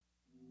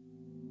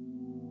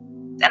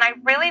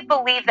really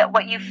believe that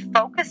what you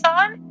focus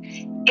on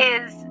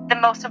is the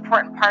most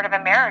important part of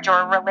a marriage or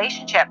a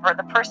relationship or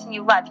the person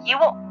you love, you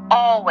will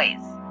always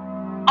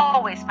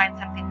find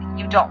something that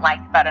you don't like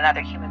about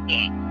another human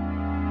being.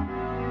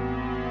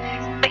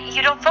 But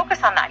you don't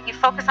focus on that. You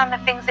focus on the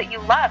things that you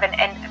love, and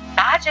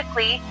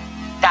magically,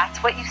 that's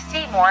what you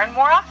see more and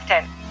more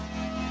often.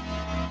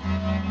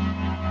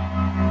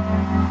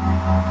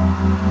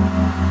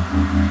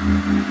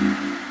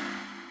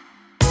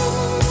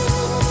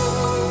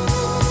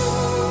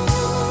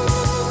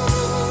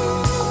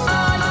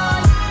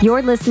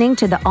 You're listening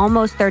to the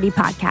Almost 30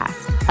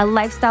 podcast, a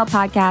lifestyle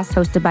podcast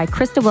hosted by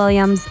Krista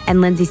Williams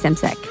and Lindsay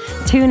Simsick.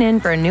 Tune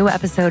in for a new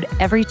episode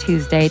every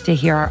Tuesday to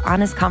hear our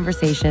honest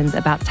conversations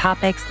about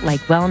topics like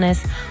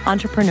wellness,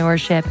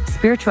 entrepreneurship,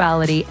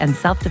 spirituality, and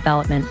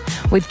self-development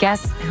with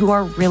guests who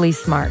are really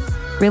smart,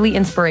 really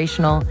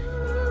inspirational,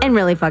 and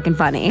really fucking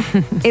funny.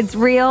 It's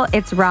real,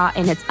 it's raw,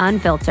 and it's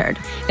unfiltered.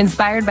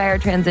 Inspired by our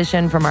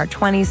transition from our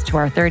 20s to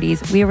our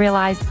 30s, we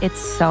realized it's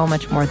so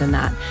much more than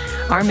that.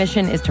 Our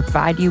mission is to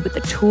provide you with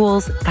the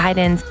tools,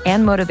 guidance,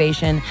 and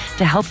motivation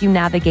to help you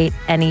navigate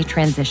any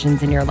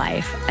transitions in your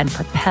life and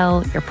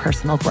propel your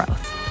personal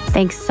growth.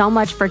 Thanks so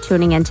much for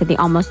tuning into the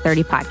Almost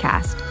 30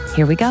 podcast.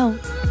 Here we go.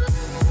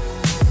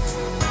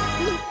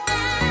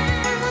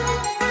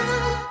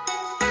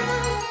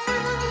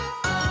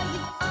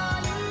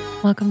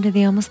 Welcome to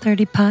the Almost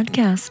 30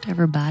 podcast,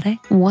 everybody.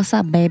 What's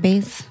up,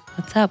 babies?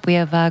 What's up? We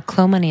have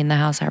Chloe Money in the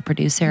house, our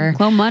producer.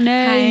 Chloe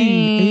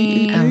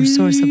Money. Hi. Our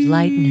source of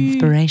light and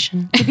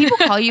inspiration. Do people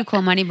call you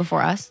Chloe Money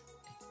before us?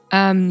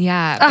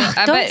 Yeah.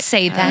 Don't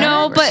say that.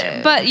 No,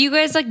 but you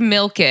guys like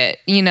milk it,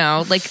 you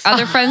know, like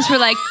other friends were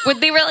like,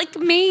 they were like,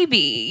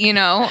 maybe, you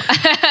know,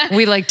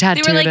 we like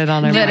tattooed it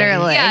on our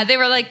literally. Yeah. They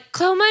were like,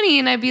 Chloe Money.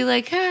 And I'd be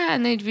like,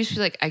 and they'd just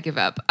be like, I give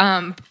up.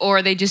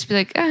 Or they'd just be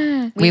like,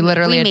 We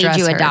literally made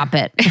you her.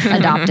 adopted.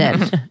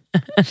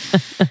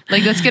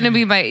 Like, that's going to be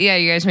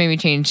you guys made me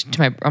change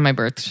to on my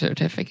birth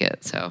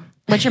certificate. So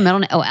What's your middle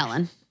name? Oh,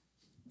 Ellen.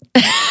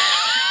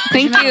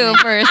 thank you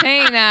for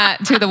saying that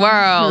to the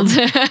world.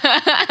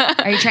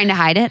 Are you trying to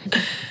hide it?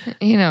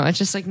 You know, it's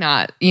just like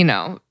not, you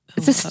know,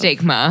 it's a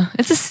stigma.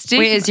 It's a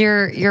stigma. Wait, is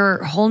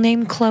your whole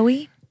name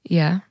Chloe?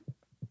 Yeah.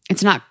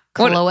 It's not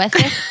Chloe.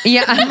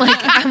 Yeah,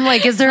 I'm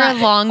like, is there a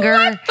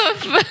longer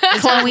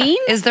Chloe?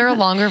 Is there a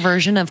longer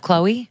version of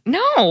Chloe?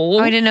 No. Oh,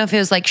 I didn't know if it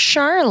was like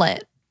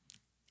Charlotte.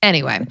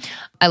 Anyway,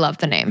 I love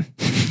the name.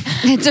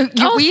 We thank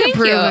approve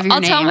you. of your I'll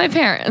name. tell my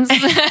parents.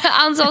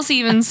 I'll see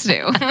even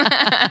Stu.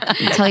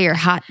 Tell your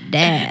hot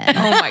dad.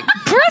 Oh my,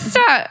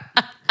 Krista.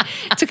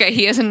 It's okay.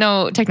 He doesn't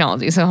know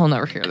technology, so he'll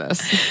never hear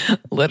this.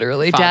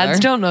 Literally, Father. dads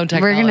don't know We're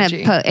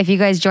technology. gonna put if you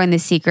guys join the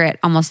secret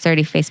Almost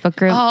 30 Facebook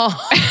group.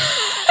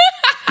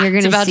 You're gonna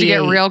it's about see to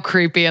get real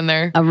creepy in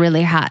there. a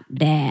really hot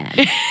dad.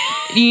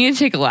 You need to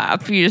take a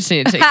lap. You just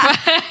need to take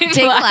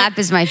Take a lap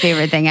is my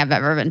favorite thing I've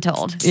ever been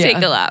told. Take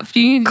a lap.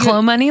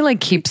 Chloe Money like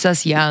keeps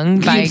us young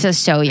by Keeps us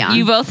so young.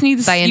 You both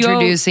need by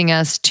introducing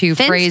us to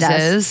Finsta.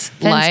 phrases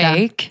Finsta.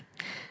 like.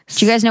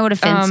 Do you guys know what a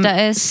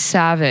Finsta is?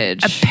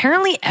 savage.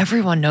 Apparently,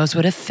 everyone knows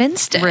what a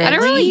Finsta is. Really? I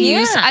don't really Yeah.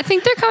 use. I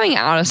think they're coming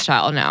out of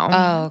style now.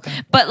 Oh, okay.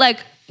 But like,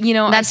 you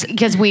know, That's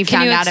because we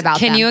found out about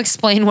Can them. you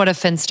explain what a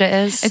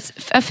Finsta is? it's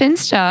a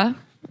Finsta.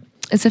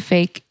 It's a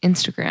fake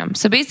Instagram.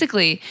 So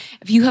basically,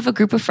 if you have a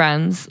group of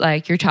friends,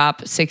 like your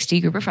top 60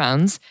 group of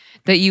friends,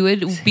 that you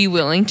would be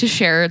willing to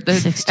share I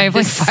have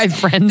like 5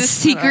 friends. the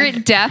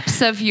secret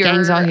depths of your,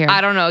 Gang's all here. I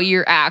don't know,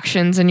 your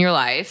actions in your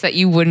life that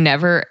you would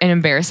never, and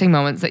embarrassing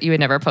moments that you would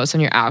never post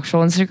on your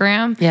actual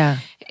Instagram. Yeah.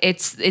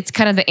 It's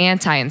kind of the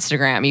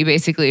anti-Instagram. You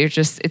basically,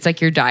 it's like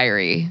your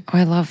diary. Oh,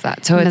 I love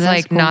that. So it's that's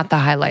like cool. not the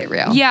highlight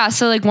reel. Yeah.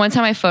 So like one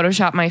time I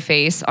photoshopped my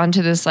face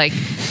onto this like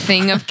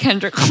thing of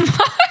Kendrick Lamar.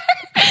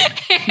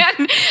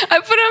 And I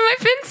put it on my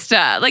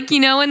Finsta, like, you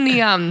know, in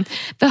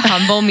the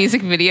Humble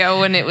music video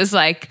when it was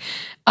like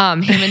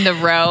him in the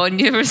row and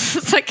it was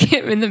just like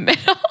him in the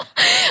middle.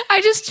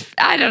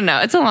 I don't know.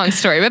 It's a long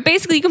story, but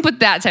basically you can put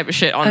that type of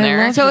shit on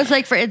there. So it's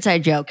like for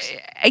inside jokes.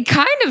 It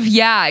kind of,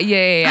 yeah.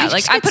 just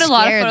Like I get put a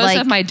lot of scared, photos like-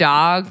 of my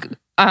dog.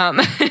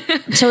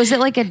 So is it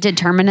like a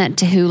determinant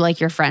to who like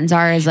your friends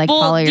are? Is like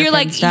follow your you're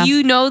like, Finsta?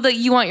 you know that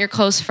you want your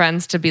close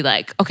friends to be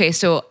like, okay,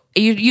 so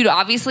you'd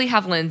obviously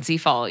have Lindsay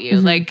follow you.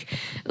 Like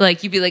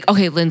you'd be like,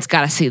 okay, Lynn's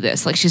got to see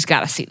this. Like she's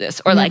got to see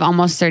this. Or You like have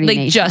Almost 30 like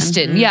Nation.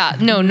 Justin. Yeah.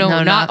 No,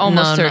 not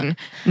almost certain.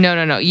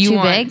 No. You Too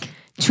want big?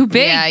 Too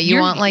big. Yeah, you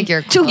You're- want like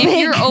your Too if big.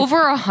 you're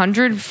over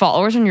 100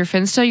 followers on your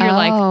Finsta, you're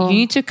like, you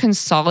need to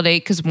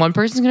consolidate because one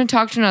person's going to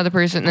talk to another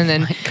person. And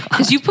then,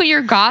 because you put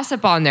your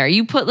gossip on there,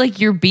 you put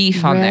like your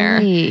beef on there.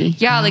 Really?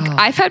 Yeah. Like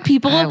I've had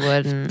people, I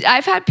wouldn't. this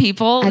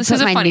put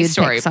is a my funny nude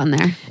story. pics on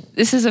there.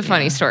 This is a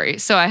funny story.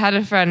 So I had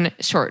a friend,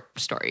 short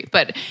story,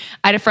 but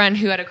I had a friend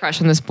who had a crush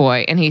on this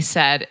boy and he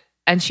said,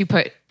 and she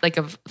put like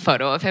a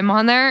photo of him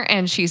on there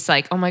and she's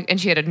like, oh my,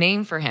 and she had a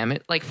name for him,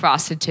 like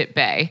Frosted Tip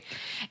Bay.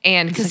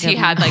 And because he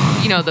had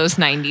like, you know, those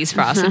 90s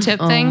Frosted Tip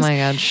things. Oh my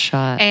God,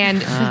 shut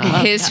And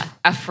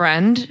a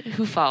friend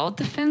who followed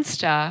the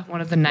Finsta, one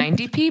of the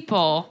 90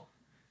 people,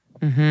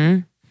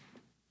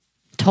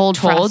 told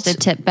Frosted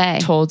Tip Bay.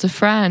 Told a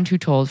friend who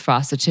told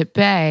Frosted Tip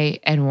Bay.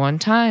 And one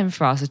time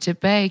Frosted Tip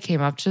Bay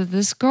came up to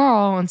this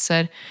girl and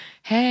said,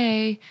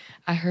 hey,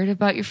 I heard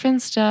about your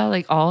Finsta,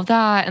 like all of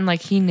that. And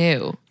like he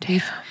knew.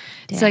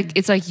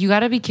 It's like you got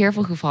to be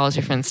careful who follows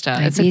your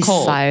Finsta. It's a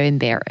cult. so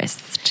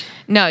embarrassed.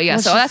 No, yeah.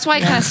 So that's why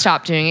I kind of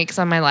stopped doing it,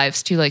 because my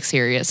life's too like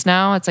serious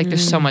now. It's like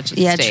there's so much at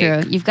stake.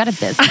 True. You've got a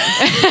business.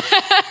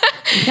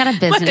 You've got a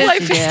business to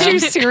Life is do. too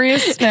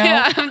serious now.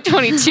 Yeah, I'm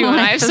 22 and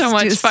I have so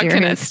much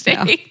fucking at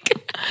stake.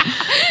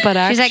 But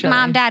actually, She's like,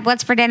 Mom, Dad,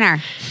 what's for dinner?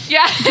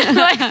 Yeah,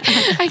 like,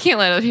 I can't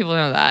let other people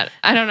know that.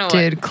 I don't know.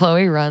 dude,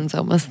 Chloe runs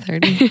almost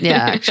 30. Yeah,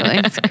 actually.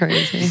 It's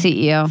crazy.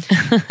 CEO.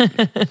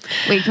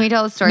 Wait, can we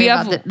tell the story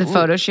about the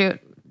photo shoot?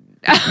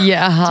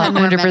 Yeah, 10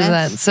 more 100%.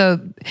 minutes. So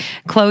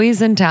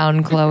Chloe's in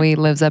town. Chloe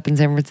lives up in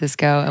San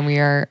Francisco, and we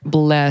are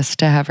blessed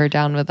to have her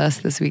down with us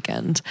this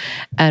weekend.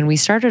 And we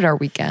started our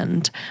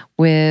weekend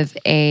with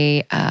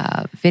a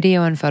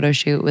video and photo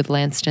shoot with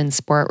Lanston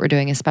Sport. We're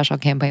doing a special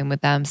campaign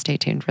with them. Stay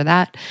tuned for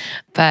that.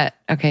 But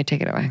okay,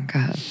 take it away. Go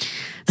ahead.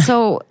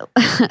 So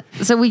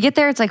we get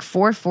there. It's like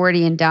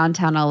 4:40 in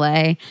downtown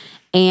LA,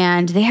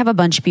 and they have a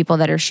bunch of people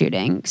that are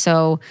shooting.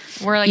 So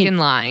we're like in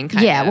line.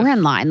 Kind of. we're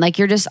in line. Like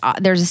you're just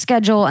there's a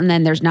schedule, and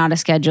then there's not a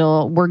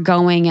schedule. We're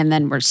going, and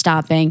then we're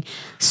stopping.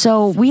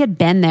 So we had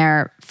been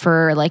there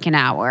for like an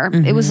hour.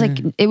 It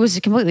was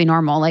completely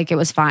normal. Like it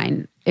was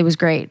fine. It was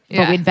great.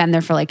 Yeah. But we'd been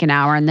there for like an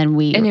hour, and then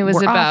it was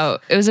were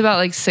about off.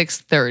 like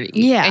 6:30.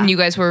 Yeah. and you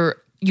guys were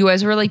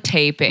like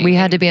taping. We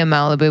had to be in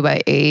Malibu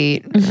by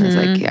 8. I was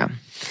like, yeah.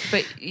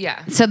 But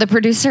yeah. So the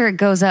producer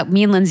goes up.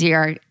 Me and Lindsay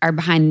are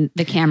behind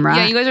the camera.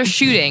 Yeah, you guys are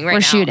shooting right now.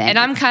 We're shooting. And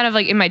I'm kind of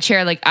like in my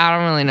chair, like, I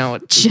don't really know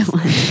what.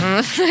 chilling.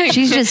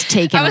 She's just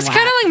taking I was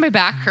kind of like, my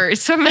back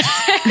hurts. So I'm gonna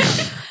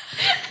say.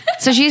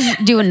 So she's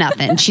doing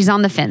nothing. She's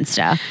on the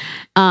Finsta.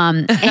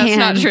 That's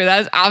not true.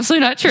 That is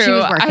absolutely not true. She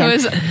was working. I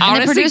was And the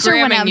honestly producer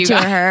went gramming up you to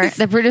guys. her.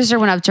 The producer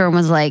went up to her and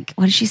was like,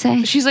 "What did she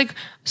say?" She's like,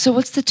 so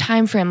what's the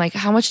time frame? Like,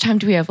 how much time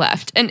do we have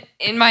left? And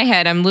in my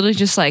head, I'm literally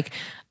just like,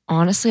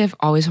 honestly, I've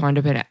always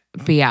wanted to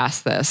be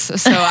asked this.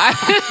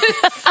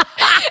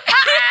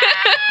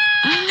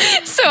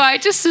 So I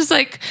just was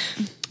like,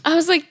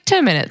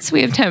 10 minutes.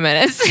 We have 10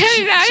 minutes.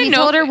 She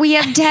told her we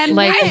have 10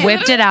 Like minutes.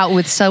 whipped it out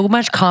with so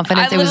much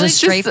confidence. I It was a literally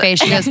straight just- face.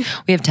 She goes,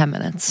 we have 10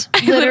 minutes.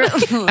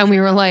 And we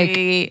were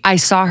like, I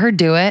saw her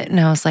do it and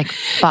I was like,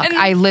 fuck,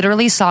 I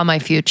literally saw my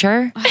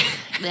future.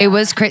 It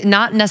was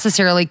not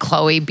necessarily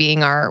Chloe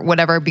being our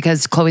whatever,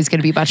 because Chloe's going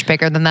to be much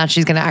bigger than that.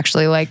 She's going to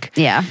actually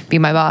be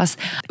my boss.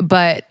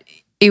 But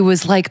it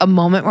was like a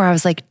moment where I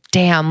was like,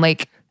 damn,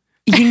 like,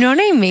 you know what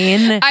I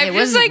mean? I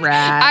was like,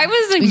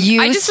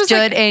 You I just was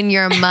stood like, in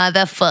your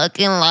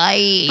motherfucking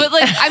light. but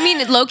like, I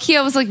mean, low key,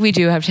 I was like, we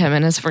do have 10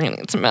 minutes. We're gonna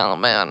get to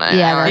Malibu. Yeah,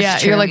 Yeah,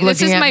 that's you're true. like This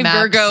is looking at my maps.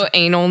 Virgo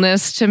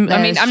analness. I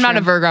mean, is I'm not a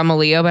true. Virgo. I'm a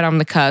Leo, but I'm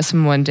the cusp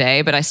one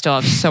day. But I still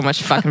have so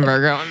much fucking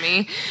Virgo in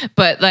me.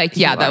 But like,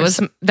 yeah,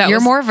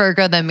 You're more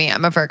Virgo than me.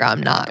 I'm a Virgo.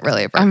 I'm not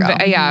really a Virgo.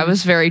 I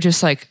was very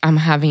just like, I'm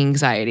having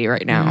anxiety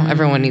right now.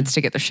 Everyone needs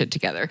to get their shit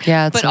together.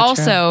 Yeah, it's but so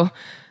also,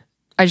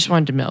 I just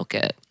wanted to milk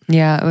it.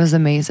 Yeah, it was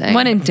amazing.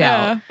 When in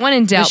doubt,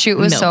 the shoot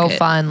was so milk it.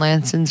 fun.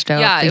 Lanson's dope.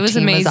 Yeah, The it was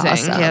team amazing.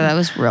 awesome. Yeah, that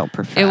was real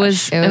professional. It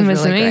was really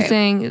great.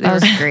 amazing. That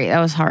was great.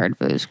 That was hard,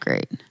 but it was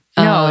great.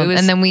 No, it was.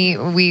 And then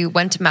we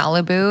went to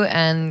Malibu,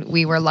 and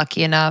we were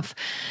lucky enough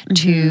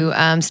to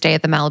stay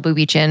at the Malibu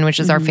Beach Inn, which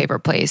is our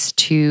favorite place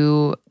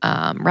to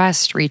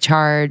rest,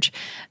 recharge.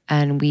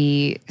 And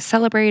we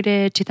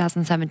celebrated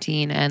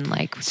 2017 and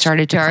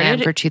started to plan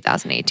for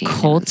 2018.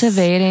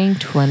 cultivating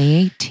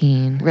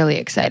 2018. Really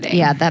exciting.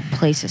 Yeah, that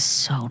place is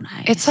so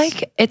nice.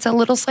 It's a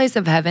little slice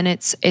of heaven.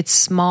 It's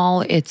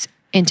small. It's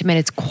intimate.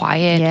 It's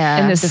quiet. Yeah.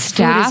 And the food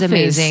staff is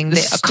amazing. The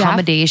staff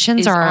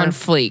accommodations is are on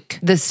fleek.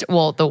 The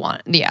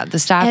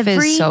staff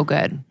Every- is so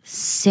good.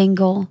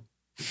 single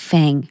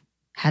thing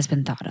has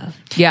been thought of.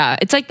 Yeah,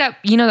 it's like that.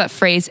 You know that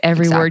phrase,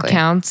 "Every word Exactly.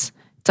 counts."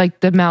 It's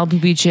like the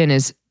Malibu Beach Inn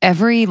is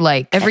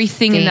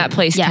everything in that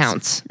place Yes.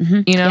 counts.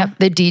 You know,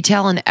 The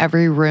detail in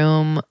every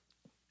room,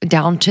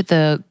 down to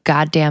the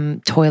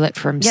goddamn toilet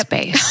from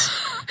space.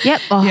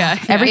 Yep. Oh, Yeah.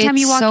 Every time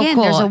you It's walk so in,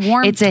 cool. there's a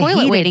warm It's a toilet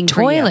heated waiting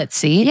for you. toilet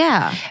seat.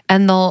 Yeah.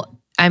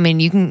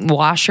 And you can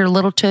wash your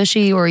little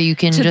tushy, or you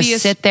can To just the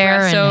sit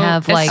there and espresso-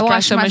 have I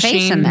washed my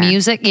face in there.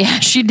 music. Yeah,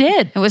 she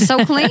did. It was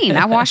so clean.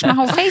 I washed my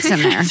whole face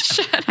in there.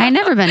 I had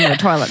never been to a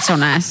toilet so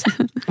nice.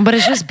 But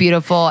it's just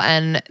beautiful,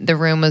 and the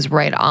room was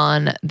right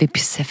on the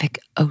Pacific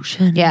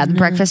Ocean. Yeah, the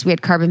breakfast, we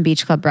had Carbon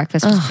Beach Club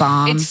breakfast was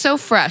bomb. it's so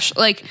fresh.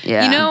 Like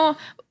Yeah. you know.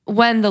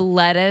 When the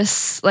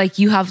lettuce, like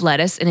you have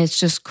lettuce and it's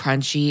just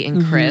crunchy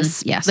and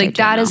crisp. Yes, I like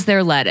do that know. is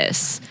their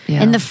lettuce.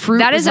 Yeah. And the fruit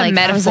That was is a like,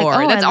 I was metaphor.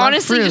 like, oh, That's I love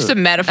honestly fruit. just a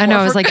metaphor. I know.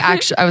 I was for- like,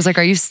 actually,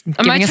 are you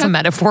giving us a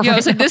metaphor? Yeah, I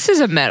was like, this is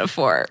a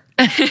metaphor.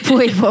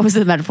 Wait, what was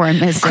the metaphor? I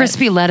missed it.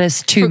 crispy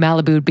lettuce to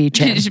Malibu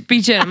Beach Inn.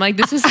 Beach Inn. I'm like,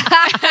 this is.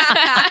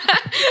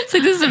 It's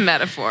like this is a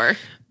metaphor.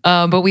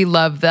 But we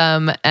love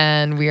them,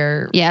 and we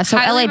are So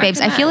Highly LA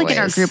babes. I feel like in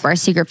our always. group, our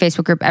secret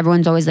Facebook group,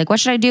 everyone's always like, "What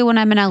should I do when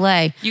I'm in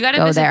LA?" You got to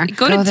go visit, there.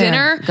 Go to there.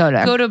 dinner.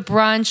 Go to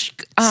brunch.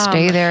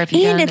 stay there if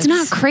you And can. it's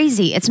not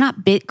crazy. It's not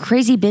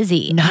crazy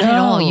busy. not at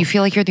all. You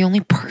feel like you're the only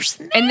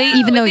person. And they,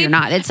 Even though they- you're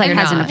not. It's like and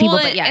has enough well,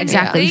 people. But yeah, and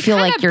exactly. they You feel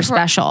kind like of you're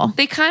special.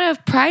 They kind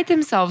of pride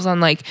themselves on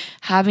like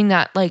having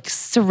that like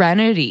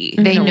serenity.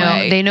 They in a know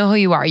way. they know who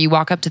you are. You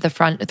walk up to the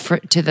front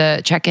to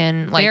the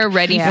check-in. Like They're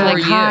ready you're for like,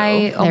 you.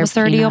 Hi, almost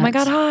They're 30. Oh my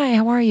peanuts. God, hi.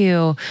 How are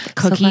you?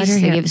 Cookies. So glad you're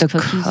They here. give us The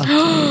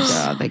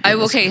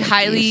cookies.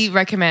 Highly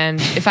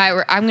recommend. If I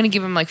were, I'm going to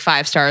give them like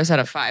 5 stars out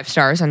of 5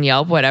 stars on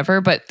Yelp,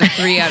 whatever. But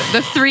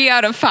the 3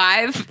 out of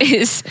 5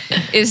 is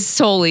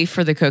solely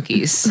for the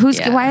cookies.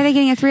 Why are they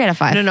getting a 3 out of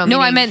 5? No, No,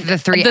 I meaning meant the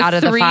 3 out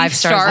of the 5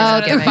 stars.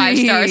 Out of the 5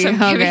 stars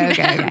I'm Okay, giving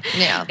okay, them okay.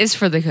 Yeah. is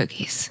for the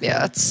cookies.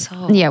 Yeah, it's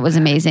so. Yeah, it was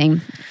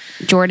amazing.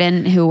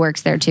 Jordan, who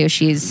works there too,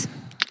 she's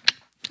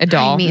A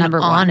doll. I mean, number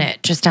on one.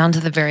 it, just down to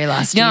the very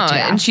last No,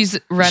 detail. and she's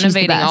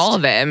renovating best. all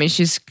of it. I mean,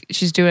 she's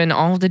doing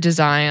all of the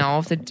design, all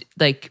of the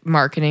like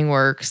marketing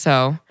work.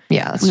 So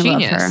yeah, that's We love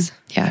genius. her.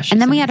 Yeah,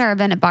 And then we had our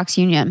event at Box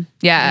Union.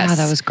 Yes. Yeah,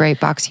 that was great.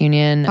 Box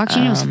Union. Box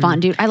Union was fun,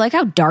 dude. I like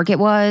how dark it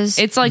was.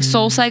 It's like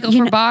Soul Cycle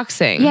for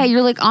boxing. Yeah,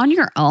 you're like on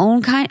your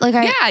own kind. Like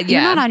Yeah, you're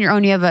yeah. not on your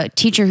own. You have a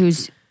teacher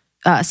who's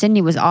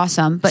Sydney was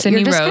awesome, but Sydney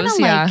you're just kind Rose, of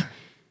like yeah.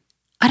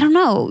 I don't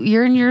know.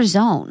 You're in your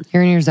zone.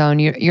 You're in your zone.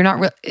 You're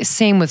not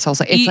same with Soul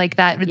Cycle. It's like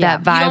that yeah.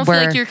 that vibe You don't where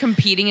feel like you're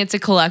competing. It's a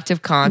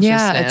collective consciousness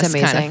yeah, it's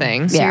amazing. kind of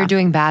thing. So Yeah. you're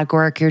doing bag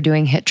work, you're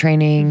doing hit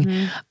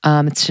training.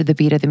 It's to the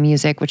beat of the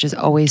music, which is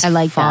always I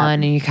like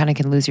fun, that. and you kind of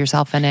can lose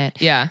yourself in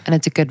it. Yeah. and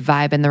it's a good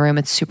vibe in the room.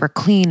 It's super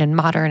clean and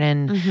modern,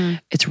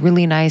 and it's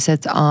really nice.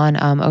 It's on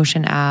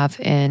Ocean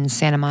Ave in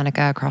Santa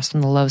Monica, across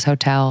from the Lowe's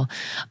Hotel,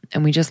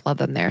 and we just love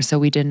them there. So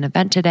we did an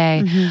event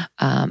today.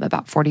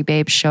 About 40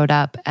 babes showed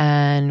up,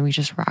 and we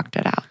just rocked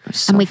it out. It was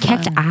so And we fun.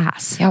 kicked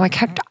ass. Yeah, we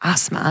kicked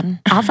ass, man.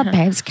 All the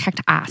babes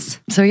kicked ass.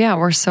 So yeah,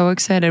 we're so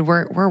excited.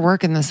 We're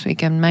working this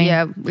weekend,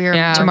 man. we're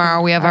Yeah.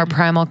 Tomorrow we have our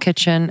Primal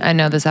Kitchen. I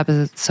know this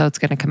episode's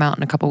going to come out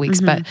in a couple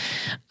weeks, but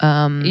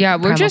Yeah,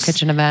 we're Primal just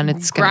Kitchen event.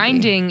 It's gonna be-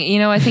 grinding. You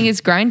know, I think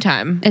it's grind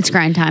time. It's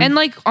grind time. And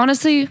like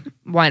honestly,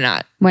 why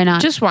not? Why not?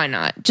 Just why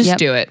not? Just Yep.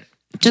 do it.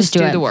 Just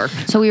do it. the work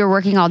So we were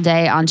working all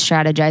day on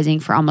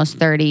strategizing for almost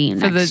 30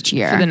 for next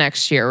year. For the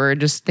next year, we're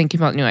just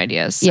thinking about new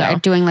ideas. So. yeah,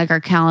 doing like our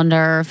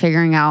calendar,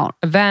 figuring out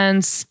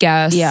Events,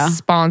 guests, Yeah.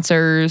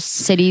 sponsors,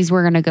 cities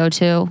we're gonna go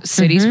to.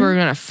 cities we're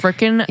gonna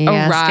freaking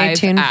Yeah, arrive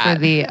stay tuned at. for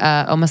the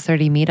Almost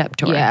 30 meetup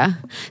tour. Yeah.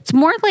 It's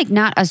more like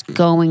not us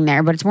going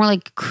there, but it's more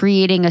like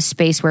creating a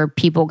space where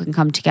people can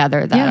come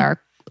together that Yeah. are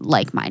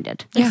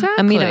like-minded. yeah,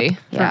 a meetup Exactly.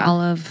 for Yeah. all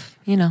of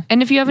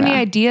And if you have any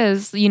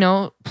ideas,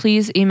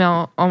 please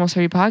email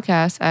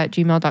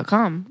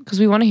almost30podcast@gmail.com because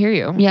we want to hear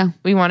you. Yeah.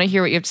 We want to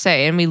hear what you have to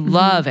say. And we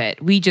love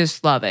it. We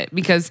just love it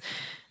because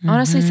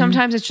honestly,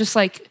 sometimes it's just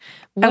like,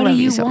 what do love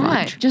you you so want?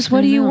 much. Just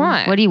what do you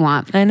want? What do you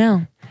want? I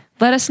know.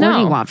 Let us know. What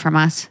do you want from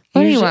us?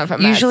 What do you want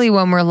from us? Usually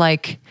when we're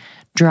like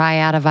dry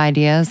out of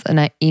ideas and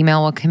an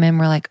email will come in,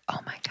 we're like, oh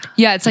my God.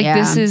 Yeah, it's like Yeah.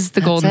 this is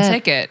the golden it.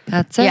 ticket.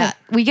 That's it. Yeah,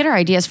 we get our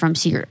ideas from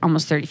Secret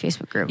Almost 30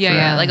 Facebook group.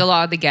 Yeah, like a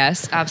lot of the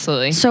guests.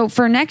 Absolutely. So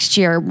for next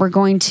year, we're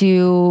going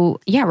to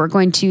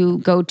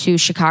go to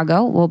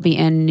Chicago. We'll be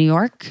in New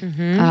York.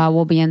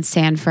 We'll be in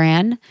San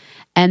Fran.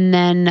 And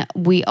then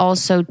we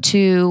also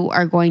too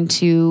are going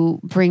to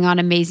bring on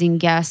amazing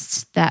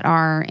guests that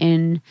are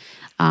in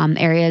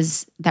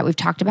areas that we've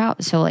talked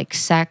about. So like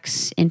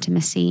sex,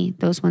 intimacy,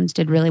 those ones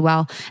did really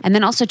well. And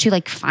then also too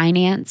like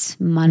finance,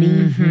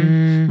 money,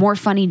 more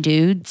funny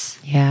dudes.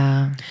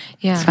 Yeah.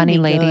 Yeah. Funny Be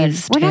good.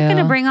 ladies. We're not too. going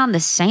to bring on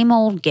the same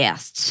old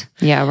guests.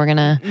 Yeah, we're going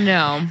to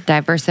No.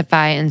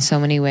 diversify in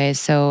so many ways.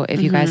 So if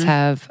you guys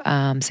have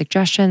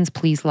suggestions,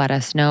 please let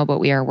us know. But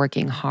we are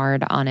working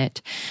hard on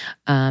it.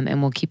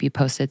 And we'll keep you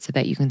posted so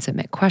that you can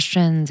submit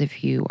questions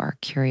if you are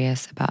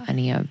curious about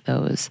any of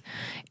those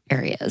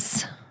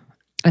areas.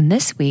 And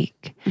this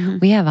week,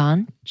 we have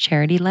on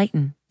Charity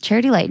Lighton.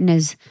 Charity Lighton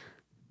is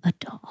a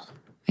doll.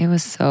 It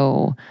was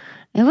so,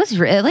 It was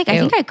really like I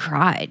think I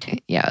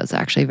cried. yeah, it was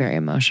actually very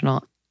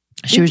emotional.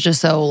 She was just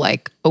so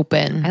like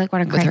open I like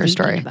want to with cry her thinking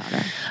story. about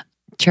her.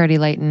 Charity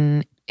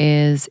Lighton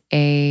is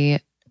a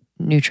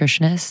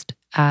nutritionist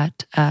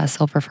at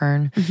Silver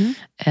Fern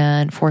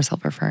and for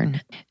Silver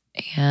Fern.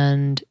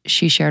 And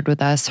she shared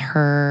with us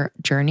her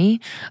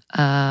journey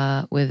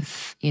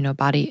with,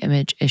 body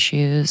image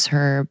issues,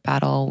 her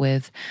battle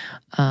with,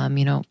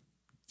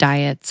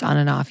 diets on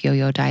and off,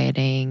 yo-yo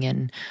dieting,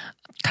 and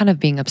kind of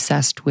being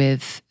obsessed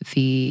with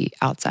the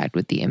outside,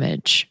 with the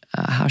image,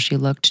 how she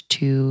looked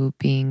to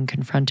being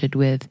confronted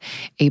with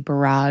a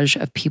barrage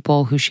of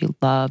people who she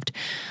loved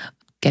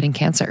getting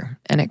cancer.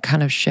 And it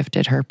kind of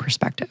shifted her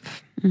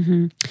perspective.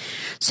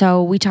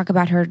 So we talk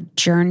about her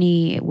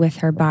journey with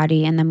her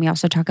body, and then we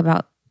also talk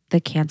about the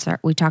cancer.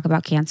 We talk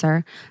about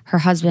cancer. Her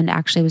husband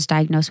actually was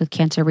diagnosed with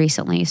cancer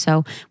recently.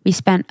 So we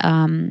spent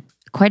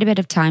quite a bit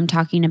of time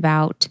talking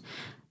about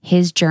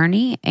his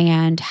journey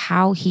and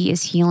how he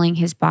is healing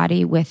his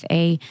body with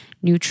a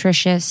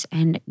nutritious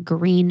and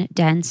green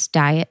dense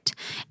diet.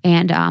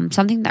 And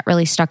something that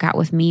really stuck out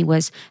with me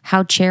was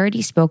how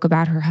Charity spoke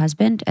about her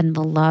husband and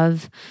the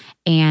love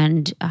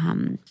and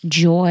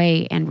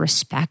joy and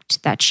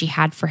respect that she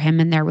had for him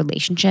in their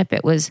relationship.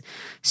 It was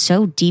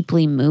so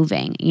deeply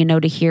moving,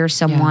 to hear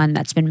someone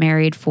that's been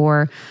married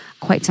for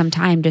quite some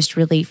time just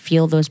really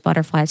feel those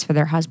butterflies for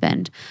their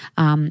husband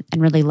and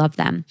really love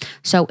them.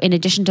 So in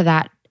addition to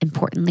that,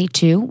 importantly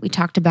too, we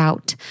talked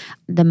about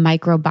the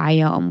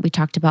microbiome. We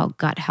talked about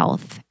gut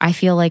health. I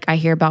feel like I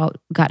hear about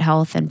gut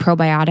health and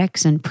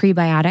probiotics and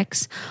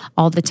prebiotics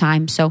all the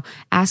time. So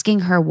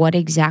asking her what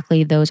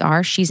exactly those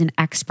are, she's an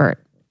expert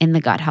in the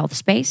gut health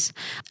space.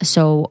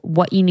 So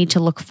what you need to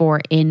look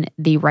for in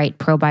the right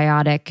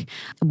probiotic,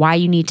 why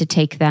you need to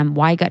take them,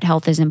 why gut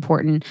health is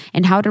important,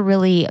 and how to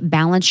really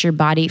balance your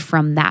body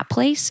from that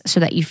place so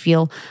that you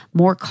feel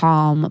more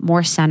calm,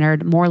 more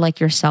centered, more like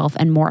yourself,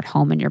 and more at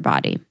home in your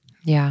body.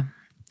 Yeah.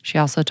 She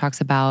also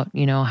talks about,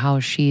 how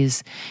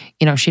she's,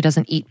 she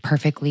doesn't eat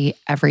perfectly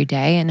every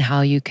day and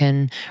how you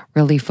can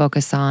really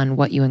focus on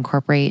what you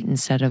incorporate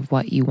instead of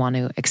what you want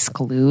to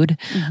exclude,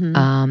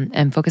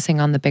 and focusing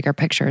on the bigger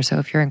picture. So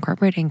if you're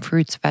incorporating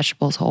fruits,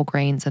 vegetables, whole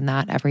grains and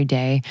that every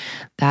day,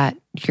 that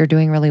you're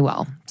doing really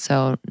well.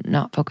 So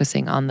not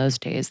focusing on those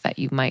days that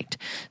you might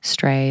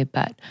stray,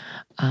 but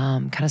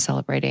kind of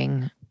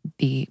celebrating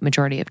the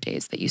majority of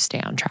days that you stay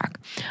on track.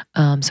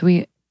 So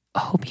we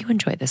hope you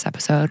enjoyed this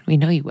episode. We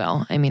know you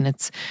will. I mean,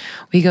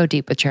 we go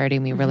deep with Charity,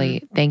 and we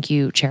really thank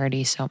you,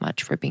 Charity, so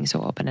much for being so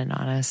open and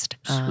honest,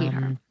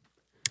 Sweetheart.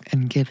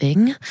 and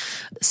giving.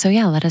 So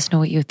yeah, let us know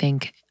what you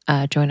think.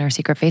 Join our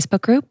secret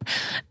Facebook group,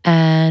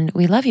 and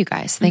we love you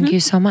guys. Thank you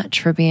so much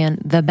for being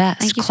the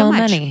best. Thank you so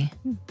much.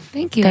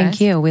 Thank you. Thank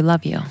guys. you. We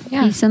love you.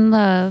 Yeah. Peace and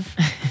love.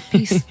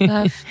 Peace,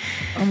 love.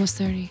 Almost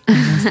 30.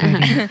 Almost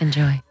 30.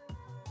 Enjoy.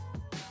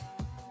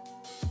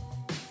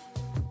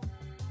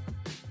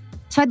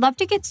 So I'd love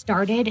to get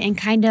started and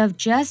kind of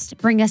just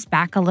bring us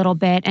back a little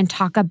bit and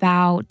talk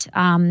about,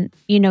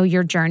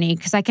 your journey.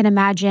 Because I can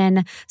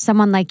imagine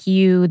someone like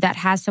you that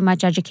has so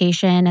much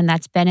education and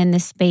that's been in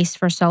this space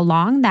for so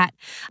long that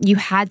you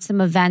had some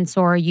events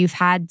or you've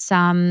had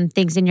some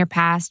things in your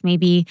past,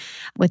 maybe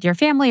with your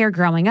family or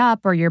growing up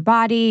or your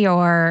body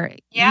or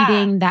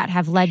eating that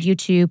have led you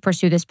to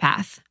pursue this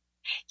path.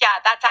 Yeah,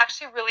 that's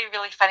actually really,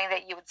 really funny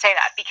that you would say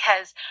that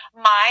because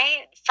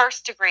my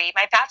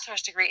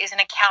bachelor's degree is in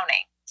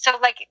accounting. So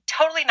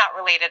totally not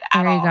related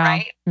at all,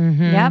 right?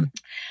 Mm-hmm. Yep.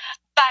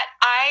 But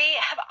I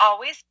have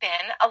always been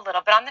a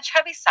little bit on the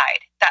chubby side.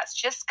 That's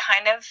just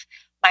kind of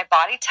my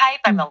body type.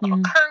 I'm a little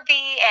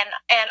curvy, and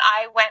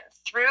I went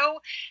through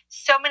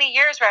so many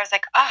years where I was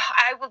like, oh,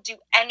 I will do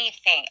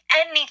anything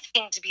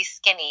to be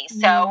skinny.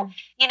 So,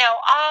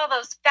 all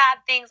those bad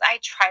things, I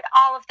tried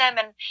all of them.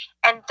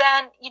 And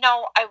then,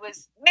 I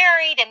was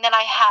married and then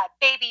I had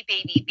baby.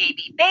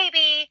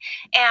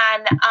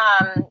 And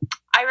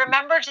I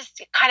remember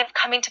just kind of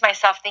coming to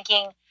myself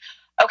thinking,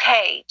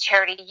 okay,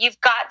 Charity, you've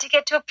got to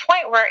get to a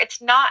point where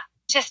it's not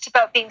just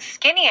about being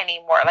skinny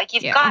anymore.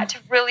 You've got to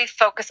really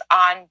focus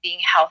on being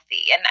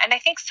healthy. And I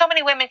think so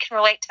many women can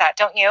relate to that,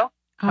 don't you?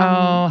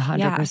 100%.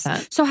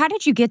 Yes. So how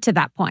did you get to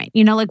that point?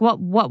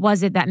 What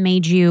was it that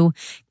made you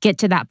get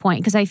to that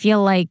point? Because I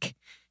feel like,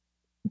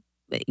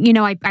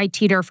 I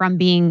teeter from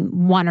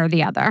being one or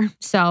the other.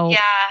 So,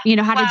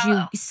 how did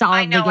you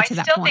solidly get to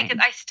that point?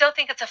 I still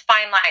think it's a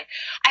fine line.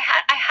 I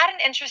had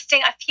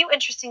a few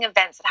interesting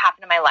events that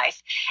happened in my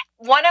life.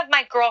 One of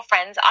my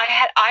girlfriends,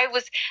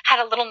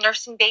 had a little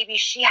nursing baby.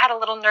 She had a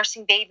little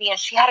nursing baby, and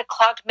she had a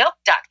clogged milk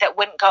duct that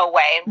wouldn't go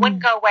away.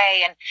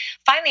 And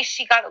finally,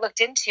 she got it looked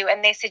into,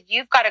 and they said,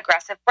 "You've got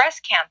aggressive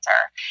breast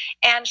cancer."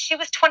 And she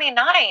was 29.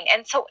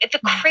 And so the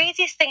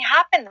craziest thing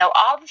happened, though.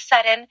 All of a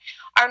sudden,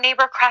 our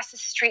neighbor across the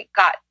street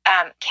got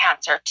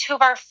cancer. Two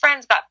of our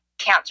friends got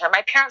cancer.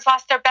 My parents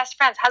lost their best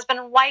friends, husband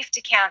and wife,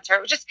 to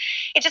cancer. It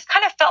just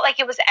kind of felt like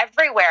it was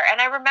everywhere.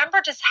 And I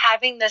remember just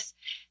having this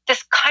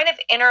kind of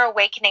inner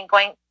awakening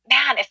going,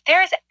 man, if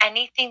there is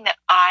anything that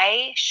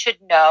I should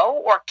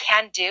know or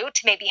can do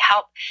to maybe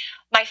help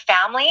my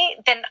family,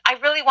 then I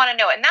really want to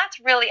know. And that's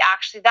really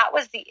that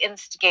was the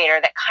instigator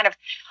that kind of,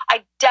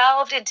 I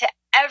delved into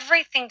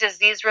everything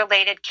disease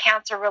related,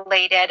 cancer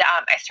related.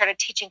 I started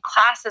teaching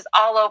classes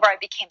all over. I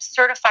became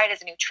certified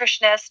as a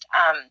nutritionist.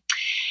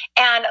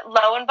 And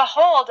lo and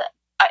behold,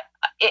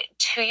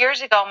 2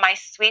 years ago, my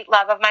sweet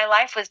love of my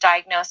life was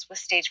diagnosed with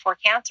stage 4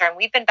 cancer. And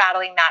we've been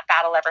battling that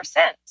battle ever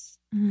since.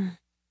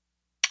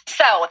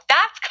 So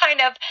that's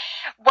kind of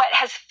what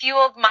has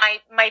fueled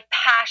my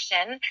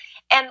passion.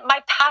 And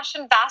my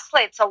passion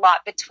vacillates a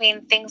lot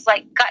between things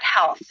like gut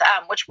health,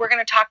 which we're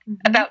going to talk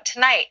about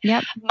tonight.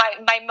 Yep.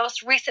 My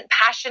most recent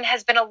passion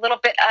has been a little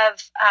bit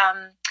of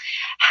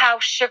how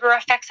sugar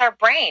affects our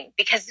brain,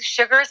 because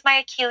sugar is my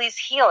Achilles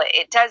heel.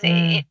 It does.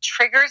 It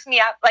triggers me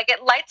up.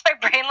 It lights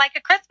my brain like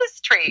a Christmas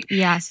tree.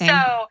 Yeah, same.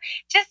 So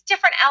just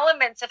different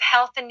elements of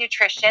health and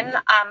nutrition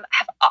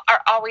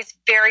are always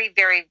very,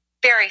 very,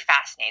 very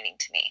fascinating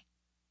to me.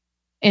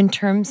 In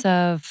terms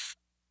of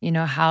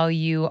how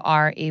you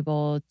are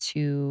able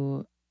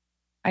to,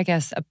 I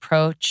guess,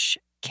 approach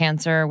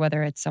cancer,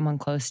 whether it's someone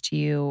close to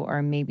you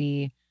or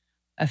maybe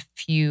a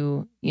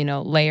few,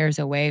 layers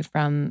away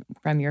from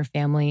your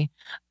family.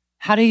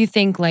 How do you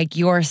think like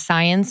your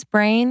science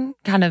brain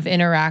kind of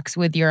interacts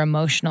with your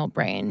emotional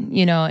brain,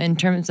 in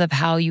terms of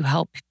how you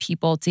help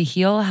people to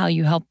heal, how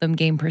you help them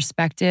gain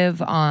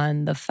perspective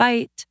on the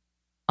fight,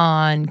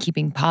 on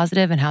keeping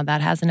positive, and how that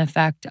has an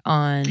effect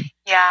on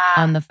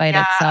the fight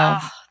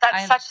itself? Oh,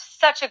 that's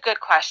such a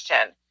good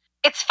question.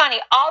 It's funny,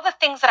 all the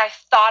things that I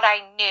thought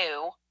I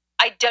knew,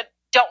 I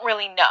don't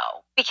really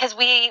know, because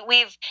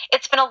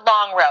it's been a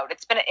long road.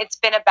 It's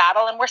been a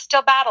battle, and we're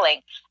still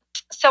battling.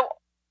 So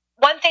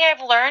one thing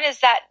I've learned is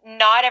that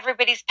not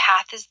everybody's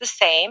path is the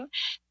same.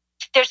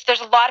 There's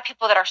a lot of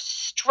people that are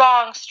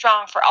strong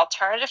for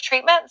alternative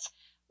treatments.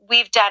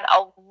 We've done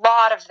a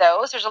lot of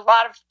those. There's a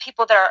lot of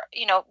people that are,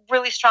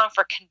 really strong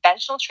for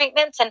conventional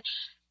treatments. And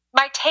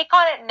my take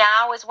on it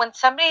now is when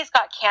somebody's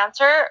got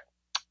cancer,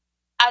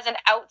 as an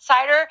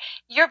outsider,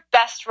 your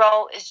best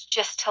role is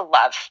just to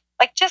love.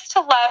 Like, just to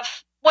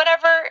love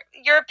whatever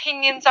your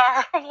opinions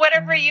are,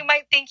 whatever you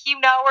might think you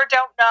know or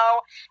don't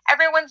know.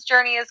 Everyone's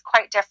journey is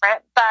quite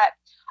different, but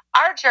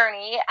our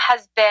journey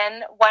has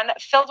been one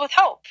filled with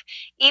hope,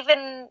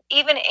 even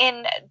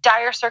in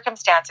dire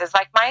circumstances.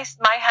 Like my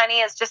honey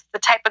is just the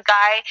type of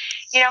guy,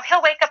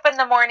 he'll wake up in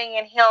the morning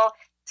and he'll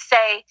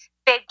say,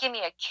 "Babe, give me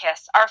a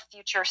kiss. Our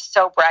future's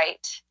so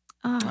bright."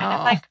 Oh. And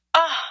I'm like,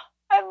 "Oh,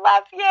 I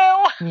love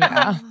you."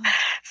 Yeah.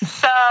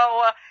 So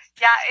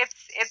yeah,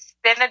 it's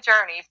been a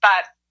journey,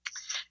 but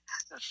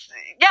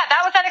yeah,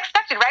 that was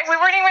unexpected, right? We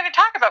weren't even going to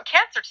talk about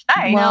cancer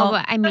tonight. No,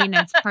 but I mean,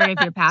 it's part of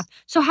your path.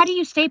 So how do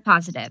you stay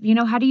positive?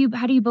 How do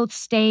you both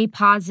stay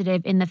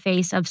positive in the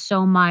face of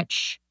so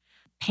much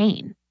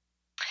pain?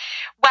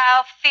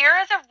 Well, fear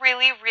is a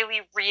really,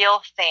 really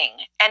real thing,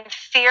 and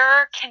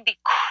fear can be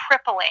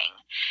crippling.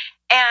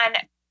 And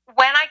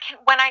when I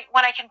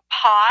can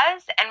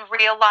pause and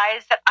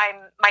realize that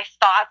my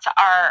thoughts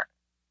are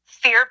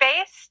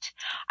fear-based,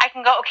 I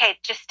can go, okay,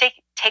 just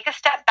take a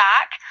step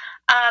back.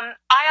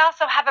 I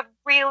also have a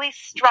really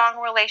strong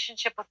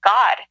relationship with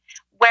God,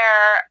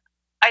 where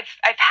I've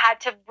had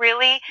to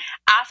really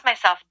ask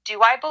myself,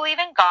 do I believe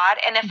in God?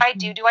 And if I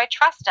do I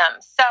trust him?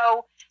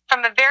 So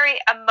from a very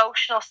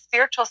emotional,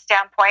 spiritual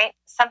standpoint,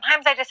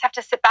 sometimes I just have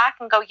to sit back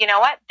and go, you know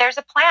what? There's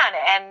a plan,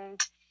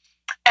 and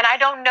I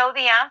don't know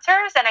the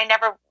answers, and I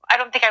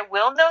don't think I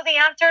will know the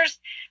answers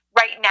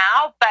right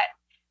now. But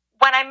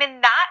when I'm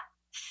in that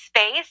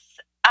space,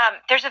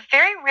 there's a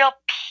very real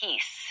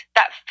peace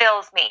that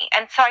fills me,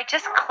 and so I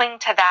just cling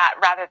to that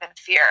rather than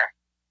fear.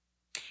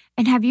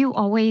 And have you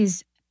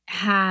always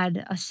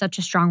had such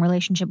a strong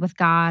relationship with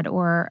God,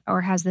 or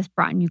has this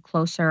brought you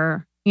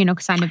closer?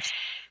 Kind of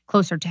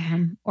closer to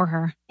him or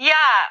her? Yeah,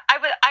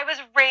 I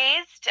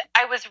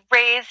was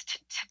raised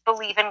to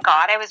believe in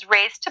God. I was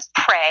raised to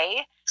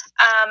pray.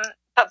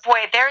 But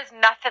boy, there's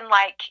nothing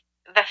like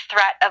the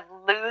threat of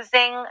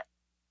losing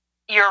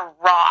your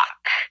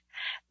rock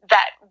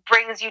that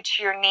brings you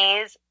to your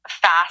knees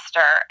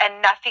faster,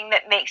 and nothing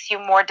that makes you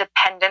more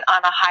dependent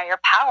on a higher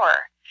power.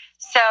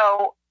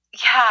 So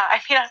yeah, I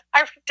mean,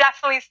 I would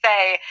definitely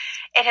say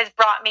it has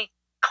brought me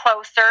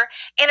closer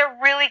in a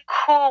really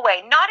cool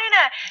way, not in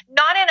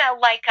a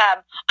like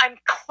I'm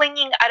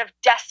clinging out of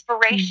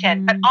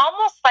desperation, but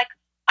almost like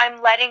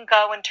I'm letting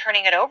go and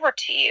turning it over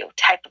to you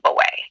type of a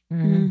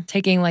way.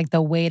 Taking like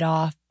the weight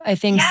off. I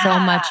think so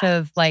much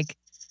of like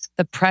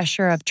the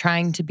pressure of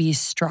trying to be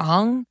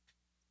strong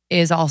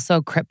is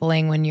also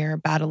crippling when you're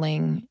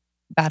battling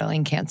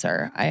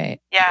cancer.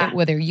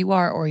 Whether you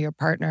are or your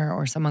partner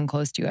or someone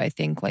close to you, I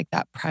think like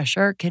that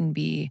pressure can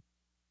be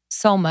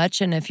so much,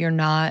 and if you're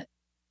not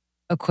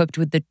equipped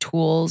with the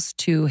tools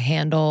to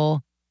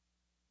handle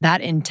that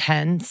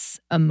intense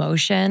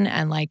emotion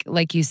and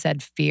like you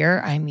said,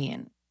 fear, I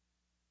mean,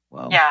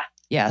 whoa.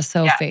 Yeah.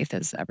 So faith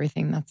is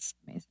everything. That's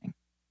amazing.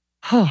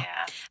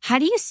 How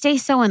do you stay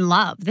so in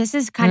love? This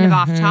is kind of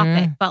off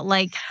topic, but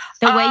like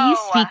the way you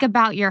speak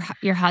about your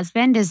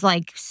husband is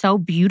like so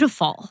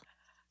beautiful.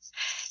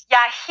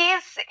 Yeah,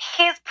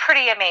 he's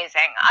pretty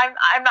amazing.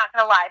 I'm not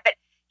gonna lie, but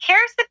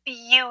here's the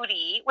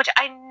beauty, which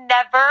I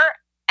never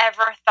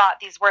ever thought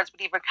these words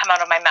would even come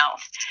out of my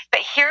mouth.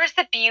 But here's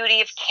the beauty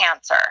of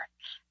cancer.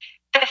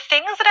 The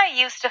things that I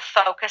used to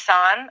focus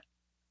on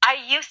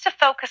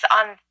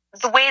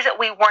the ways that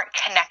we weren't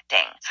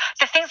connecting,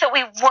 the things that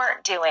we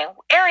weren't doing,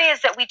 areas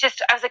that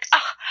I was like,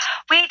 oh,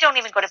 we don't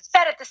even go to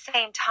bed at the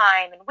same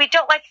time, and we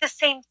don't like the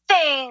same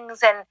things.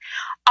 And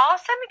all of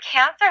a sudden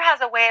cancer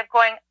has a way of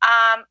going,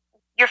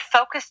 your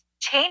focus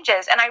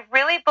changes. And I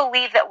really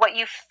believe that what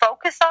you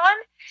focus on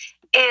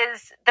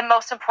is the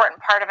most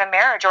important part of a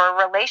marriage or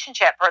a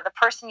relationship or the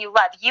person you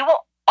love. You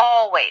will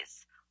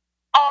always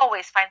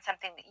find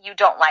something that you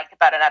don't like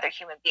about another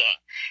human being.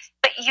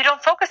 But you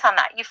don't focus on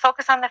that. You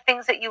focus on the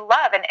things that you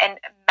love. And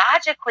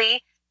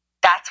magically,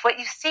 that's what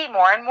you see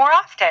more and more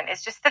often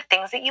is just the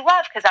things that you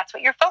love, because that's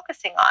what you're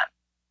focusing on.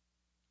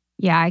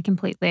 Yeah, I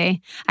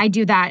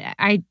do that.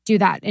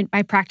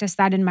 I practice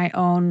that in my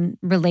own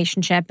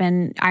relationship.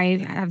 And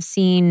I have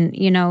seen,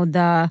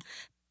 the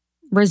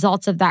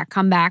results of that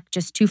come back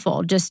just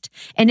twofold.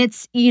 And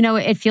it's,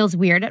 it feels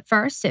weird at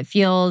first. It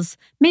feels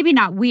maybe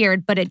not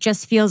weird, but it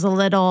just feels a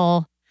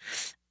little,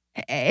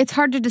 it's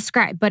hard to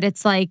describe, but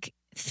it's like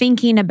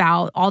thinking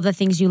about all the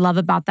things you love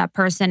about that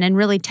person and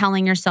really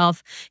telling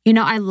yourself,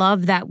 I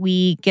love that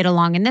we get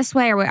along in this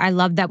way, or I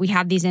love that we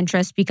have these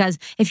interests. Because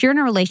if you're in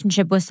a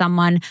relationship with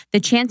someone, the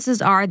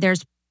chances are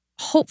there's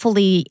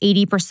hopefully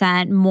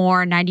 80%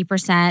 more,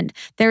 90%.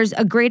 There's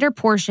a greater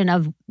portion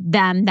of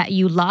them that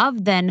you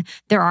love than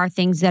there are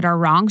things that are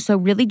wrong. So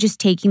really just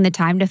taking the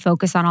time to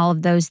focus on all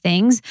of those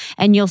things,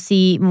 and you'll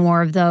see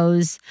more of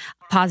those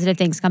positive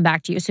things come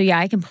back to you. So yeah,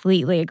 I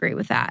completely agree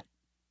with that.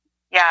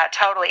 Yeah,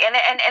 totally.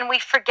 And we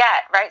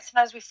forget, right?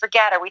 Sometimes we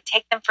forget, or we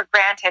take them for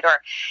granted, or,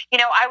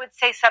 I would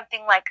say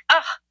something like,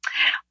 oh,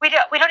 we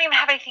don't even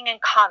have anything in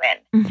common.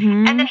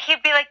 Mm-hmm. And then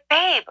he'd be like,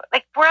 babe,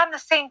 like, we're on the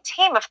same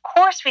team. Of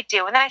course we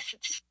do. And then I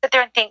sit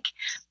there and think,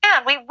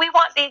 man, we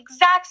want the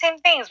exact same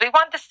things. We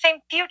want the same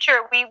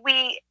future.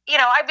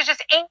 I was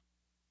just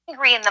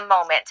angry in the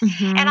moment.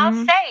 Mm-hmm. And I'll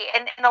say,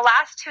 in the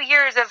last 2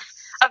 years of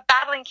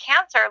battling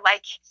cancer,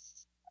 like,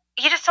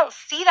 you just don't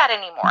see that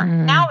anymore.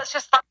 Mm. Now it's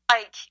just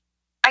like,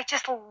 I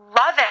just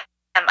love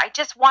him. I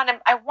just want him.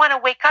 I want to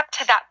wake up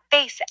to that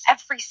face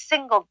every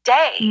single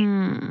day.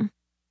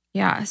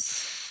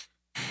 Yes.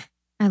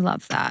 I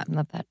love that. I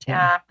love that too.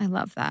 Yeah. I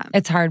love that.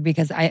 It's hard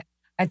because I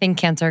think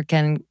cancer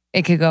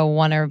could go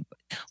one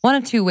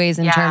of two ways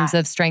in terms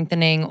of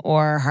strengthening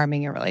or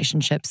harming your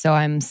relationship. So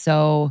I'm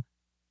so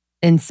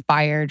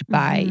inspired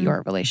by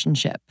your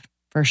relationship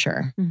for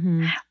sure.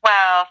 Mm-hmm.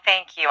 Well,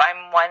 thank you.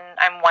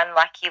 I'm one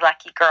lucky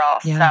girl.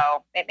 Yeah.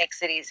 So it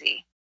makes it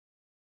easy.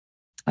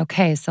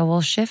 Okay, so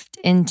we'll shift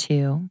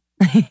into.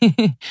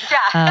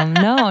 Yeah.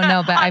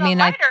 No, but I mean,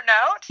 lighter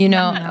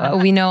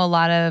note. We know a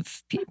lot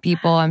of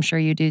people. I'm sure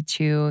you do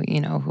too.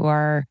 Who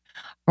are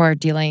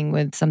dealing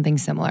with something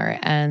similar,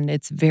 and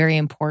it's very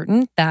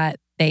important that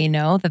they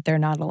know that they're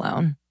not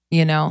alone.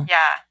 Yeah.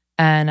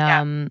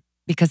 And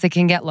because it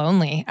can get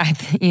lonely.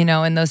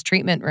 In those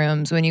treatment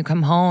rooms when you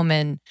come home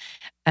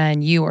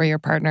and you or your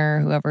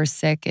partner, whoever's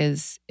sick,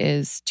 is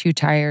too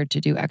tired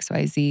to do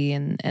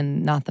XYZ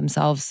and not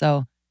themselves.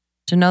 So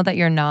to know that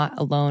you're not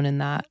alone in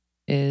that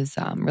is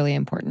really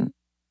important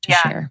to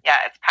share. Yeah,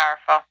 it's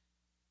powerful.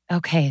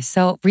 Okay,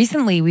 so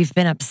recently we've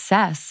been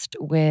obsessed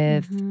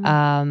with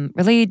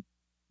really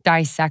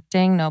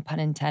dissecting, no pun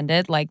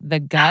intended, like the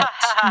gut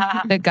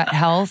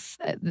health,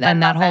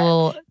 and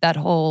that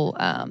whole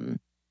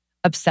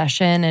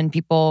obsession, and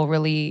people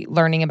really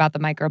learning about the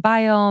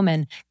microbiome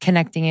and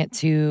connecting it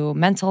to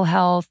mental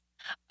health.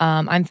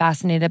 I'm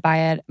fascinated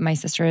by it. My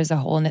sister is a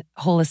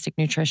holistic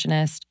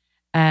nutritionist,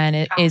 and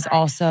it is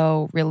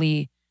also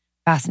really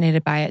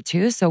fascinated by it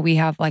too. So we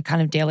have like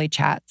kind of daily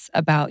chats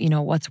about,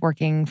 what's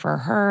working for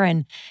her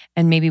and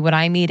maybe what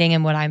I'm eating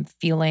and what I'm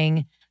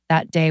feeling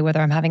that day, whether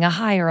I'm having a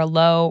high or a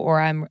low, or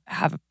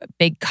have a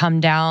big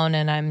come down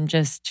and I'm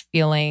just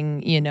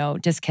feeling,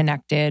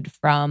 disconnected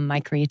from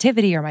my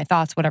creativity or my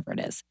thoughts, whatever it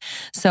is.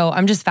 So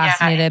I'm just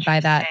fascinated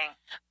by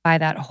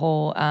that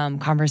whole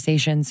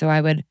conversation. So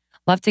I would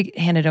love to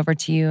hand it over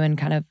to you and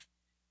kind of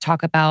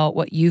talk about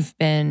what you've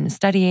been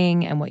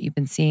studying and what you've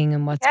been seeing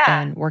and what's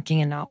been working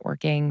and not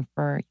working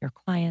for your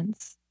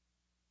clients,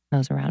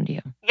 those around you.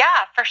 Yeah,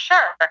 for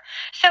sure.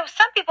 So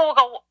some people will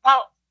go,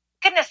 well,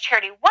 goodness,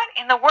 Charity, what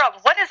in the world?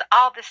 What is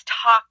all this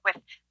talk with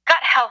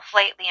gut health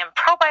lately and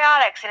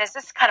probiotics? And is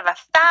this kind of a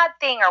fad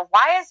thing, or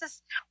why is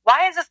this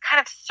kind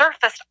of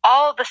surfaced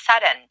all of a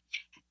sudden?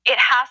 It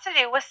has to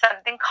do with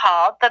something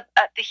called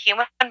the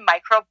Human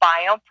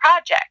Microbiome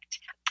Project,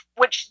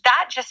 which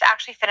that just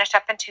actually finished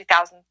up in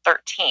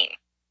 2013.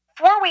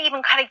 Before we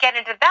even kind of get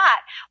into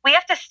that, we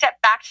have to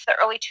step back to the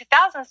early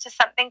 2000s to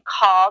something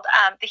called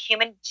the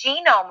Human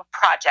Genome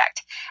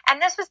Project.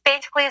 And this was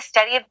basically a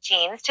study of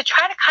genes to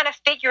try to kind of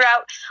figure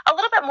out a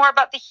little bit more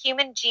about the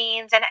human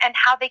genes and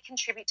how they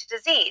contribute to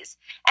disease.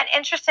 And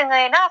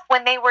interestingly enough,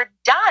 when they were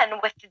done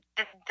with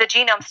the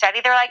genome study,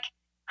 they're like,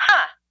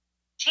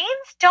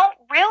 genes don't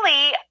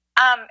really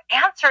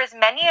answer as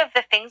many of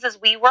the things as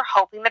we were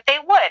hoping that they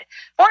would.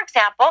 For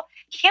example,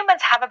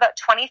 humans have about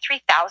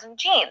 23,000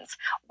 genes.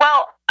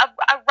 Well,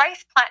 a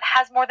rice plant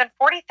has more than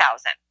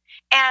 40,000.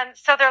 And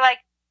so they're like,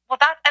 well,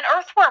 an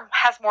earthworm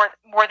has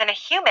more than a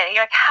human. And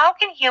you're like, how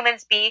can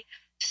humans be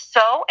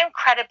so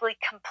incredibly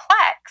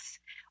complex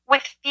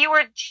with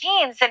fewer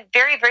genes than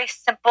very, very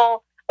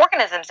simple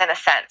organisms in a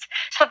sense?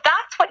 So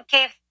that's what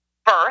gave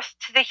birth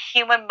to the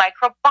Human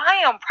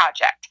Microbiome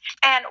Project.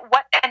 And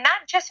that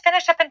just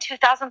finished up in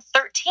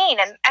 2013.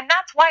 And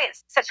that's why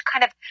it's such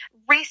kind of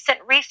recent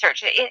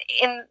research.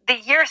 In the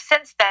years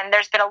since then,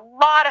 there's been a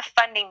lot of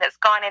funding that's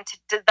gone into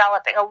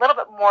developing a little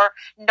bit more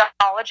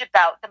knowledge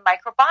about the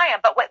microbiome.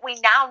 But what we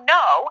now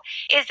know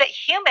is that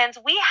humans,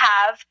 we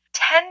have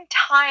 10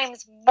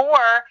 times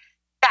more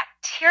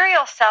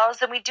bacterial cells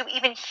than we do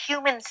even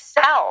human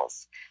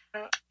cells.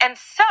 And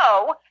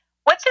so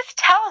what this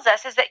tells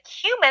us is that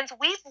humans,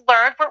 we've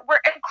learned we're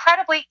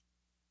incredibly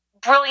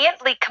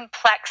brilliantly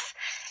complex,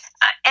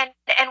 and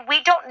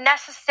we don't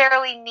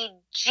necessarily need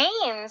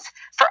genes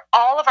for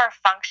all of our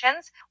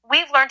functions.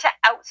 We've learned to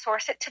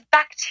outsource it to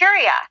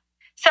bacteria.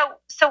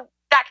 So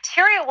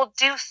bacteria will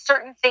do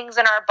certain things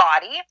in our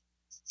body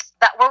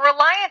that we're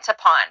reliant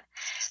upon.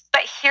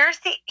 But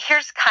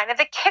here's kind of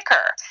the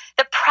kicker.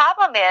 The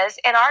problem is,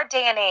 in our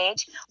day and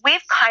age,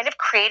 we've kind of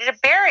created a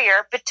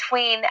barrier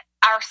between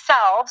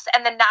ourselves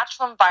and the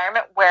natural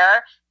environment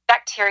where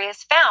bacteria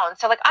is found.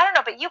 So, like, I don't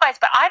know about you guys,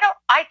 but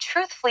I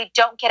truthfully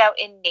don't get out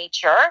in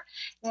nature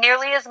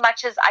nearly as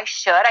much as I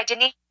should. I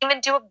didn't even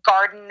do a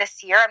garden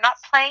this year. I'm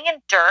not playing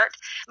in dirt.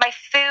 My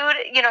food,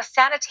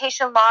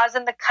 sanitation laws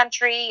in the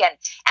country and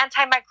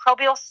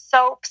antimicrobial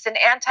soaps and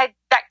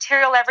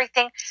antibacterial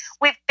everything.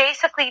 We've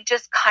basically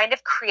just kind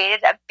of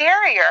created a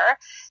barrier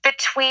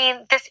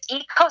between this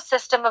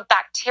ecosystem of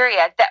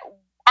bacteria that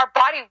our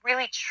body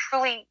really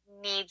truly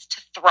needs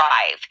to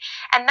thrive.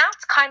 And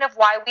that's kind of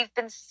why we've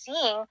been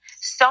seeing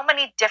so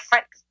many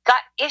different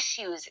gut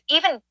issues,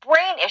 even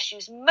brain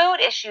issues, mood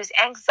issues,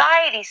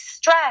 anxiety,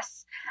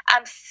 stress,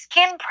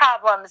 skin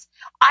problems,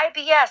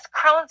 IBS,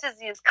 Crohn's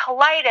disease,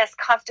 colitis,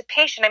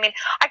 constipation. I mean,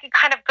 I could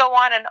kind of go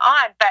on,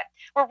 but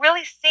we're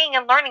really seeing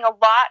and learning a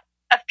lot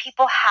of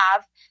people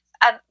have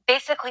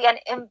basically an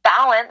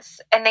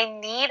imbalance, and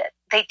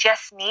they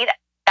just need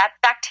that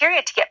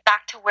bacteria to get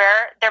back to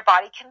where their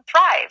body can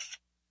thrive.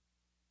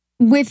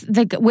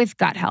 With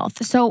gut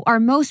health. So are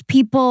most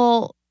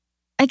people,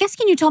 I guess,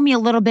 can you tell me a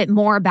little bit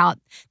more about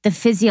the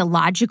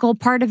physiological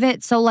part of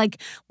it? So,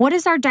 like, what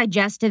is our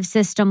digestive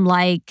system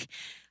like?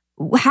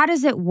 How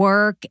does it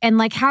work? And,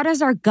 like, how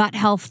does our gut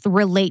health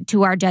relate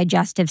to our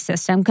digestive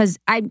system? Because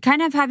I'm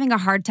kind of having a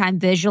hard time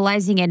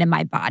visualizing it in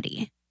my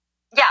body.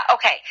 Yeah,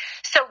 okay.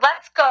 So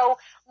let's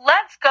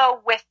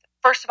go with,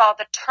 first of all,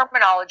 the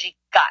terminology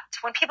gut.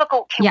 When people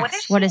go, okay,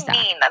 yes, what does she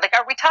mean? Like,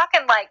 are we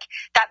talking like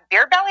that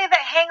beer belly that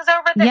hangs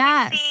over that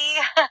yes. we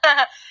see?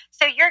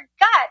 So your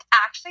gut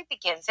actually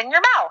begins in your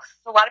mouth.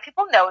 A lot of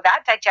people know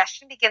that.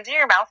 Digestion begins in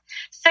your mouth.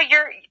 So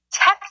you're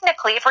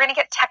technically, if we're going to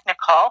get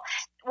technical,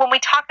 when we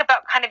talk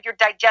about kind of your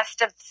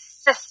digestive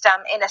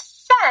system, in a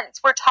sense,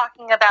 we're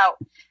talking about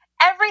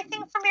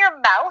everything from your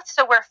mouth,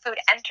 so where food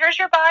enters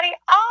your body,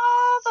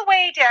 all the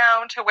way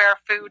down to where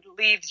food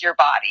leaves your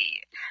body.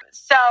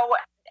 So,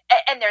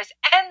 and there's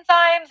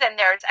enzymes, and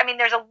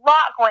there's a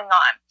lot going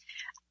on.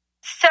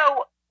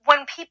 So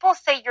when people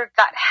say your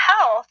gut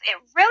health, it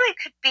really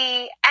could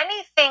be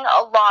anything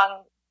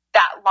along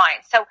that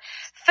line. So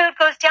food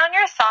goes down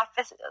your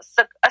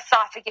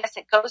esophagus,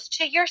 it goes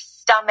to your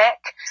stomach,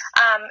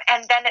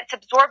 and then it's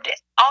absorbed.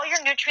 All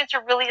your nutrients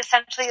are really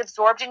essentially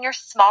absorbed in your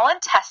small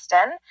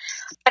intestine,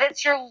 but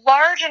it's your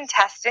large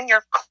intestine,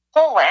 your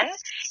colon,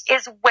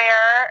 is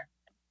where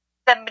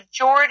the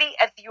majority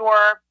of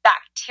your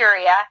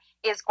bacteria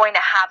is going to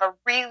have a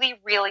really,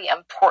 really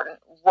important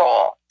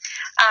role.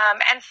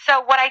 And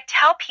so what I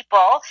tell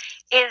people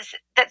is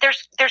that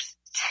there's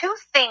two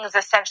things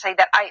essentially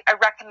that I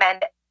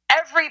recommend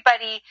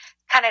everybody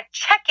kind of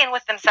check in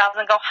with themselves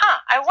and go,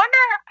 I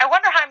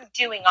wonder how I'm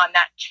doing on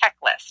that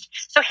checklist.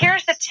 So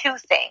here's the two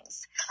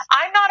things.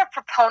 I'm not a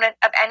proponent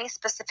of any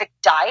specific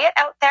diet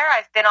out there.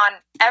 I've been on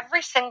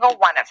every single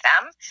one of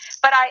them,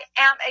 but I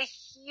am a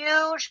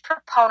huge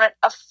proponent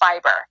of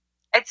fiber.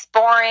 It's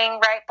boring,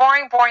 right?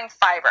 Boring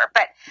fiber.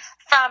 But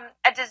from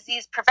a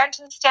disease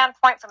prevention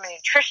standpoint, from a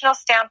nutritional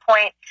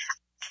standpoint,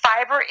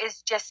 fiber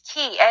is just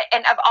key.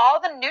 And of all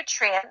the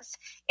nutrients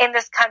in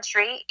this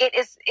country,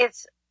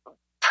 it's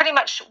pretty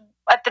much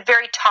at the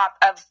very top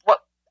of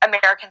what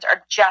Americans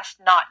are just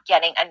not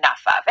getting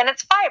enough of, and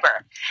it's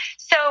fiber.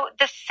 So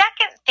the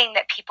second thing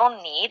that people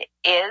need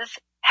is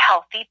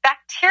healthy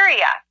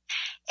bacteria.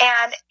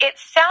 And it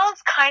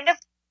sounds kind of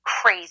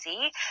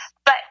crazy,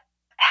 but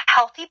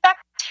healthy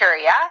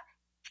bacteria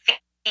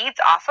feeds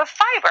off of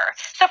fiber.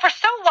 So for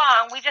so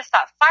long, we just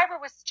thought fiber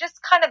was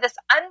just kind of this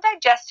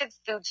undigested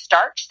food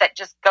starch that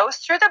just goes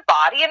through the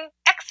body and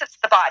exits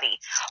the body.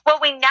 Well,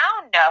 we now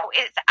know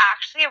it's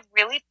actually a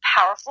really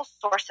powerful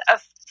source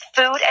of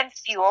food and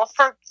fuel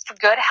for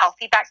good,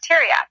 healthy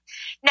bacteria.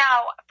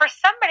 Now, for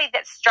somebody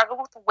that struggled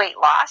with weight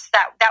loss,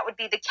 that would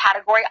be the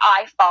category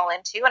I fall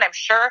into, and I'm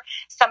sure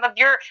some of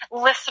your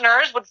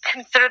listeners would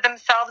consider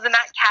themselves in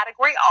that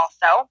category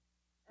also.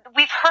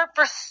 We've heard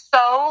for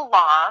so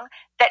long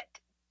that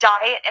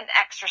diet and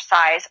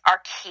exercise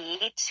are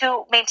key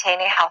to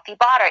maintaining a healthy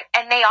body.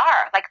 And they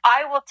are. Like,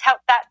 I will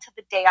tout that to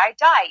the day I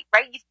die,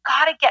 right? You've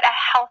got to get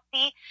a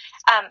healthy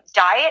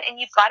diet and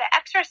you've got to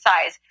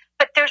exercise.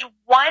 But there's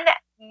one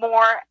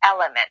more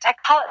element. I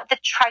call it the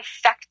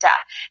trifecta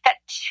that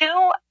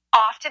too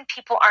often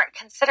people aren't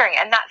considering.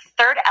 And that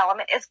third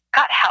element is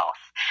gut health.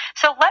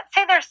 So let's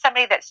say there's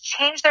somebody that's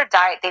changed their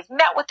diet. They've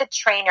met with a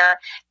trainer.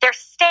 They're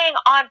staying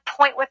on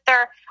point with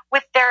their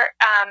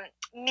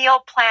meal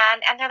plan,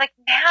 and they're like,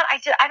 man,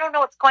 I don't know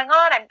what's going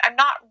on. I'm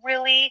not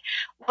really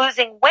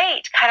losing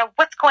weight. Kind of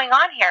what's going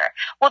on here?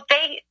 Well,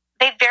 they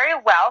they very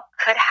well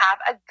could have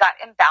a gut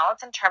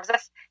imbalance in terms of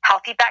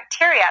healthy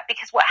bacteria,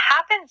 because what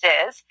happens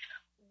is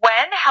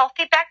when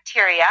healthy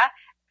bacteria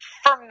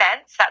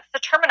ferments, that's the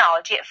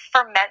terminology, it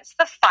ferments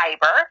the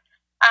fiber,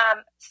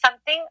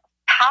 something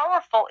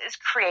powerful is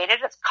created.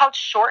 It's called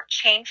short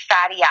chain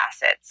fatty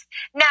acids.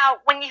 Now,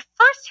 when you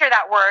first hear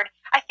that word,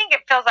 I think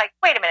it feels like,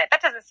 wait a minute,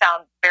 that doesn't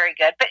sound very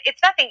good, but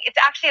it's nothing. It's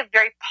actually a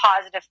very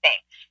positive thing.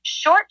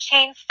 Short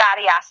chain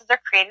fatty acids are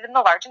created in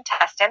the large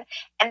intestine,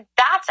 and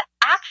that's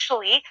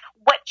actually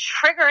what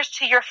triggers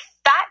to your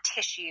fat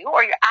tissue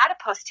or your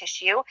adipose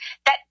tissue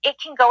that it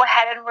can go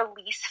ahead and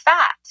release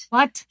fat.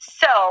 What?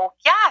 So,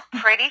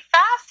 yeah, pretty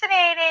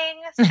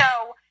fascinating.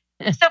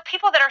 So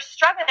people that are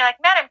struggling, they're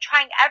like, man, I'm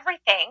trying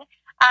everything.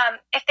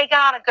 If they get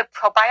on a good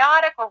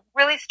probiotic or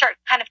really start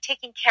kind of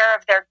taking care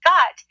of their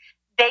gut,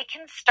 they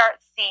can start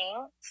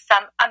seeing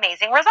some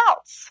amazing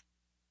results.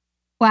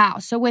 Wow.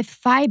 So with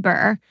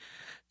fiber,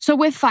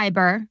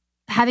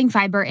 having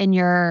fiber in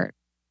your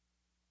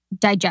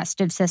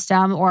digestive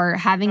system or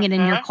having it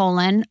in your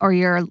colon or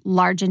your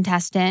large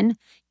intestine,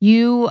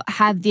 you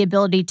have the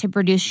ability to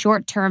produce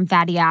short-term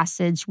fatty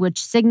acids,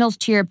 which signals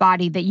to your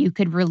body that you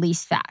could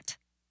release fat.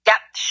 Yep.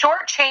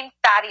 Short chain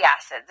fatty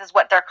acids is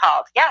what they're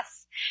called.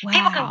 Yes. Wow.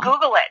 People can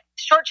Google it.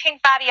 Short chain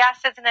fatty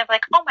acids, and they're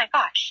like, oh my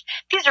gosh,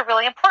 these are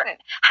really important.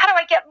 How do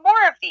I get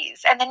more of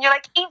these? And then you're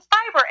like, eat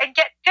fiber and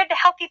get good,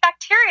 healthy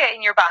bacteria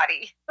in your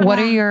body. What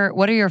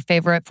are your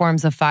favorite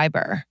forms of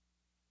fiber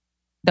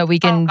that we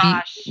can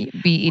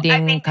be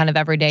eating kind of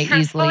every day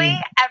easily?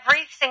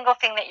 Every single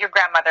thing that your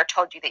grandmother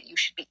told you that you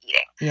should be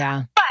eating.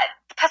 Yeah.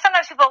 But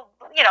sometimes people,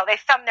 they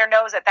thumb their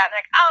nose at that and they're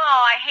like,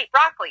 oh, I hate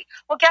broccoli.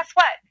 Well, guess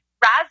what?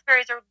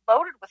 Raspberries are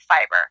loaded with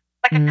fiber.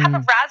 Like a cup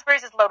of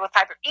raspberries is loaded with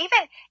fiber.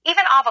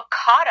 Even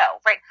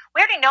avocado, right?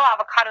 We already know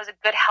avocado is a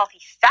good,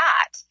 healthy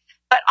fat,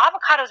 but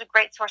avocado is a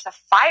great source of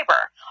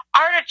fiber.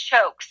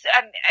 Artichokes,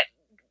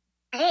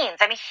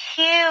 beans. I'm a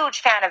huge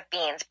fan of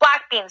beans,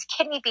 black beans,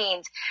 kidney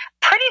beans,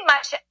 pretty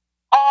much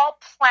all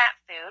plant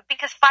food,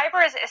 because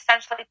fiber is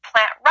essentially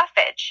plant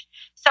roughage.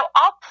 So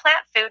all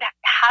plant food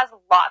has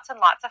lots and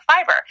lots of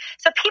fiber.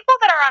 So people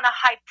that are on a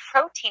high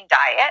protein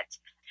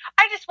diet,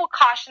 I just will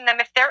caution them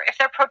if their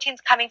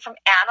protein's coming from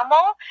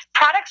animal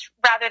products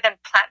rather than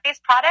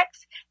plant-based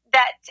products,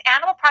 that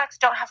animal products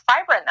don't have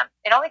fiber in them.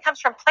 It only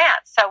comes from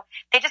plants. So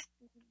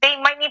they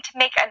might need to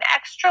make an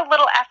extra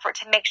little effort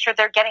to make sure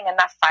they're getting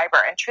enough fiber.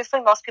 And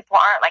truthfully, most people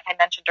aren't, like I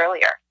mentioned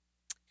earlier.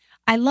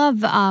 I love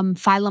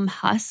phylum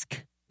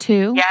husk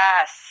too.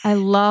 Yes. I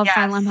love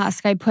phylum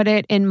husk. I put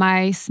it in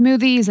my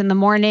smoothies in the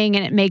morning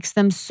and it makes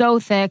them so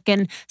thick.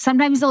 And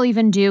sometimes they'll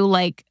even do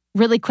like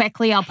really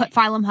quickly, I'll put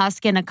phylum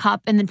husk in a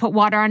cup and then put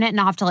water on it and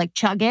I'll have to like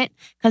chug it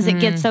because it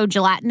gets so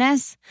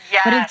gelatinous.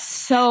 Yes. But it's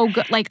so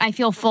good. Like I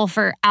feel full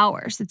for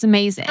hours. It's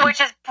amazing.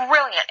 Which is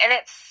brilliant. And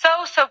it's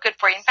so good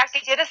for you. In fact, they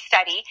did a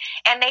study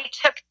and they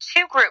took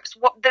two groups,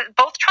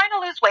 both trying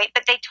to lose weight,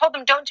 but they told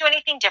them don't do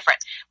anything different.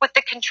 With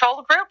the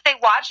control group, they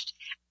watched.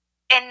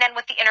 And then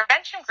with the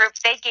intervention group,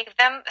 they gave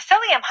them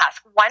psyllium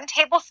husk, 1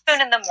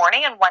 tablespoon in the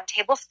morning and 1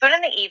 tablespoon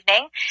in the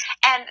evening,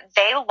 and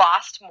they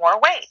lost more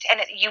weight.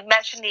 And you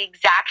mentioned the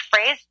exact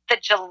phrase, the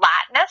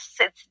gelatinous,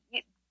 it's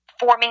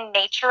forming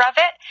nature of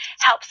it,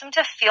 helps them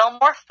to feel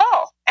more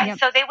full. And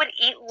so they would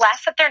eat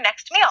less at their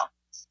next meal.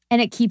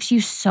 And it keeps you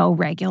so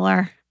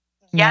regular.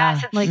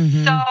 Yes,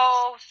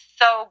 it's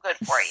so good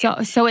for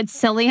you. So it's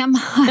psyllium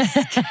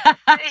husk.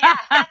 Yeah,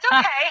 that's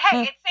okay.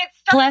 Hey, it's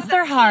bless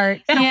her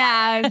heart.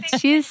 Yeah,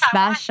 she's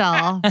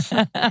special. It's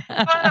one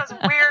of those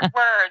weird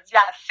words.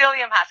 Yeah,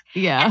 psyllium husk.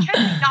 Yeah. And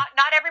truly,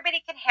 not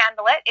everybody can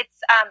handle it.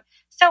 It's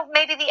so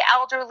maybe the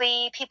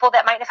elderly, people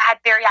that might have had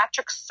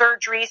bariatric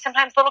surgery,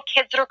 sometimes little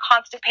kids that are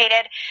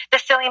constipated, the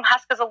psyllium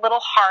husk is a little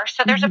harsh.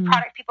 So there's a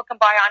product people can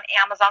buy on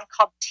Amazon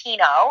called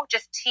Tino,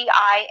 just Tino.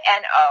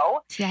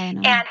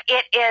 And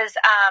it is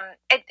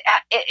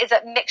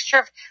a mixture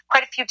of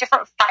quite a few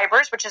different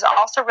fibers, which is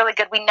also really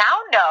good. We now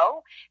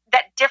know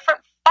that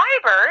different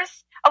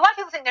fibers, a lot of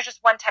people think there's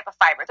just one type of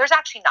fiber. There's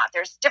actually not.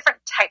 There's different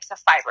types of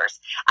fibers.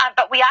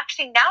 But we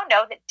actually now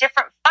know that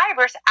different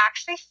fibers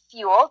actually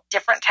fuel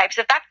different types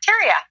of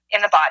bacteria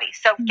in the body.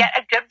 So get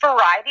a good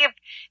variety of,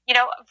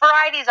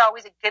 variety is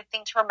always a good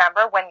thing to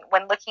remember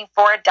when looking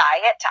for a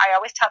diet. I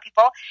always tell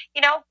people,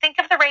 think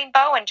of the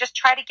rainbow and just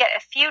try to get a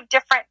few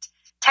different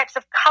types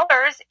of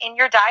colors in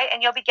your diet,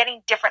 and you'll be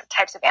getting different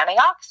types of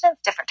antioxidants,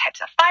 different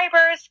types of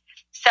fibers.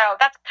 So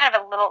that's kind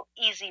of a little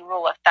easy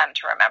rule of thumb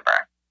to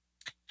remember.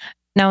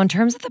 Now, in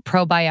terms of the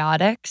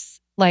probiotics,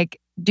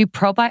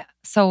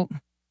 so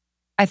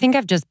I think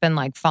I've just been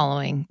like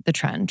following the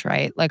trend,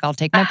 right? Like I'll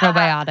take my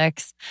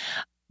probiotics,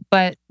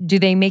 but do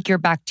they make your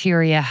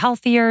bacteria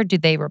healthier? Do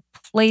they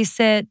replace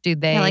it? Do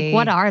they?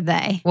 What are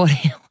they? What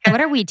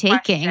are we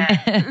taking?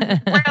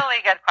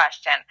 Really good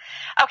question.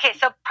 Okay,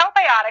 so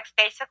probiotics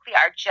basically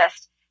are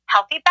just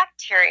healthy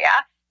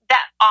bacteria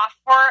that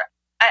offer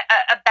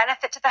a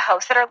benefit to the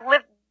host,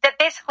 that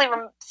basically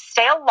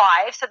stay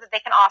alive so that they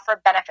can offer a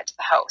benefit to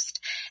the host.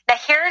 Now,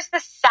 here's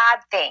the sad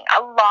thing.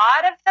 A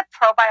lot of the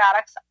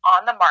probiotics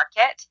on the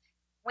market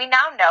we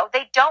now know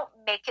they don't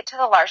make it to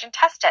the large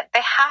intestine.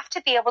 They have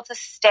to be able to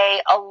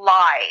stay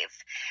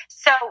alive.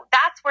 So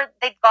that's where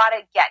they've got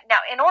to get. Now,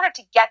 in order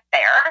to get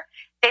there,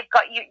 they've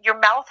got your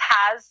mouth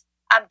has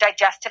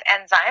digestive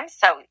enzymes.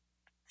 So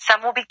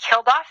some will be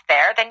killed off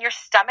there. Then your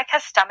stomach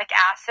has stomach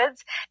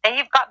acids. Then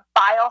you've got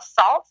bile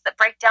salts that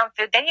break down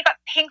food. Then you've got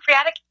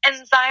pancreatic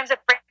enzymes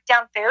that break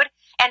down food.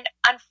 And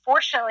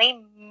unfortunately,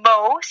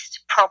 most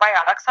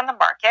probiotics on the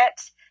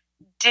market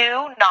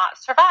do not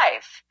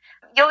survive.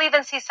 You'll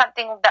even see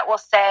something that will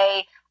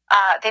say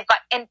they've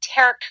got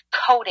enteric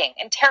coating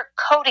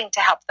to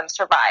help them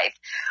survive.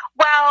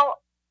 Well,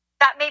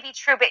 that may be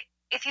true, but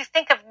if you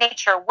think of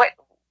nature,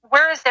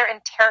 where is there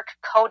enteric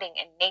coating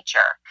in nature?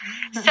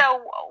 Mm-hmm.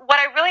 So what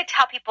I really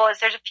tell people is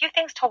there's a few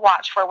things to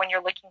watch for when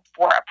you're looking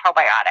for a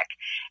probiotic.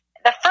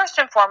 The first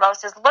and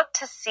foremost is look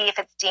to see if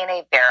it's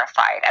DNA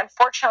verified.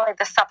 Unfortunately,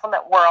 the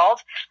supplement world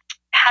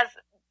has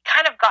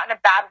kind of gotten a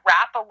bad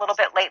rap a little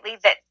bit lately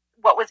that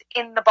what was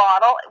in the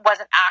bottle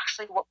wasn't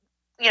actually what,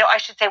 I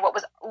should say what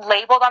was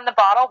labeled on the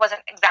bottle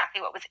wasn't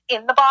exactly what was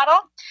in the bottle.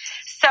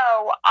 So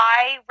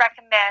I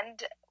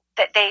recommend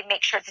that they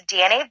make sure it's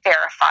DNA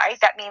verified.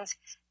 That means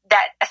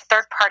that a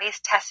third party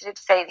is tested it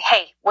to say,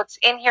 hey, what's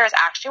in here is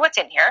actually what's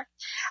in here.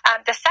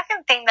 The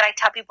second thing that I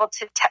tell people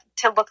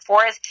to look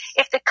for is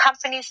if the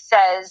company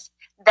says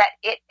that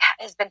it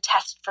has been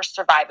tested for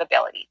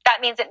survivability. That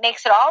means it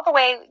makes it all the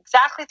way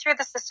exactly through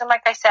the system,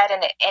 like I said,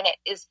 and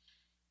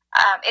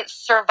it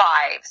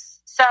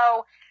survives.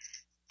 So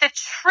the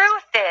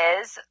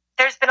truth is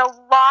there's been a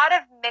lot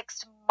of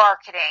mixed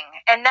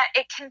marketing and that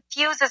it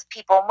confuses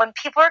people. And when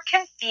people are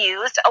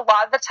confused, a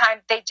lot of the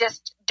time they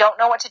just don't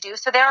know what to do,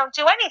 so they don't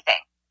do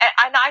anything.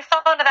 And I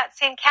fell into that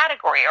same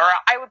category. Or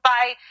I would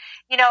buy,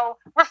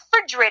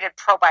 refrigerated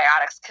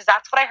probiotics because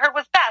that's what I heard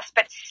was best.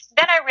 But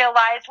then I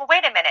realized, well,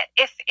 wait a minute.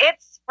 If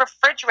it's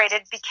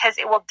refrigerated because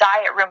it will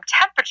die at room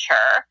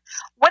temperature,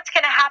 what's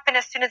going to happen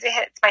as soon as it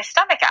hits my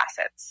stomach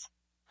acids?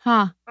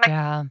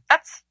 Yeah.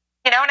 That's,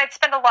 and I'd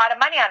spend a lot of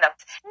money on those.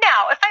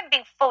 Now, if I'm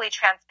being fully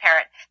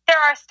transparent, there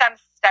are some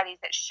studies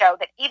that show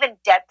that even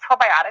dead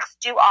probiotics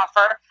do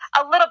offer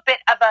a little bit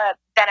of a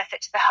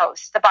benefit to the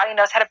host. The body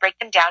knows how to break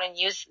them down and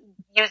use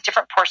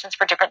different portions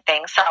for different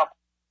things. So,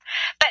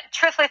 but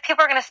truthfully, if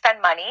people are going to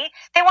spend money,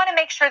 they want to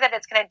make sure that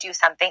it's going to do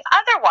something.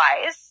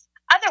 Otherwise,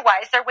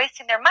 they're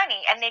wasting their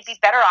money and they'd be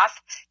better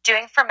off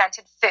doing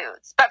fermented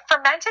foods. But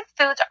fermented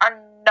foods are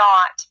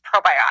not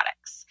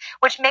probiotics,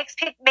 which makes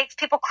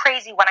people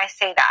crazy when I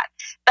say that.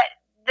 But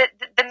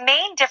the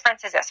main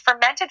difference is this.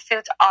 Fermented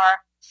foods are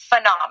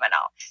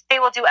phenomenal. They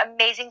will do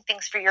amazing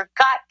things for your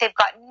gut. They've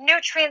got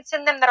nutrients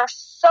in them that are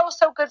so,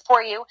 so good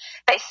for you.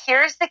 But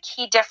here's the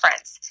key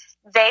difference.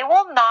 They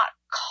will not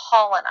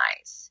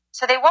colonize.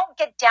 So they won't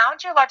get down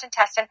to your large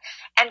intestine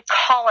and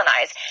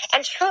colonize.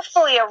 And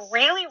truthfully, a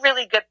really,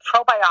 really good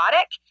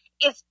probiotic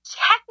is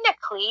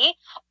technically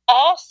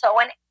also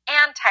an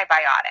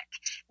antibiotic,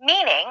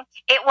 meaning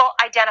it will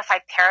identify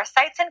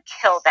parasites and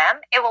kill them.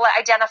 It will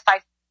identify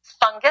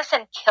fungus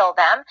and kill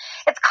them.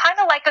 It's kind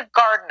of like a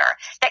gardener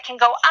that can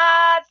go,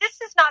 this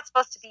is not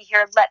supposed to be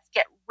here. Let's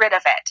get rid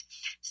of it.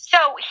 So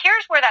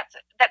here's where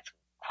that's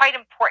quite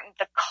important,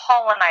 the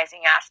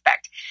colonizing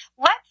aspect.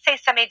 Let's say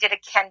somebody did a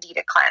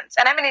candida cleanse,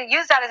 and I'm going to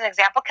use that as an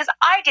example because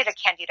I did a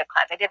candida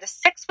cleanse. I did a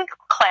 6-week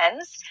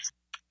cleanse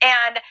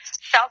and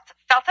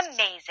felt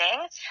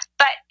amazing,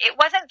 but it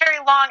wasn't very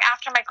long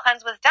after my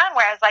cleanse was done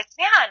where I was like,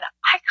 man,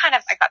 I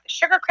got the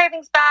sugar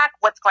cravings back.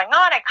 What's going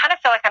on? I kind of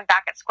feel like I'm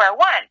back at square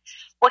one.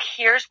 Well,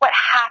 here's what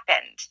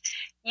happened.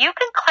 You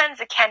can cleanse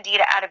the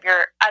candida out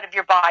of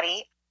your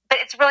body, but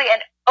it's really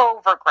an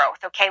overgrowth,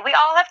 okay? We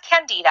all have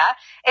candida.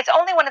 It's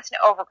only when it's an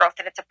overgrowth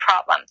that it's a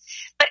problem.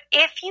 But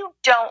if you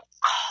don't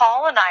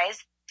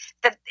colonize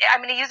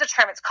I'm going to use a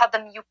term, it's called the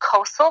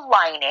mucosal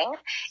lining.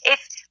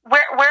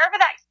 Wherever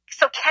that,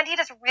 so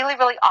candida is really,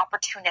 really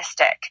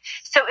opportunistic.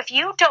 So if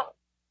you don't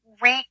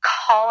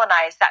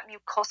recolonize that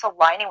mucosal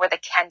lining where the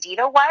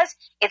candida was,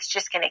 it's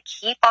just going to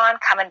keep on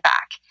coming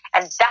back.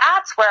 And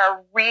that's where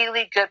a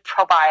really good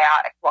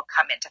probiotic will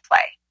come into play.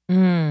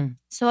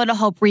 So it'll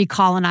help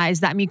recolonize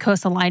that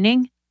mucosal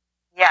lining?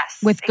 Yes.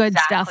 With good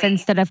stuff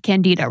instead of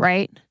candida,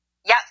 right?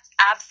 Yep,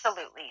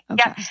 absolutely.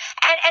 Okay. Yep.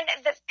 And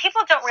the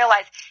people don't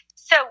realize,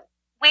 so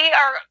we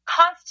are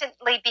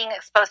constantly being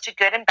exposed to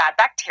good and bad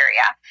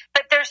bacteria,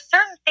 but there's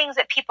certain things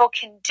that people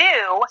can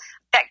do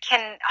that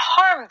can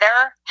harm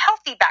their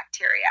healthy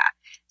bacteria.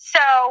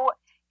 So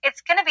it's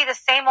going to be the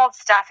same old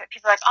stuff that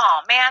people are like,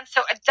 oh man,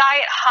 so a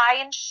diet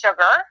high in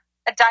sugar,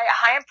 a diet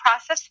high in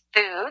processed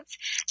foods,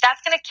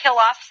 that's going to kill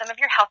off some of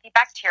your healthy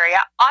bacteria.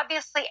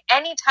 Obviously,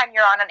 anytime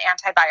you're on an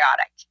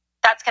antibiotic,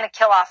 that's going to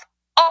kill off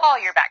all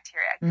your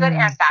bacteria, good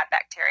and bad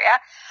bacteria.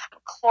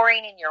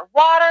 Chlorine in your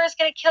water is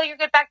going to kill your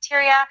good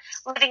bacteria.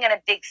 Living in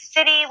a big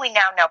city, we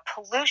now know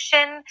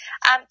pollution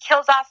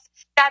kills off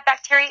bad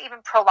bacteria, even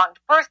prolonged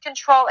birth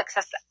control,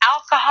 excessive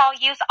alcohol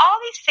use, all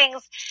these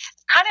things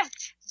kind of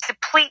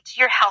deplete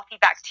your healthy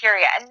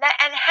bacteria, and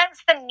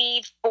hence the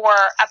need for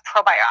a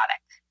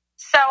probiotic.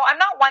 So I'm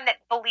not one that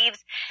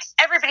believes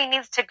everybody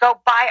needs to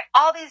go buy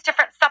all these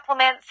different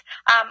supplements.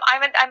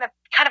 I'm a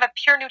kind of a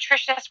pure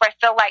nutritionist where I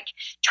feel like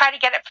try to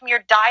get it from your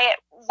diet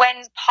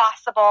when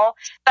possible.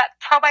 But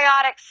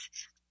probiotics,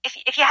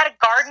 if you had a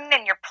garden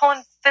and you're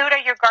pulling food out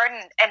of your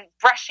garden and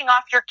brushing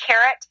off your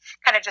carrot,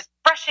 kind of just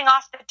brushing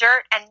off the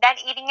dirt and then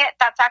eating it,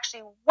 that's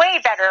actually way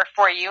better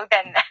for you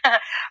than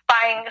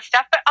buying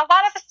stuff. But a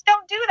lot of us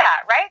don't do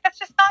that, right? That's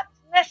just not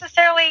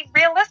necessarily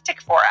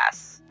realistic for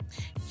us.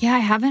 Yeah, I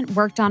haven't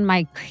worked on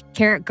my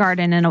carrot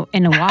garden in a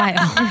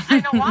while.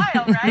 In a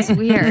while, right? It's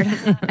weird.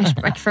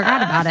 I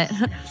forgot about it.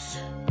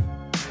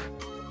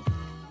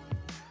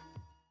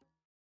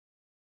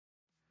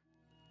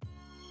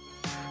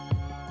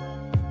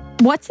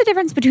 What's the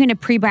difference between a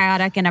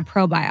prebiotic and a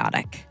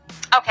probiotic?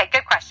 Okay,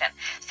 good question.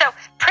 So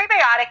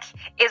prebiotic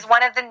is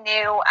one of the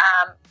new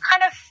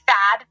kind of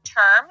fad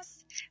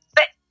terms.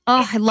 But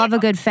I love a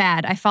good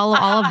fad. I follow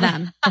all of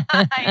them.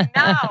 I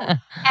know. And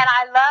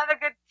I love a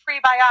good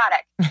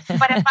prebiotic.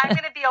 But if I'm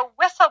going to be a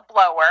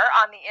whistleblower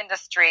on the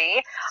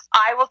industry,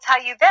 I will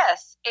tell you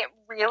this. It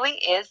really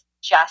is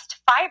just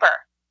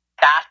fiber.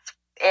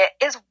 It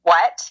is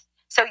what.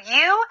 So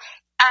you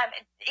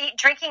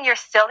drinking your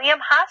psyllium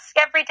husk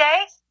every day,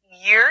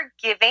 you're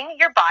giving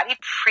your body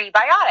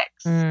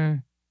prebiotics.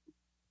 Mm.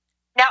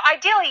 Now,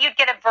 ideally, you'd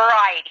get a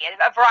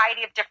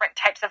variety of different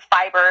types of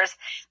fibers.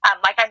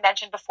 Like I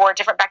mentioned before,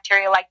 different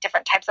bacteria like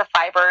different types of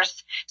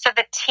fibers. So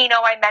the Tino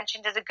I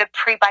mentioned is a good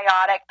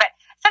prebiotic, but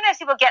sometimes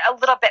people get a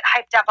little bit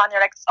hyped up on there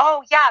like,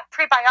 oh yeah,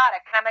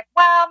 prebiotic. And I'm like,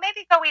 well,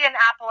 maybe go eat an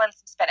apple and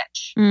some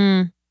spinach.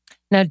 Mm.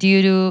 Now, do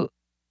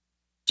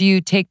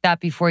you take that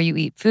before you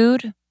eat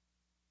food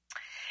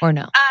or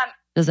no?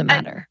 Doesn't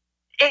matter.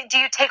 Do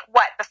you take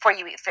what before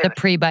you eat food? The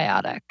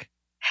prebiotic.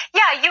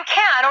 Yeah, you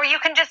can, or you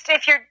can just,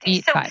 if you're...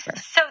 Eat fiber.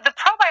 So the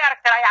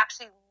probiotic that I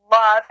actually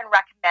love and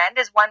recommend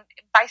is one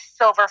by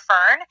Silver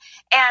Fern.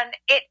 And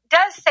it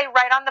does say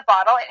right on the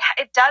bottle,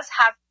 it does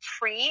have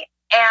pre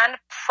and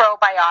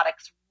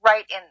probiotics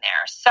right in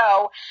there.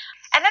 So,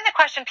 and then the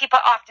question people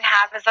often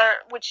have is,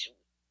 which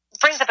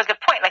brings up a good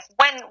point, like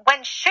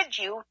when should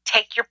you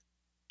take your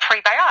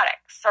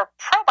prebiotics or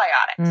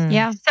probiotics? Mm.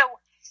 Yeah. So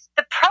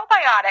the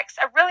probiotics,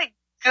 a really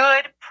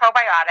good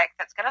probiotic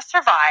that's going to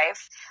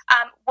survive,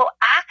 will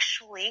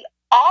actually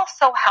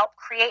also help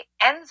create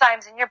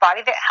enzymes in your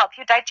body that help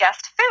you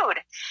digest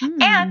food.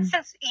 And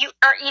since you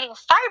are eating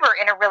fiber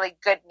in a really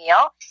good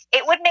meal,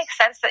 it would make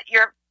sense that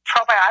your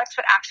probiotics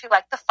would actually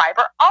like the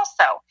fiber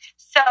also.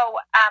 So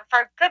for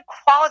a good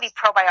quality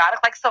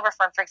probiotic, like Silver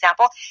Fern, for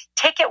example,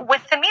 take it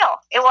with the meal.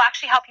 It will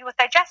actually help you with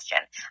digestion.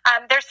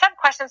 There's some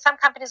questions. Some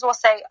companies will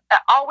say,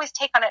 always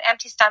take on an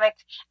empty stomach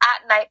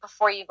at night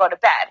before you go to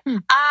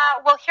bed.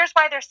 Well, here's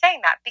why they're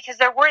saying that. Because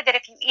they're worried that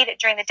if you eat it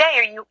during the day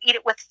or you eat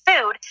it with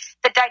food,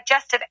 the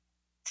digestive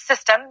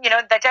system, the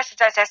digestive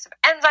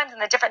enzymes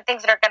and the different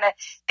things that are going to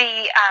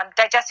be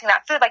digesting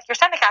that food, like your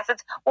stomach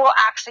acids, will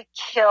actually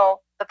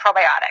kill the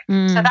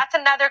probiotic. So that's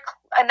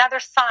another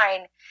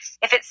sign.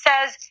 If it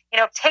says,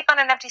 take on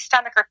an empty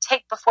stomach or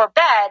take before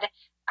bed,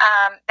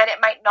 that it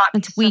might not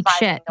be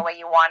surviving the way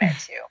you want it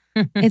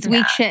to. It's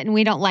weak shit, and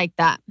we don't like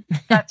that.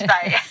 That's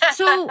right.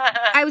 So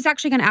I was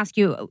actually going to ask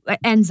you,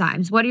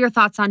 enzymes. What are your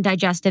thoughts on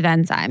digestive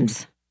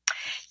enzymes?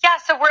 Yeah,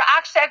 so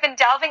I've been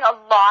delving a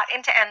lot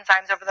into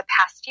enzymes over the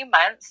past few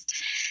months.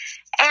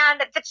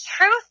 And the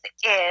truth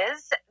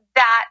is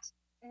that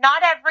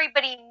not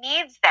everybody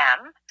needs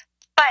them,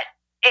 but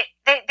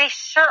they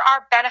sure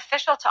are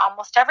beneficial to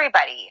almost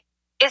everybody,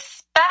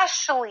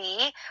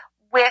 especially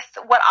with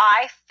what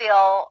I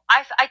feel.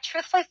 I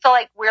truthfully feel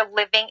like we're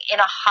living in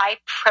a high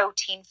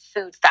protein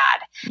food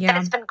fad. Yeah.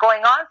 That it's been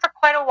going on for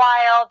quite a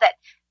while, that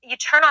you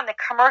turn on the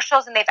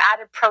commercials and they've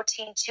added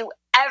protein to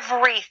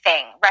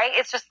everything, right?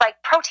 It's just like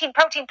protein.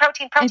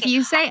 If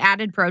you say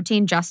added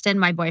protein, Justin,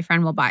 my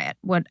boyfriend, will buy it.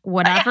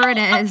 Whatever it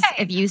is,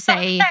 if you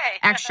say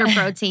extra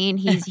protein,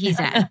 he's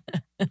in.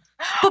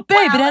 But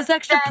babe, it has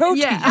extra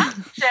protein.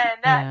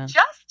 Yeah.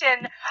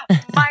 Justin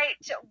might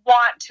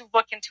want to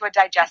look into a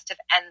digestive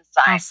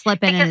enzyme. I'll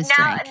slip in his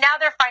drink. Now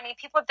they're finding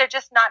people, they're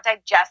just not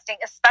digesting,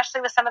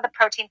 especially with some of the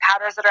protein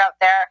powders that are out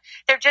there.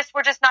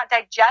 We're just not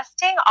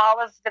digesting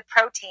all of the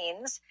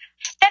proteins.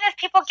 Then as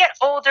people get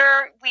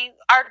older,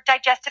 our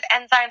digestive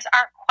enzymes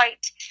aren't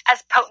quite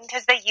as potent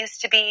as they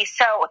used to be.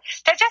 So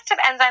digestive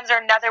enzymes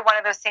are another one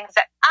of those things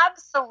that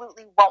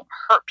absolutely won't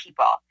hurt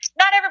people.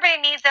 Not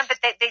everybody needs them, but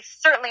they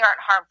certainly aren't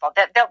harmful.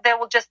 They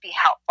will just be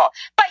helpful.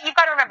 But you've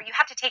got to remember, you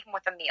have to take them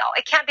with a meal.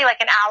 It can't be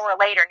like an hour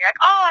later and you're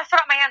like, oh, I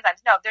forgot my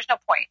enzymes. No, there's no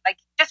point. Like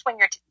just when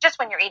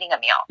you're eating a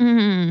meal.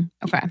 Mm-hmm.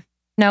 Okay.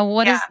 Now,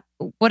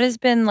 what has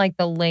been like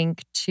the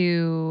link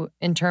to,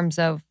 in terms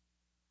of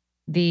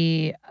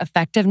the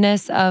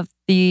effectiveness of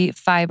the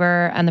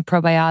fiber and the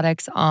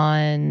probiotics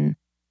on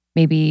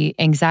maybe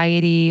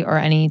anxiety or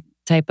any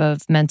type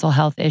of mental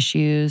health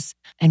issues?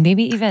 And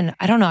maybe even,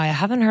 I don't know, I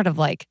haven't heard of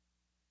like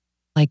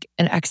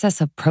an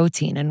excess of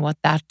protein and what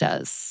that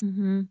does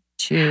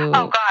to.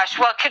 Oh gosh.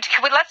 Well, could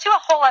we, let's do a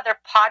whole other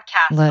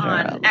podcast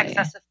Literally. on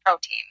excessive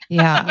protein.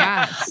 Yeah.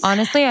 Yes.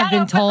 Honestly, I've That been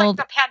opens, like, told,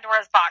 the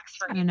Pandora's box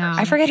for me. I know.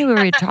 I forget who we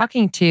were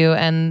talking to,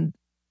 and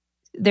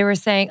they were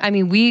saying, I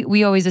mean,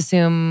 we always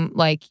assume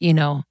like,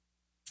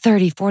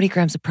 30, 40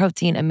 grams of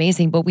protein,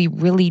 amazing, but we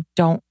really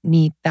don't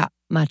need that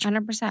much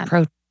 100%.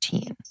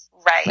 protein.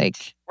 Right.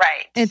 Like,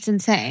 right. It's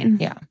insane.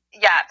 yeah.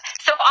 Yeah.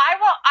 So I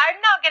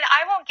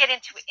won't get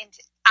into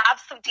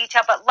absolute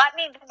detail, but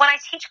when I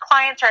teach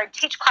clients or I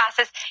teach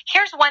classes,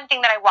 here's one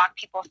thing that I walk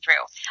people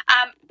through.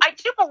 I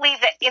do believe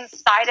that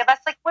inside of us,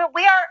 like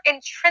we are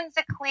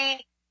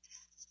intrinsically,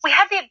 we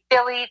have the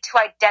ability to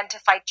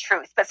identify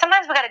truth, but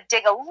sometimes we got to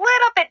dig a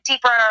little bit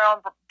deeper in our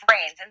own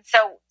brains. And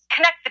so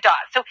connect the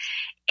dots. So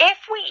if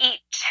we eat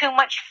too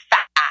much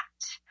fat,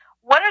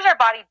 what does our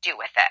body do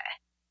with it?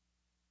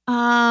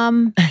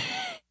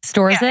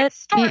 Stores it?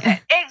 Stores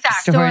it.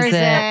 Exactly. Stores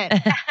it.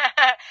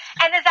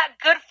 And is that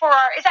good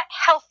is that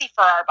healthy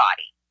for our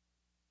body?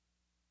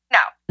 No,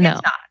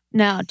 it's not.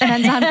 No,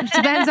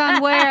 depends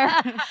on where.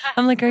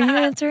 I'm like, are you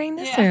answering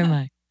this or am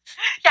I?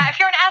 Yeah, if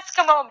you're an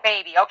Eskimo,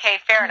 maybe. Okay,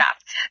 fair enough.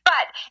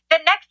 But the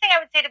next thing I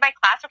would say to my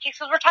class, okay,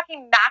 so we're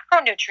talking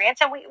macronutrients,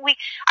 and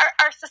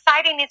our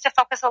society needs to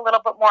focus a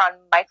little bit more on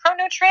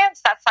micronutrients.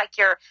 That's like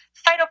your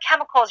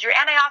phytochemicals, your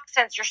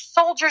antioxidants, your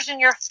soldiers in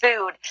your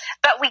food.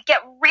 But we get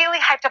really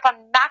hyped up on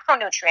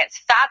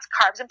macronutrients, fats,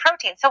 carbs, and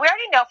protein. So we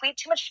already know if we eat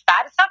too much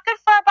fat, it's not good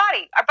for our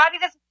body. Our body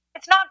doesn't.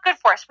 It's not good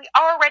for us. We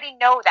already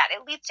know that.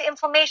 It leads to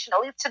inflammation.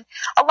 It leads to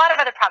a lot of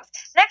other problems.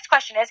 The next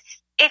question is,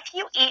 if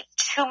you eat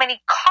too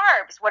many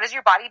carbs, what does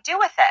your body do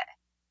with it?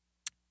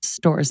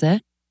 Stores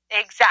it.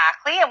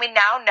 Exactly. And we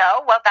now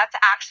know, well, that's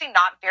actually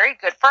not very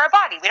good for our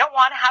body. We don't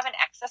want to have an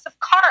excess of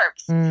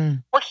carbs.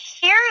 Well,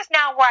 here's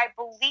now where I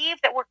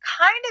believe that we're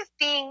kind of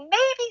being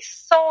maybe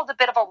sold a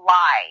bit of a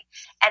lie.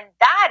 And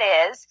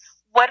that is,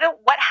 what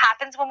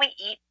happens when we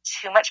eat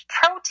too much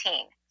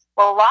protein?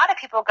 Well, a lot of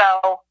people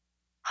go,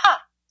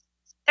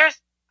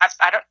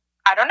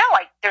 I don't know.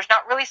 There's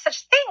not really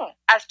such thing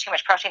as too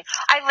much protein.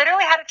 I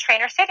literally had a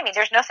trainer say to me,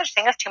 there's no such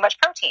thing as too much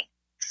protein.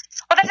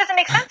 Well, that doesn't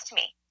make sense to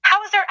me.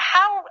 How is there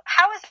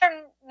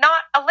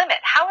not a limit?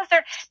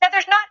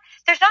 There's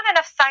not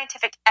enough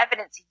scientific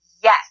evidence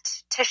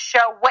yet to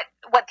show what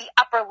the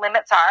upper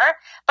limits are,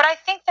 but I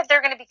think that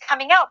they're going to be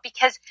coming out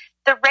because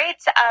the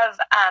rates of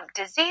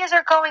disease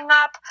are going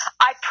up.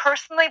 I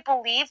personally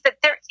believe that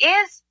there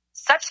is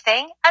such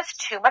thing as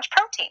too much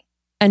protein.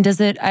 And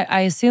does it,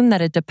 I assume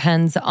that it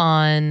depends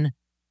on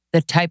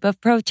the type of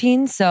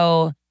protein.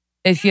 So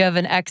if you have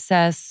an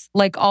excess,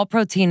 like all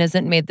protein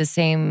isn't made the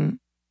same,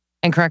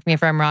 and correct me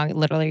if I'm wrong,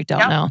 literally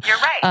don't know. You're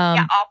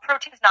right. All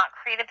protein's not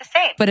created the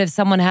same. But if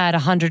someone had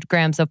 100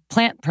 grams of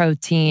plant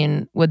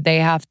protein, would they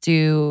have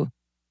to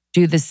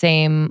do the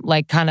same,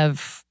 like kind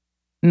of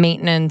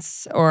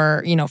maintenance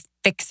or,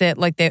 fix it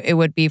like it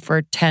would be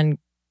for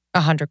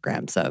 100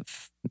 grams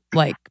of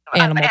like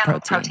animal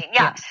protein.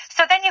 Yeah.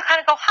 So then you kind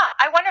of go,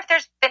 I wonder if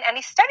there's been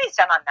any studies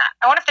done on that.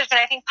 I wonder if there's been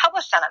anything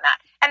published done on that.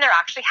 And there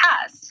actually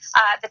has.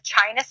 The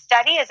China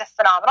study is a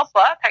phenomenal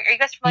book. Are you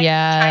guys familiar with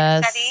the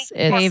China study?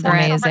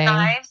 Yes, it's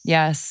amazing.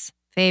 Yes.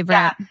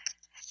 Favorite.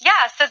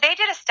 Yeah. So they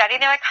did a study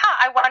and they're like,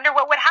 I wonder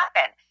what would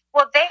happen.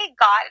 Well,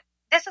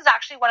 this is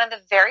actually one of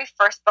the very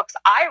first books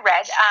I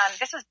read.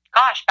 This was,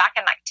 back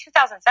in like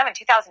 2007,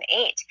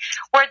 2008,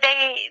 where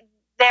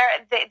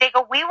they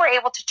go, we were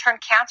able to turn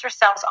cancer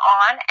cells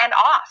on and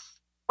off.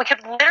 We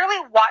could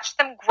literally watch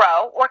them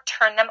grow or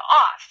turn them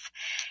off.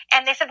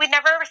 And they said, we'd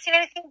never ever seen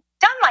anything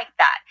done like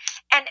that.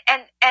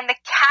 And the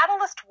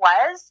catalyst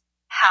was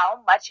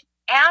how much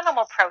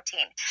animal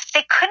protein.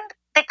 They couldn't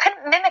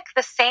mimic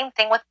the same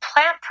thing with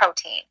plant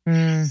protein.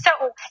 So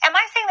am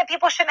I saying that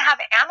people shouldn't have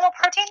animal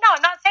protein? No,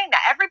 I'm not saying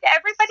that.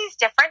 Everybody's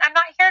different. I'm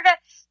not here to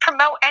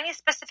promote any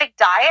specific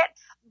diet,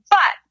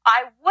 but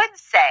I would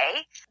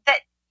say that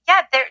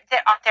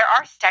there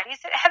are studies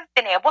that have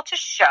been able to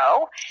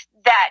show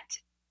that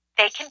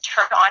they can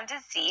turn on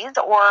disease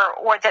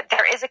or that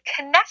there is a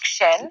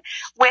connection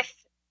with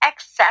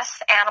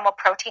excess animal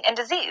protein and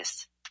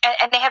disease.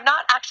 And they have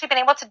not actually been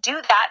able to do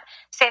that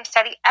same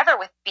study ever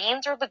with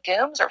beans or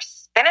legumes or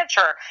spinach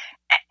or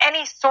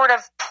any sort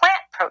of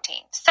plant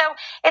protein. So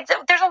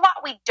there's a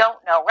lot we don't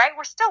know, right?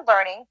 We're still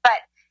learning,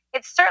 but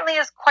it certainly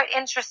is quite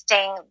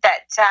interesting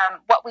that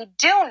what we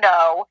do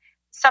know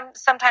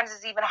sometimes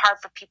is even hard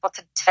for people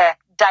to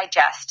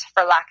digest,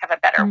 for lack of a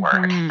better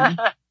word.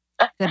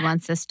 Good one,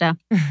 sister.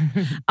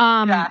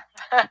 I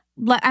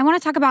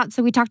want to talk about,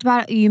 so we talked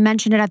about, you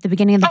mentioned it at the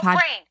beginning of the podcast.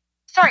 Brain.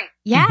 Sorry.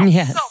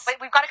 Yes. No, but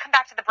we've got to come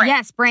back to the brain.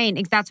 Yes,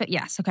 brain. That's what,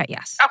 yes. Okay,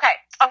 yes. Okay.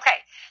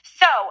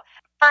 So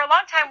for a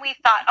long time we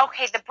thought,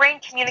 okay, the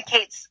brain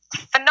communicates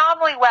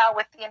phenomenally well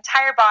with the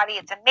entire body.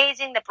 It's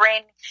amazing. The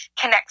brain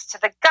connects to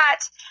the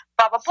gut,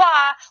 blah, blah,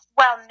 blah.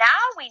 Well, now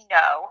we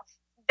know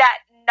that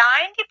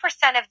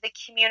 90% of the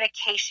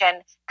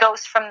communication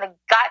goes from the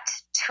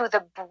gut to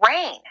the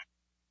brain.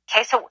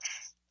 Okay, so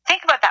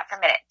think about that for a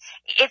minute.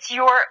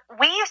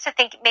 We used to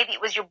think maybe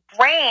it was your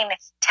brain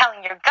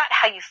telling your gut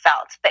how you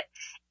felt, but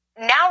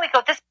now we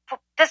go, this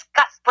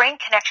gut-brain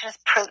connection is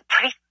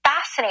pretty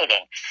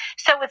fascinating.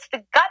 So it's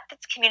the gut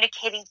that's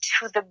communicating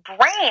to the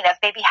brain of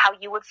maybe how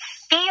you would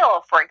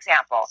feel, for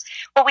example.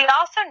 Well, we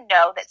also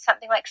know that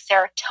something like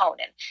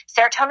serotonin is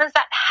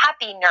that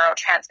happy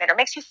neurotransmitter,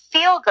 makes you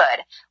feel good.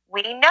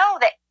 We know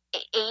that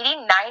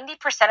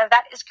 80-90% of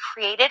that is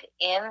created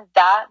in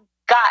the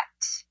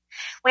gut.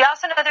 We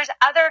also know there's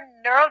other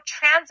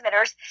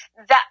neurotransmitters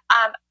that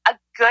a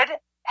good,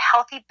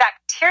 healthy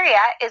bacteria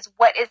is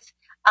what is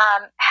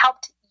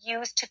helped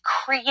use to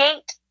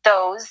create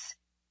those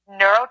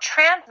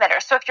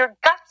neurotransmitters. So if your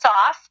gut's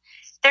off,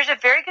 there's a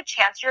very good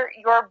chance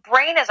your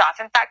brain is off.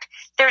 In fact,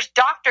 there's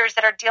doctors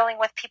that are dealing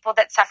with people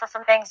that suffer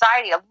from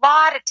anxiety. A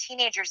lot of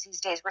teenagers these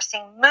days, we're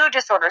seeing mood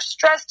disorders,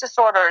 stress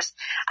disorders,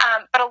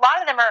 but a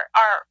lot of them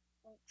are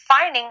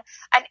finding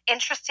an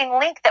interesting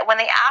link that when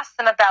they ask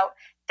them about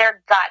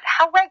their gut,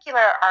 how regular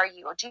are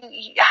you?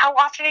 How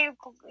often are you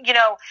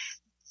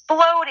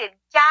bloated,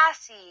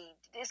 gassy?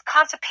 Is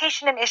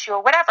constipation an issue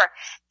or whatever?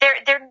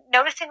 They're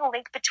noticing a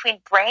link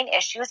between brain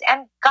issues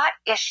and gut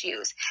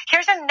issues.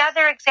 Here's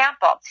another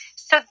example.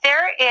 So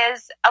there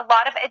is a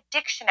lot of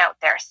addiction out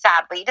there,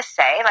 sadly to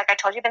say. Like I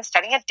told you, I've been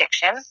studying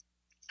addiction.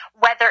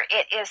 Whether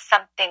it is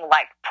something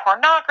like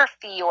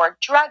pornography or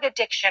drug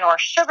addiction or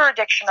sugar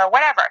addiction or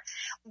whatever,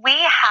 we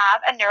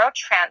have a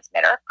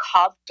neurotransmitter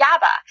called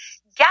GABA.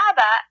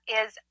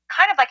 GABA is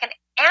kind of like an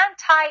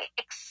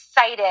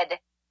anti-excited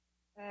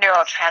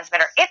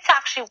neurotransmitter. It's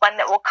actually one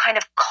that will kind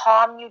of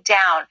calm you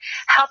down,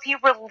 help you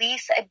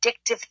release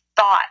addictive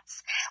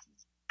thoughts.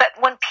 But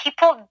when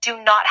people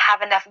do not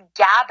have enough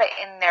GABA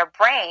in their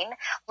brain,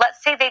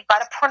 let's say they've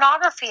got a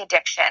pornography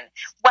addiction,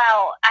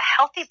 well, a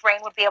healthy brain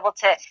would be able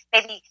to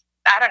maybe,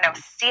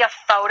 see a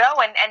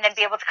photo and then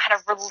be able to kind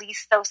of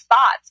release those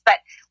thoughts. But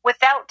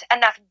without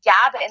enough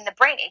GABA in the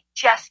brain, it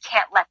just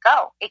can't let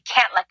go. It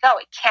can't let go.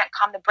 It can't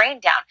calm the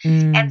brain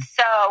down. And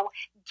so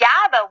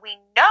GABA, we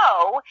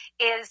know,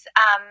 is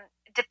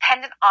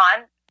dependent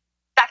on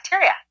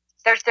bacteria.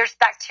 There's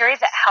bacteria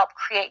that help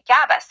create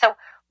GABA. So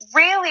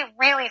really,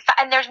 really,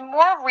 and there's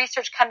more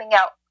research coming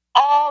out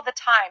all the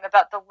time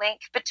about the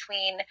link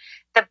between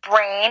the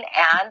brain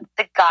and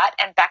the gut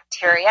and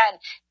bacteria, and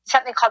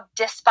something called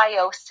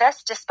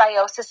dysbiosis.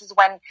 Dysbiosis is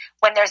when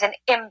there's an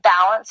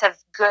imbalance of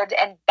good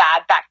and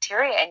bad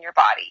bacteria in your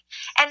body.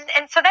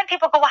 And so then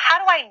people go, well, how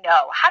do I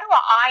know? How do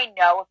I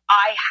know if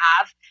I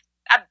have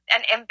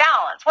an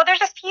imbalance? Well,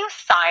 there's a few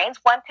signs.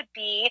 One could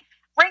be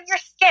rate your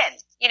skin.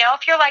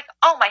 If you're like,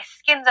 oh, my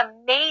skin's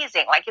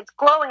amazing, like it's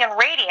glowing and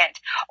radiant.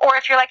 Or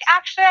if you're like,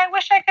 actually, I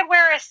wish I could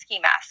wear a ski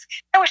mask.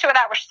 I wish that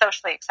were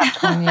socially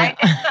acceptable, right?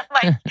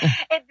 Like,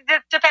 it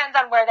depends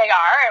on where they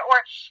are.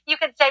 Or you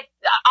could say,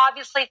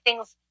 obviously,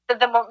 things,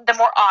 the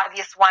more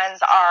obvious ones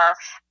are,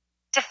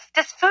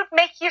 does food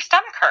make your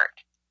stomach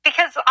hurt?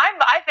 Because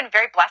I've been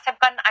very blessed. I've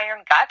got an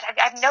iron gut.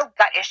 I have no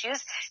gut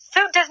issues.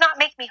 Food does not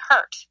make me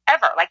hurt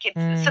ever.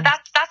 So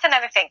that's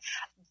another thing.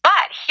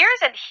 But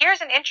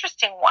here's an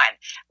interesting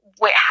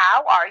one.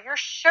 How are your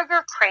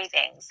sugar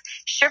cravings?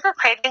 Sugar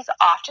cravings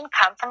often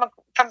come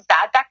from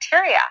bad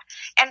bacteria.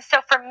 And so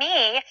for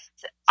me,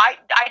 I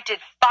did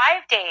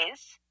 5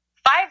 days.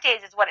 5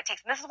 days is what it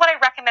takes. And this is what I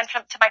recommend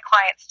to my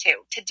clients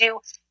too, to do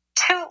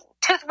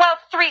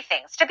three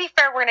things. To be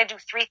fair, we're going to do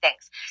 3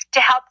 things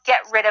to help get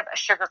rid of a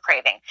sugar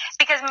craving.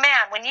 Because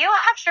man, when you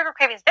have sugar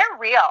cravings, they're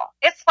real.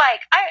 It's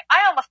like,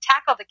 I almost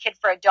tackled a kid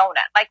for a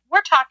donut. Like,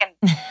 we're talking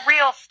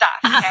real stuff,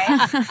 okay?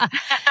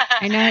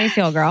 I know how you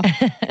feel, girl.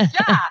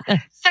 Yeah.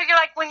 So you're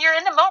like, when you're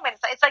in the moment,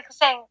 it's like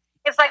saying,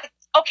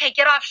 okay,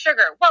 get off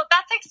sugar. Well,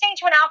 that's like saying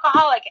to an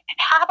alcoholic,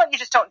 how about you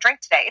just don't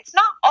drink today? It's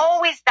not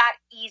always that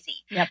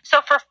easy. Yep.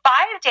 So for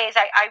 5 days,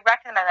 I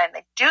recommend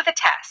that do the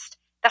test.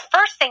 The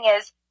first thing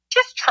is,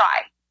 just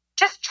try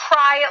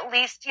at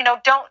least,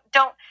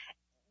 don't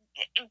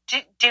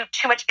do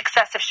too much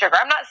excessive sugar.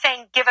 I'm not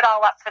saying give it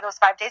all up for those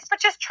 5 days, but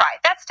just try.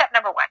 That's step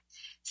number 1.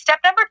 Step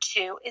number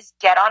 2 is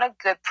get on a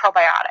good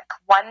probiotic,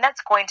 one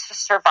that's going to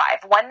survive,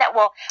 one that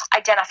will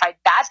identify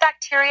bad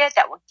bacteria,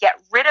 that will get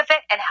rid of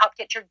it and help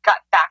get your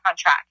gut back on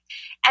track.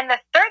 And the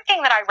third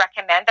thing that I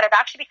recommend, that I've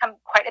actually become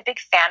quite a big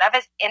fan of,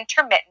 is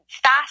intermittent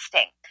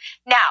fasting.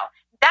 Now,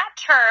 that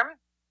term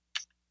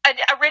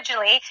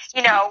originally,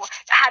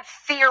 had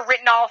fear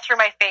written all through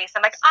my face.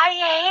 I'm like, I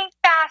hate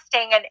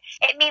fasting. And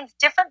it means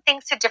different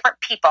things to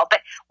different people. But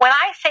when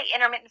I say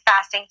intermittent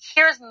fasting,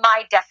 here's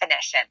my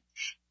definition.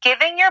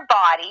 Giving your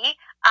body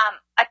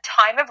a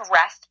time of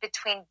rest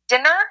between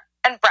dinner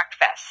and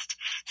breakfast.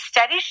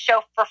 Studies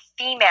show for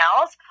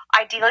females,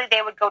 ideally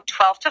they would go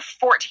 12 to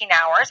 14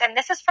 hours. And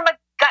this is from a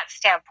gut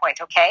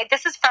standpoint, okay?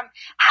 This is from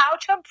how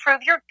to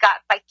improve your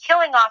gut by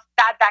killing off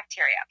bad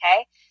bacteria,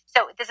 okay?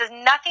 So this has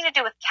nothing to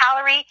do with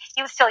calorie.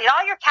 You would still eat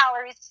all your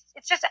calories.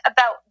 It's just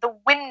about the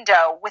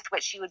window with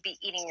which you would be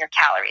eating your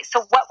calories.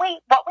 So what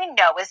we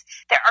know is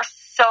there are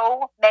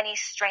so many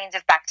strains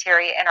of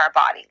bacteria in our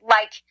body,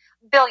 like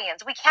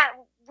billions. We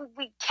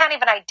we can't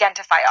even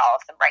identify all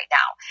of them right now.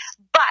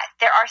 But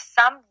there are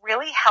some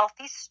really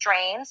healthy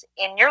strains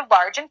in your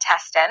large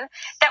intestine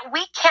that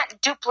we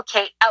can't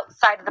duplicate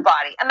outside of the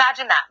body.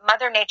 Imagine that.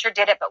 Mother Nature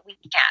did it, but we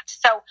can't.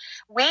 So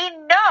we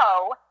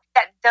know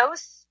that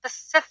those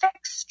specific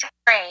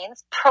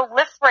strains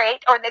proliferate,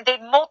 or they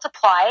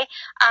multiply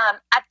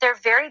at their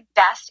very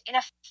best in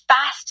a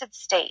fasted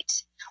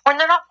state, when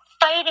they're not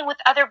fighting with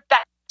other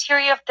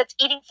bacteria that's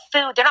eating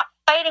food. They're not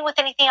fighting with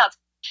anything else.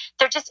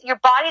 They're just, your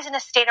body's in a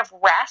state of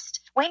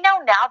rest. We know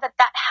now that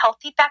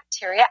healthy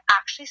bacteria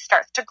actually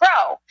starts to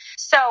grow.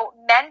 So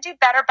men do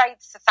better by,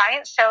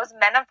 science shows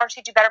men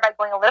unfortunately do better by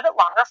going a little bit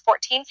longer,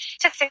 14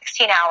 to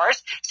 16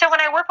 hours. So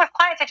when I work with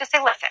clients, I just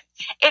say, listen,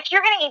 if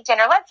you're going to eat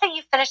dinner, let's say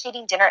you finish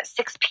eating dinner at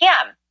 6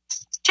 p.m.,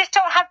 just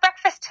don't have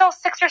breakfast till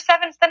 6 or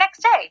 7 the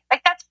next day.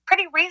 Like, that's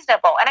pretty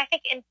reasonable. And I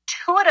think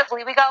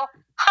intuitively we go,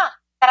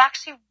 that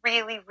actually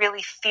really,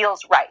 really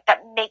feels right.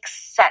 That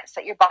makes sense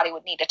that your body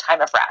would need a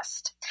time of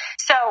rest.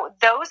 So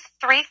those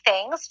 3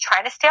 things,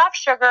 trying to stay off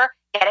sugar,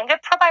 getting good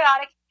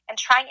probiotic, and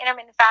trying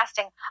intermittent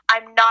fasting,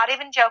 I'm not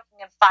even joking,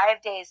 in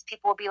 5 days,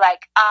 people will be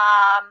like,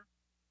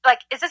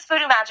 is this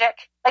voodoo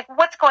magic? Like,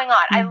 what's going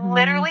on? Mm-hmm. I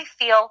literally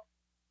feel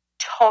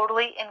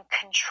totally in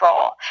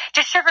control.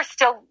 Does sugar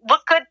still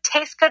look good,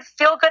 taste good,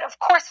 feel good? Of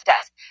course it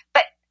does.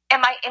 But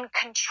am I in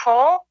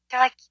control? They're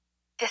like,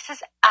 this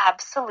is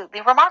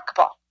absolutely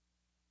remarkable.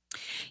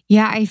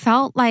 Yeah, I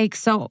felt like,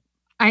 so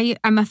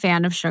I'm a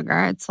fan of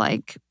sugar. It's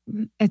like,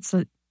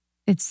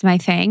 it's my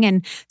thing.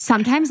 And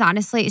sometimes,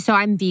 honestly, so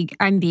I'm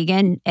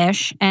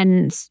vegan-ish,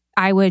 and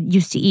I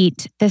used to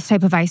eat this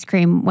type of ice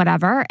cream,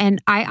 whatever.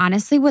 And I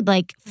honestly would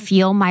like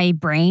feel my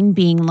brain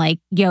being like,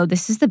 yo,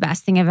 this is the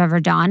best thing I've ever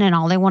done. And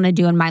all I want to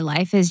do in my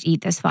life is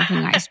eat this fucking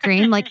ice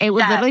cream. Like, it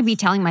would literally be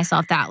telling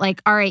myself that,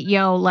 like, all right,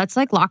 yo, let's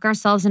like lock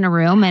ourselves in a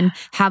room and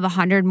have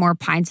 100 more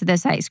pints of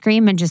this ice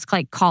cream and just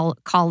like call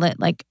it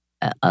like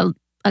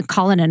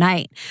call it a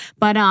night.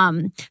 But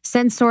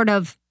since sort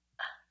of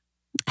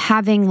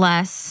having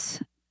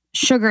less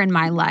sugar in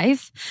my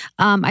life,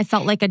 I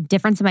felt like a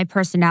difference in my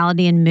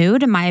personality and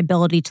mood, and my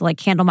ability to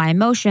like handle my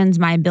emotions,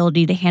 my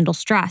ability to handle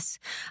stress.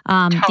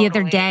 Totally. The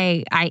other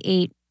day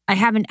I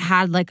haven't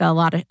had like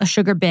a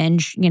sugar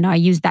binge. You know, I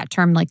use that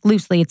term like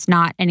loosely. It's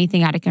not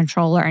anything out of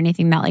control or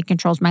anything that like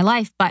controls my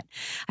life, but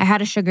I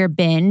had a sugar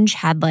binge,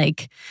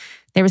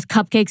 there was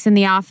cupcakes in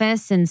the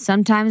office, and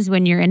sometimes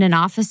when you're in an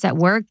office at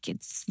work,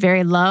 it's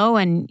very low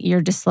and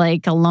you're just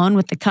like alone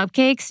with the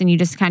cupcakes and you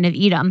just kind of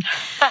eat them.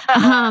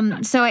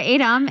 So I ate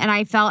them, and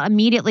I felt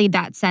immediately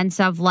that sense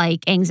of like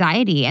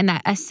anxiety, and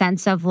that a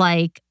sense of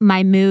like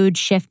my mood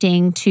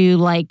shifting to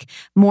like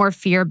more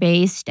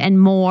fear-based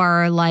and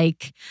more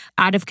like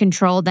out of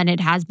control than it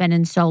has been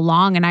in so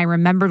long. And I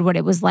remembered what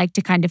it was like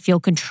to kind of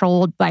feel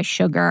controlled by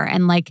sugar,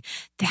 and like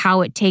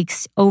how it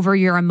takes over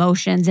your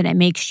emotions and it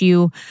makes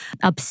you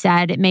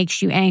upset. It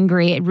makes you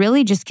angry. It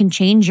really just can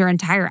change your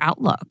entire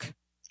outlook.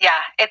 Yeah,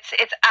 it's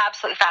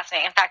absolutely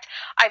fascinating. In fact,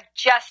 I've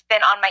just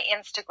been on my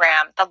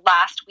Instagram the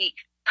last week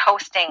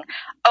posting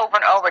over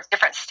and over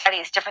different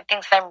studies, different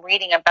things that I'm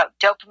reading about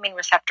dopamine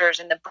receptors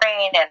in the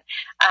brain. And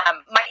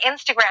my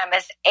Instagram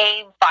is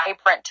A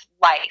Vibrant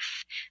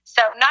Life.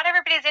 So not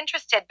everybody's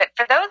interested, but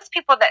for those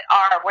people that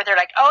are, where they're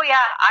like, oh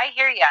yeah, I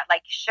hear you,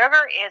 like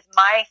sugar is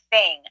my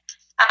thing.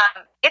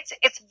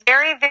 It's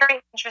very, very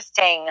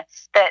interesting,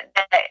 the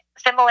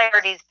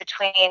similarities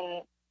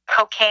between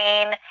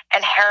cocaine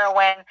and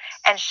heroin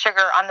and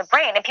sugar on the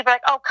brain. And people are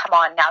like, oh, come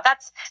on now,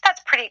 that's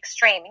pretty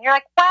extreme. And you're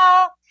like,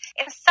 well,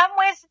 in some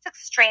ways it's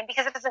extreme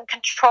because it doesn't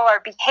control our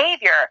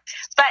behavior.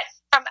 But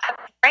from a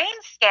brain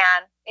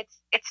scan,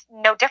 it's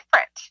no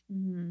different.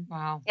 Mm-hmm.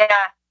 Wow.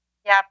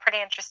 Yeah,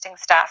 pretty interesting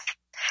stuff.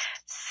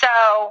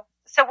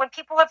 So when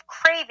people have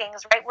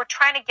cravings, right, we're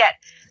trying to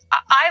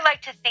I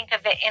like to think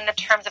of it in the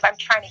terms of I'm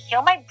trying to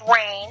heal my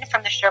brain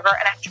from the sugar,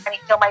 and I'm trying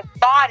to heal my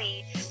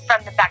body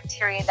from the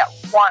bacteria that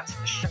wants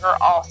the sugar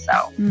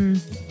also.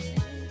 Mm.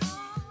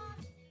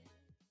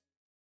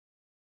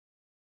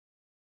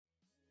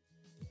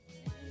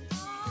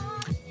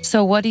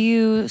 So what do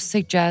you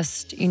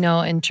suggest,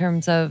 in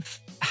terms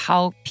of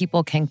how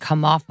people can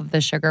come off of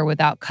the sugar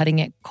without cutting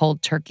it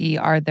cold turkey?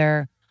 Are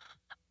there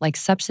like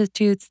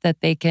substitutes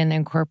that they can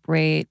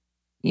incorporate,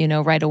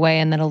 right away,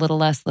 and then a little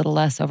less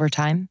over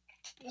time?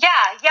 Yeah.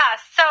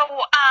 So,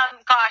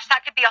 gosh,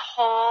 that could be a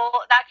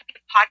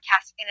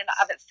podcast in and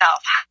of itself.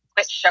 How to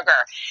quit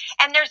sugar,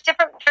 and there's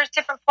different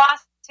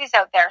philosophies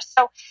out there.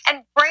 So,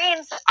 and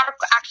brains are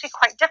actually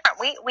quite different.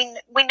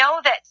 We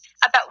know that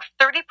about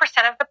 30%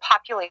 of the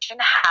population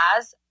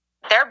has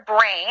their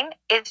brain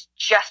is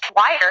just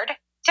wired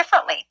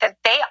differently. That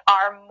they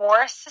are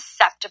more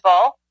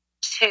susceptible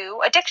to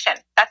addiction.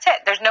 That's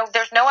it. There's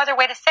no other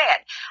way to say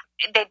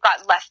it. They've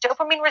got less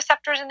dopamine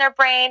receptors in their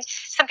brain.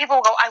 Some people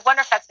will go, I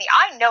wonder if that's me.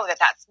 I know that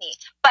that's me.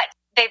 But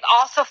they've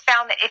also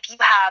found that if you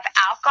have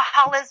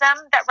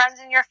alcoholism that runs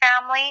in your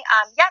family,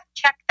 yep,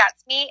 check,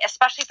 that's me,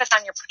 especially if it's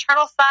on your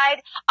paternal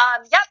side.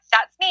 Yep,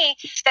 that's me.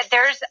 That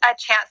there's a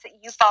chance that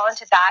you fall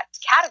into that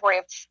category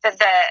of the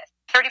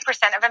 30%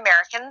 of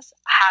Americans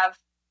have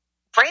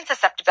brain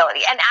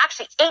susceptibility. And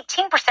actually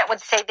 18%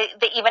 would say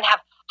they even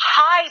have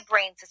high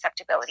brain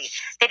susceptibility.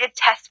 They did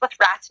tests with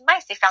rats and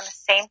mice. They found the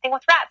same thing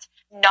with rats.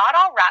 Not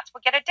all rats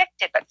will get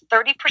addicted, but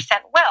 30%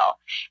 will.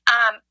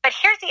 But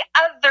here's the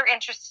other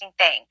interesting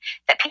thing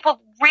that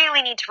people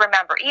really need to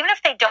remember. Even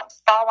if they don't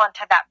fall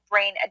onto that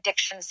brain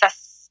addiction,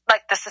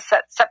 like the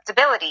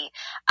susceptibility,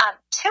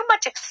 too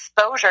much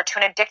exposure to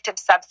an addictive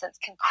substance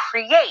can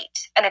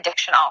create an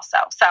addiction also.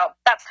 So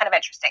that's kind of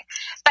interesting.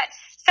 But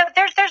so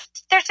there's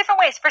different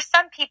ways. For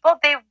some people,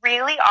 they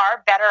really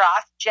are better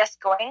off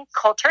just going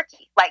cold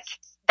turkey. Like,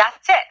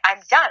 that's it. I'm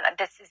done.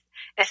 This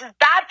is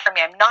bad for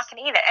me. I'm not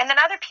going to eat it. And then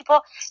other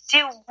people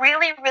do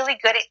really, really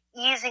good at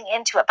easing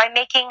into it by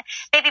making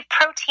maybe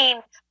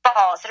protein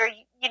balls that are,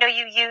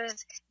 you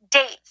use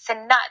dates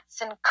and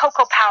nuts and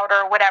cocoa powder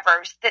or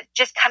whatever that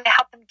just kind of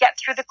help them get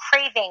through the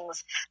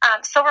cravings.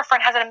 Silverfern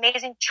has an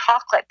amazing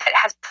chocolate that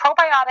has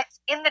probiotics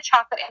in the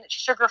chocolate and it's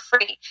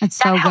sugar-free. It's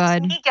so that helps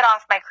good. me get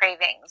off my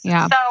cravings.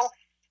 Yeah. So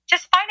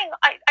just finding,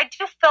 I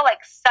do feel like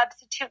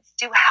substitutes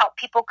do help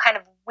people kind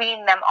of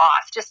wean them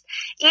off. Just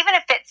even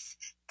if it's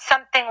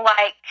something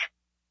like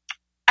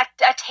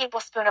a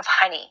tablespoon of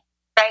honey,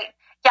 right?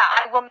 Yeah,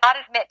 I will not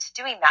admit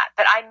to doing that,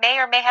 but I may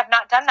or may have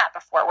not done that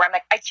before where I'm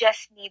like, I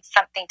just need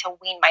something to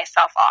wean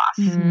myself off.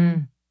 Mm-hmm.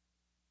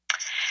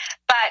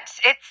 But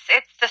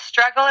it's the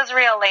struggle is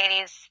real,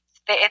 ladies.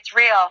 It's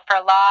real for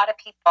a lot of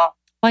people.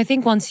 Well, I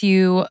think once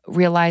you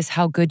realize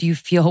how good you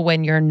feel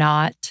when you're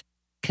not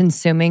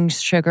consuming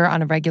sugar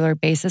on a regular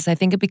basis, I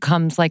think it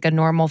becomes like a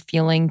normal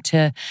feeling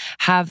to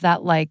have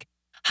that like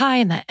high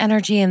and that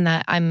energy and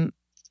that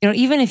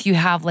even if you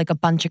have like a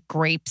bunch of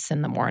grapes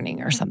in the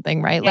morning or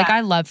something, right? Yeah. Like I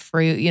love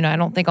fruit, I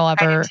don't think I'll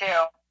ever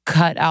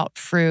cut out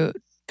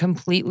fruit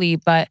completely,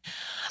 but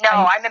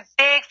I'm a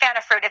big fan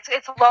of fruit.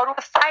 It's loaded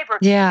with fiber.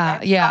 Too, yeah,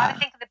 right? yeah. You gotta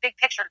think of the big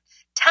picture.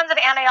 Tons of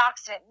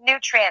antioxidant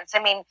nutrients. I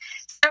mean,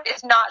 fruit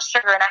is not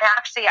sugar. And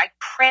I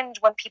cringe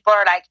when people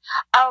are like,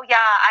 oh yeah,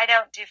 I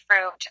don't do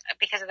fruit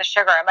because of the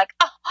sugar. I'm like,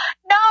 oh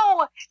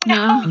no.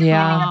 You're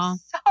Yeah.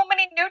 so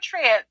many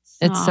nutrients.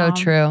 It's so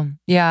true.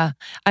 Yeah.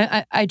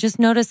 I just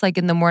notice like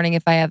in the morning,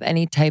 if I have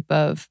any type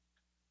of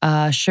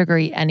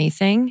sugary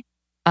anything,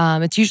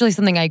 it's usually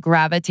something I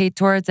gravitate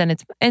towards and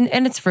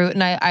it's fruit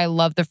and I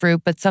love the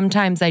fruit, but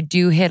sometimes I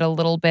do hit a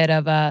little bit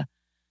of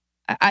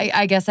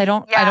I guess I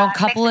don't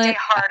couple it.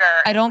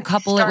 I don't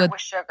couple it with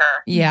sugar.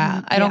 Yeah.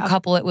 Mm-hmm. I don't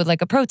couple it with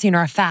like a protein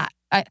or a fat.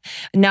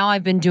 Now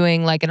I've been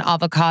doing like an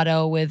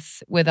avocado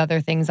with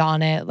other things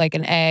on it, like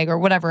an egg or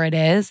whatever it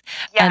is.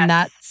 Yes. And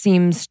that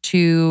seems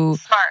to,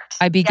 smart.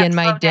 I begin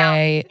my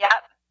day. Yep.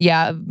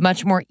 Yeah,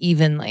 much more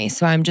evenly.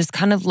 So I'm just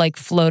kind of like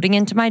floating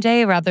into my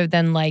day rather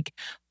than like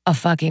a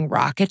fucking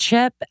rocket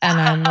ship. And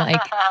I'm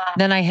like,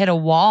 then I hit a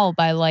wall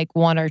by like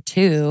 1 or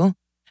 2.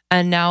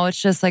 And now it's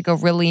just like a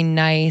really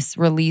nice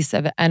release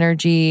of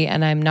energy.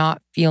 And I'm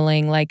not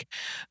feeling like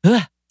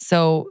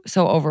so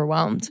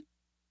overwhelmed.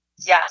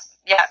 Yeah.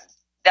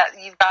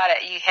 You've got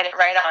it. You hit it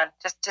right on.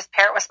 Just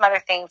pair it with some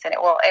other things and it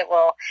will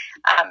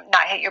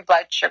not hit your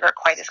blood sugar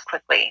quite as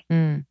quickly.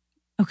 Mm.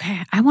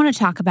 Okay, I want to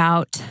talk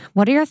about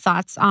what are your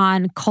thoughts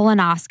on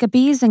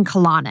colonoscopies and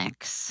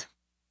colonics?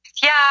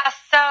 Yeah,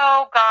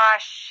 so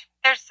gosh,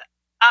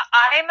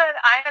 I'm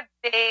a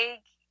big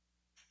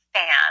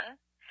fan.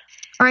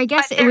 Or I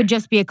guess it would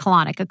just be a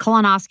colonic. A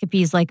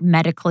colonoscopy is like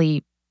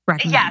medically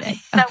recommended.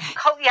 Yes. So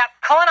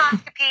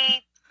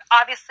colonoscopy,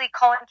 obviously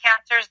colon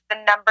cancer is the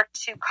number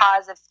 2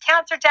 cause of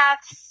cancer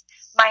deaths.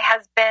 My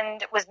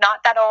husband was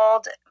not that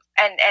old.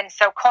 And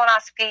so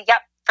colonoscopy,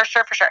 yep, for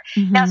sure.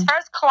 Mm-hmm. Now, as far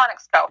as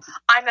colonics go,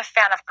 I'm a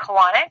fan of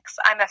colonics.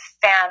 I'm a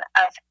fan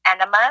of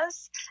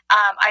enemas.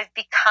 I've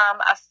become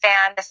a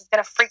fan. This is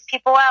going to freak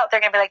people out. They're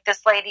going to be like,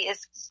 this lady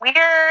is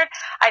weird.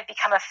 I've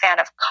become a fan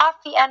of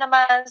coffee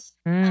enemas.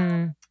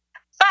 Mm.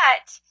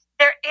 But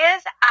there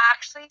is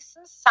actually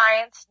some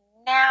science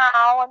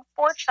now,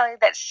 unfortunately,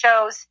 that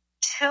shows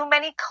too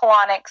many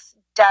colonics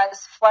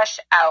does flush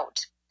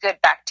out good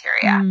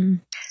bacteria.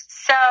 Mm.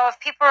 So if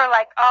people are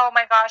like, oh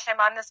my gosh, I'm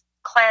on this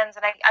cleanse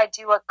and I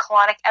do a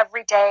colonic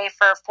every day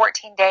for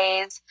 14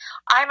 days,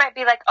 I might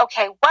be like,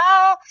 okay,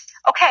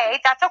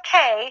 that's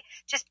okay.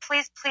 Just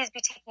please be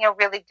taking a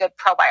really good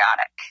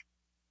probiotic.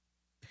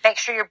 Make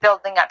sure you're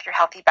building up your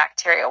healthy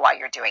bacteria while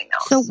you're doing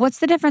those. So what's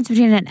the difference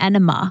between an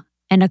enema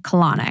and a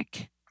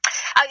colonic?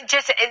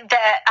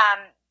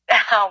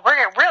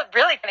 We're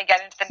really going to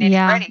get into the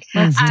nitty-gritty.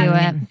 Let's do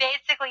it.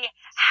 Basically,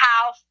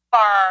 how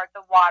far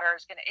the water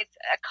is going to,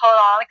 a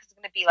colonic is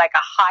going to be like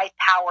a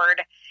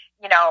high-powered,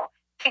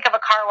 think of a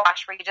car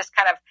wash where you just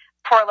kind of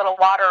pour a little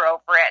water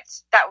over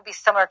it. That would be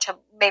similar to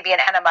maybe an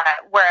enema,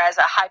 whereas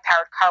a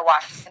high-powered car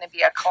wash is going to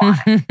be a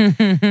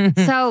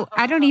colonic. So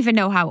I don't even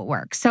know how it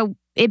works. So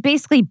it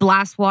basically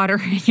blasts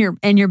water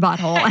in your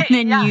butthole and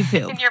then you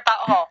poop. In your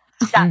butthole.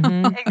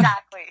 Yeah,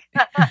 exactly.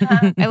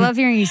 I love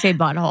hearing you say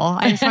butthole.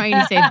 I just want you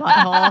to say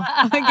butthole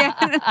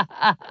again.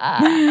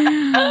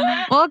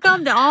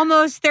 Welcome to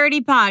Almost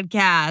 30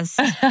 Podcast,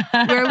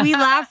 where we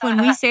laugh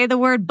when we say the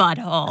word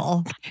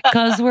butthole.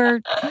 Because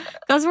we're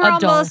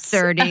almost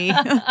 30.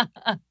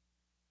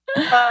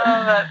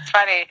 Oh, that's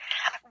funny.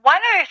 One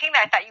other thing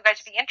that I thought you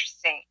guys would be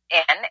interested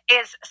in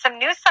is some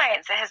new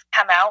science that has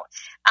come out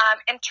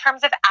in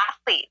terms of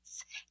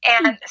athletes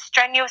and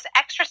strenuous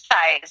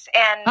exercise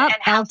and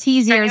how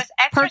LT's ears strenuous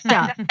perked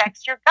exercise up.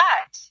 affects your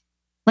gut.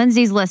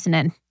 Lindsay's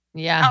listening.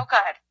 Yeah. Oh, good.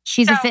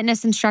 She's a So-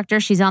 fitness instructor.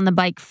 She's on the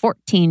bike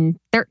 13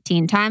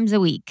 times a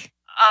week.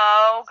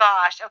 Oh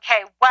gosh.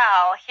 Okay.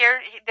 Well,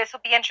 this will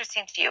be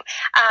interesting to you.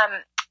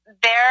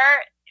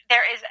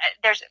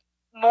 There's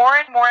more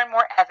and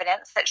more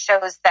evidence that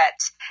shows that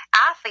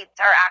athletes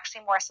are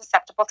actually more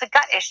susceptible to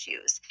gut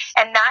issues,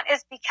 and that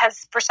is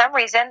because for some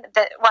reason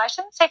I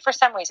shouldn't say for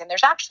some reason.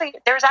 There's actually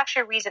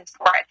a reason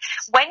for it.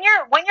 When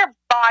your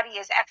body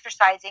is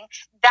exercising,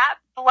 that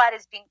blood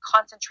is being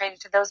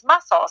concentrated to those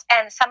muscles,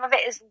 and some of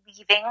it is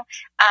leaving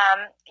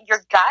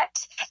your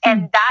gut,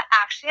 and that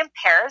actually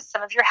impairs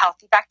some of your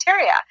healthy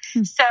bacteria.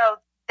 So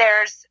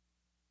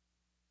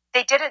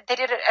they did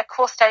a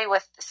cool study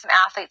with some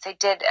athletes.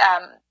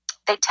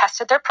 They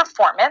tested their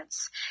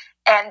performance,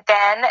 and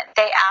then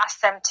they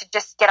asked them to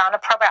just get on a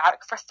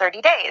probiotic for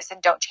 30 days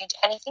and don't change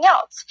anything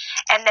else.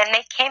 And then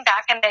they came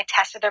back and they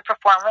tested their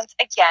performance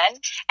again,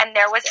 and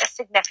there was a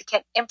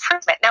significant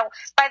improvement. Now,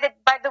 by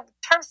the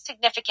term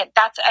significant,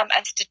 that's a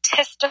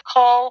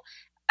statistical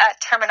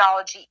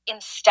terminology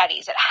in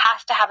studies. It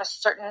has to have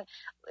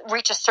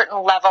reach a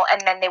certain level,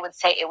 and then they would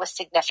say it was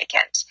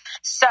significant.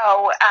 So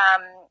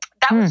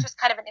that was just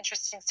kind of an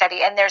interesting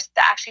study, and there's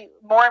actually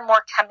more and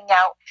more coming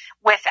out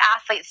with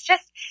athletes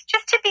just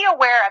to be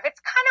aware of. It's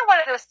kind of one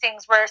of those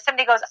things where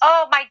somebody goes,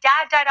 oh, my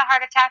dad died of a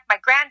heart attack, my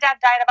granddad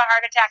died of a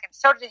heart attack, and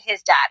so did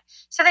his dad.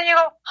 So then you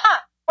go,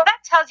 well,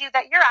 that tells you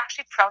that you're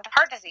actually prone to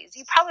heart disease.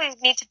 You probably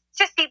need to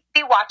just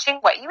be watching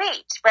what you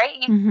eat, right?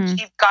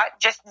 You've got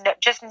just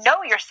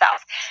know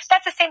yourself.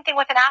 That's the same thing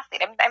with an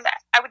athlete.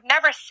 I would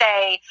never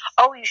say,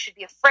 oh, you should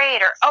be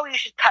afraid, or oh, you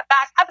should cut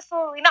back.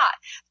 Absolutely not.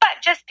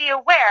 But just be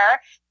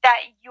aware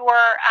that your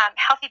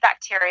healthy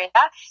bacteria,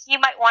 you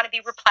might want to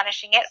be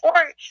replenishing it, or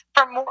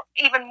for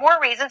even more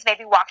reasons,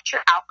 maybe watch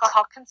your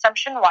alcohol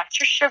consumption, watch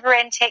your sugar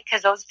intake,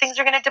 because those things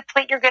are going to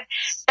deplete your good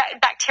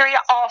bacteria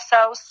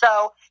also.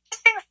 So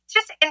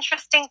just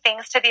interesting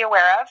things to be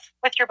aware of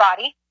with your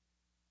body.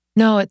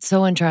 No, it's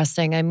so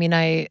interesting. I mean,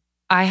 I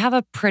have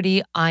a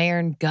pretty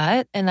iron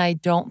gut, and I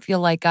don't feel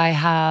like I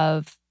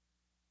have,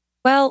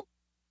 well,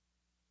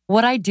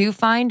 what I do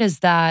find is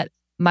that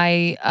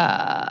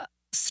my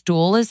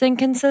stool is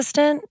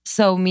inconsistent.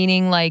 So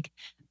meaning like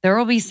there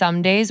will be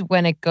some days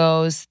when it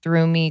goes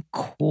through me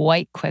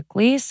quite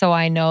quickly. So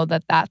I know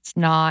that that's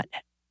not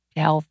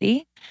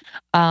healthy.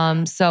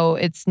 So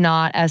it's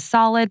not as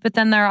solid, but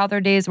then there are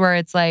other days where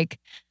it's like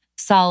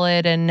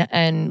solid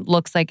and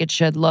looks like it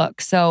should look.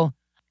 So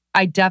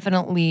I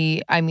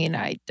definitely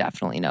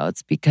know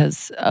it's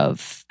because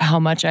of how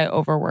much I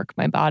overwork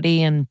my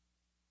body, and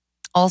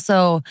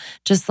also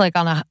just like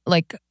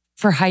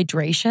for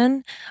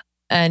hydration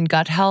and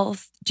gut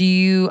health.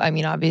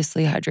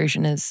 Obviously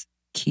hydration is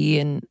key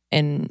in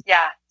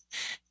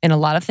a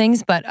lot of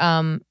things, but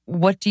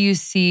what do you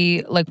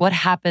see, like what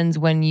happens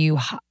when you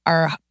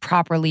are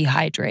properly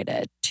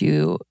hydrated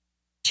to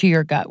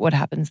your gut? What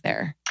happens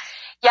there?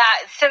 Yeah,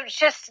 so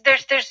just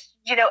there's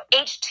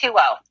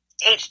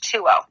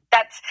H2O.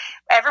 That's,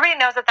 everybody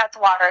knows that that's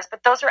water,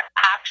 but those are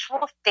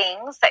actual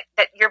things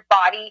that your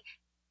body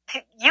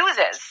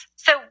uses.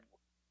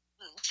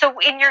 So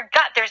in your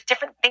gut, there's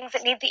different things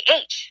that need the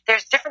H.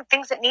 There's different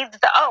things that need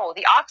the O,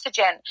 the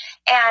oxygen.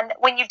 And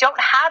when you don't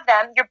have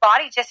them, your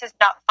body just is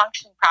not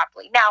functioning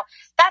properly. Now,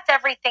 that's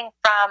everything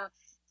from,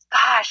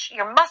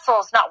 your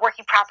muscles not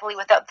working properly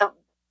without the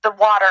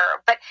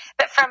water, but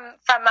from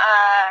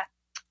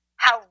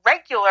how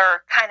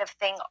regular kind of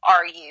thing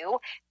are you?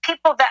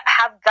 People that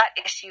have gut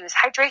issues,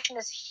 hydration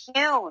is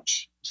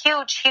huge.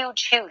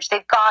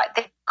 They've got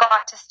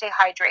to stay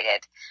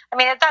hydrated. I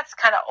mean, that's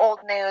kind of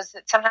old news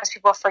that sometimes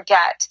people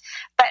forget.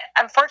 But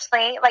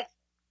unfortunately, like,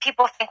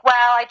 people think, well,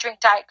 I drink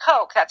Diet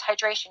Coke, that's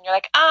hydration. You're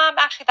like,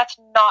 actually, that's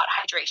not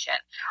hydration.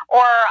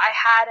 Or I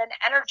had an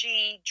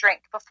energy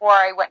drink before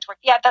I went to work.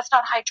 Yeah, that's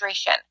not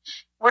hydration.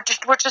 We're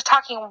just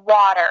talking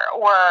water,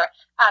 or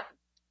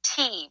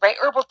tea, right?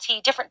 Herbal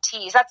tea, different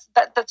teas. That's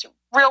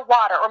real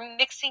water. Or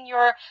mixing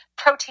your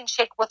protein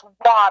shake with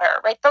water,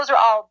 right? Those are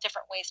all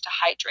different ways to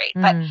hydrate.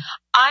 But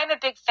I'm a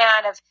big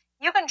fan of,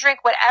 you can drink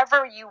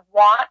whatever you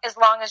want as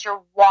long as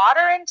your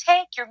water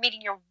intake, you're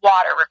meeting your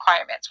water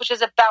requirements, which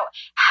is about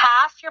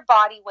half your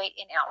body weight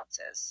in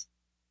ounces.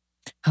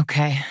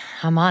 Okay,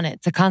 I'm on it.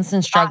 It's a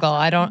constant struggle.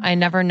 Awesome. I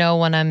never know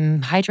when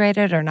I'm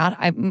hydrated or not.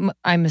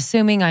 I'm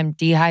assuming I'm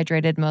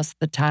dehydrated most of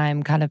the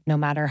time, kind of no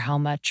matter how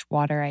much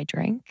water I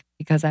drink,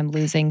 because I'm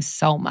losing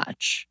so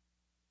much.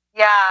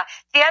 Yeah.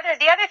 The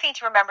other thing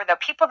to remember, though,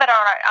 people that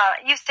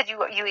are you said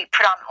you eat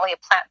predominantly a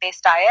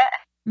plant-based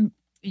diet.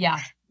 Yeah,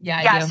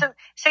 I do.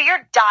 So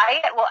your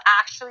diet will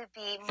actually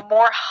be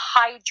more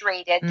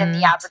hydrated than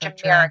the average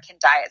American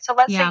diet. So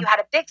let's say you had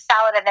a big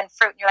salad and then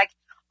fruit, and you're like,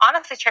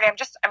 honestly, Trudy,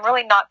 I'm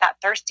really not that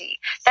thirsty.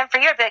 Then for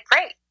you, it'd be like,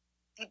 great.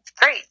 It's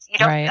great. You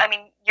don't. Right. I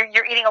mean,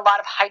 you're eating a lot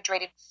of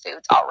hydrated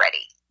foods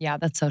already. Yeah,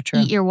 that's so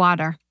true. Eat your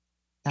water.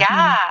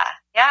 Yeah.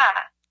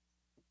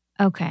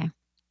 Okay.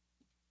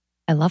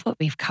 I love what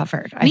we've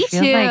covered. Me I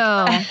feel too.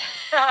 like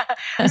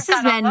This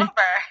has been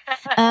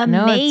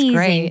no, amazing, it's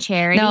great.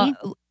 Charity. Now,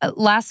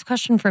 last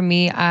question for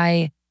me.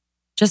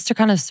 Just to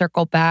kind of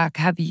circle back,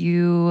 has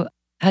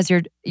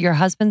your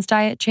husband's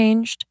diet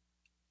changed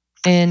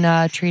in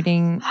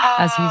treating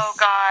as he's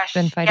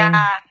been fighting?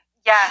 Yeah.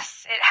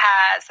 Yes, it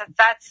has.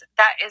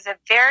 That is a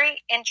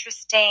very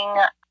interesting,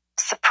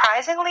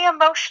 surprisingly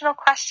emotional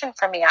question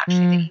for me,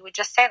 actually, that you would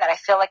just say that. I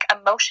feel like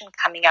emotion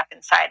coming up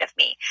inside of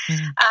me.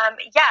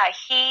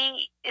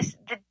 He is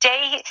the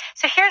day.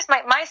 So here's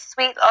my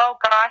sweet, oh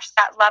gosh,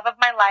 that love of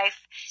my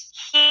life.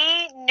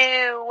 He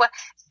knew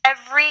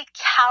every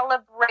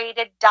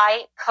calibrated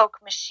Diet Coke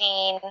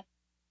machine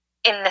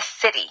in the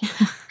city.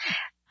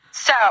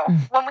 So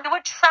when we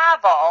would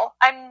travel,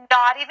 I'm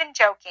not even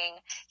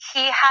joking,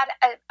 he had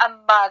a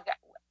mug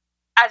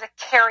as a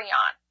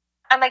carry-on.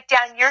 I'm like,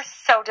 Dan, you're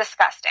so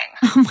disgusting.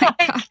 Oh my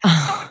God.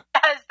 Who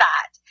does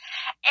that?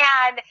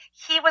 And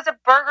he was a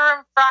burger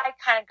and fry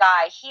kind of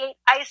guy. He ate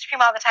ice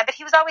cream all the time, but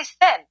he was always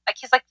thin. Like,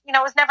 he's like, it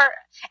was never,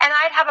 and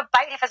I'd have a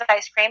bite of his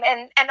ice cream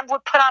and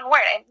would put on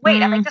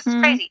weight. I'm like, this is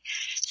crazy.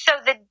 So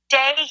the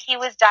day he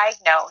was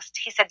diagnosed,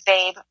 he said,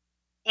 babe,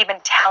 you've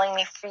been telling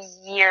me for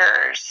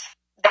years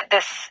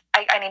that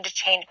I need to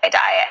change my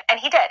diet. And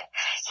he did.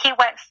 He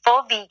went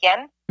full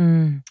vegan.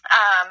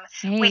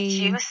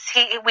 We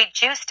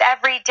juiced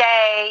every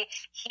day.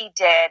 He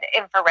did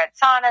infrared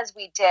saunas.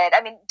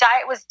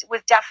 Diet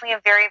was definitely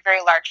a very, very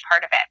large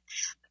part of it.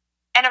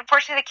 And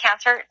unfortunately, the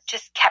cancer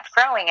just kept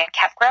growing and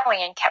kept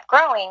growing and kept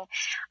growing.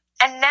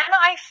 And then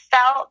I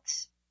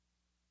felt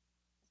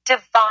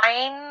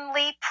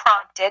divinely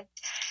prompted,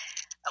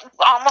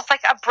 almost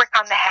like a brick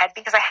on the head,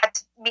 because I had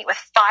to meet with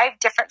 5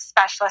 different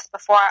specialists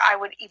before I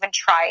would even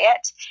try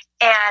it.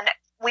 And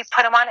we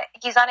put him on,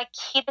 he's on a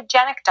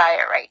ketogenic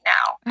diet right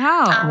now.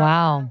 Oh,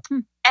 wow.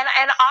 And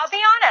I'll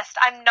be honest,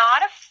 I'm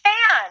not a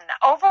fan.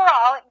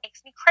 Overall, it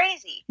makes me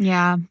crazy.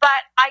 Yeah.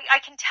 But I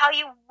can tell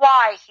you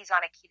why he's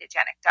on a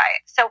ketogenic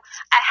diet. So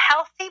a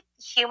healthy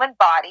human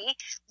body,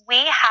 we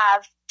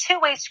have 2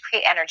 ways to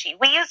create energy.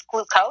 We use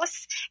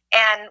glucose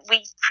and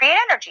we create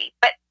energy.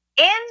 But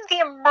in the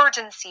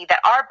emergency that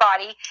our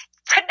body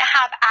couldn't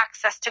have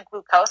access to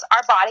glucose,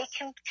 our body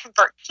can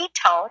convert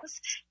ketones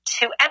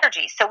to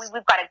energy. So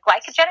we've got a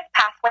glycogenic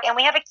pathway and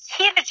we have a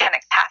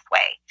ketogenic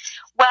pathway.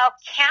 Well,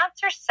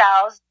 cancer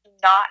cells do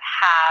not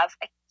have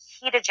a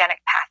ketogenic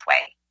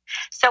pathway.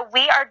 So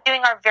we are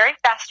doing our very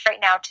best right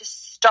now to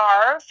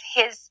starve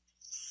his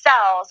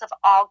cells of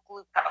all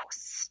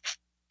glucose.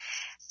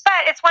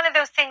 But it's one of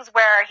those things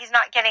where he's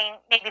not getting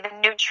maybe the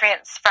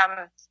nutrients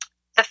from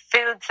the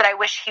foods that I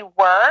wish he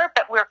were,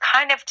 but we're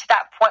kind of to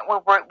that point where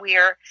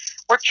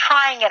we're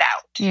trying it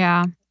out.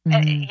 Yeah.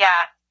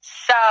 Yeah.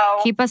 So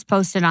keep us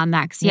posted on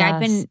that. Cause I've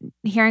been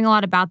hearing a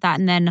lot about that.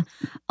 And then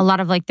a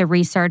lot of like the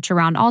research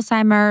around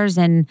Alzheimer's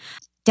and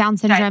Down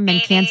syndrome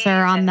and cancer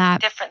on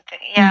that. Different thing.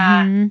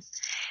 Yeah. Mm-hmm.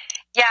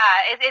 Yeah.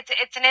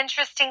 It's an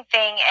interesting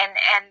thing.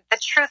 And the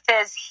truth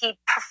is he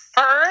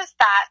prefers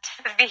that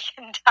to the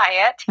vegan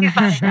diet. He's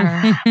like,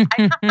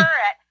 I prefer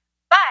it,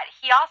 but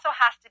he also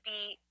has to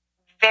be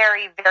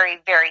very, very,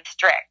 very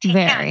strict.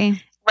 Right?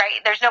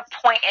 There's no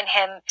point in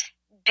him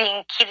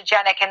being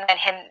ketogenic and then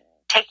him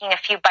taking a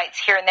few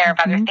bites here and there of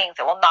other things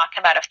that will knock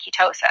him out of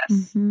ketosis.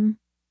 Mm-hmm.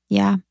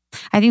 Yeah.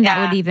 I think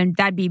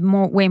that'd be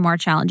way more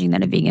challenging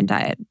than a vegan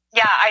diet.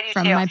 Yeah, I do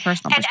from too. From my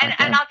personal perspective.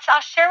 And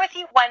I'll share with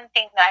you one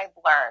thing that I've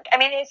learned. I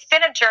mean, it's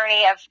been a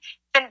journey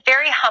been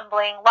very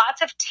humbling,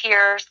 lots of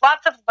tears,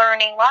 lots of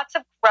learning, lots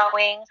of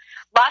growing,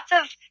 lots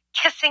of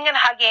kissing and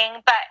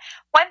hugging. But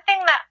one thing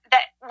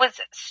that was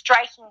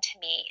striking to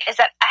me is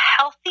that a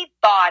healthy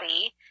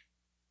body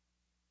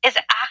is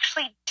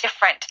actually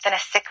different than a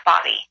sick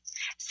body.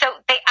 So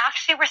they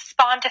actually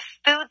respond to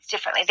foods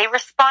differently. They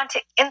respond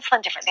to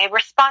insulin differently. They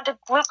respond to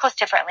glucose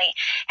differently.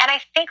 And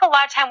I think a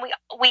lot of time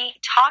we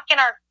talk in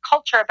our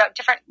culture about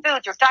different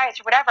foods or diets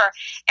or whatever,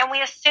 and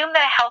we assume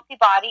that a healthy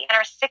body and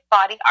our sick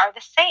body are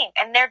the same,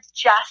 and they're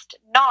just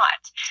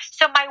not.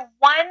 So my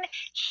one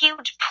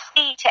huge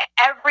plea to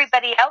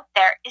everybody out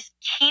there is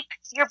keep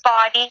your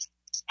body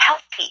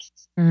healthy.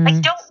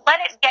 Like, don't let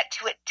it get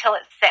to it till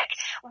it's sick.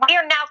 We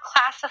are now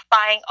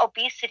classifying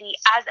obesity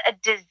as a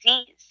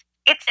disease.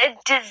 It's a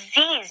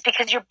disease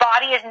because your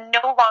body is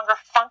no longer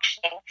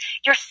functioning.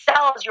 Your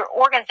cells, your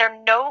organs, they're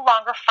no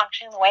longer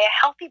functioning the way a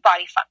healthy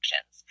body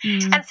functions.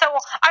 And so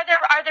are there,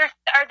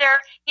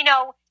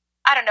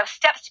 I don't know,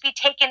 steps to be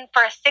taken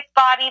for a sick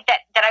body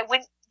that I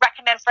wouldn't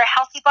recommend for a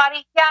healthy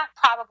body? Yeah,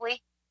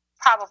 probably.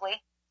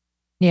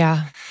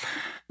 Yeah.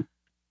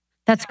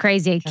 That's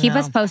crazy. Keep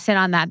us posted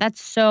on that.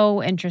 That's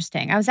so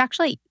interesting.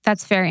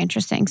 That's very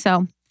interesting.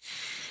 So,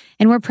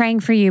 and we're praying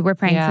for you. We're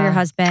praying for your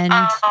husband.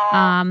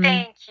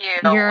 Thank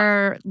you.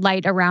 Your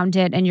light around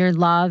it and your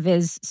love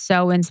is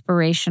so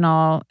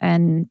inspirational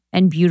and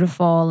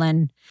beautiful.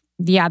 And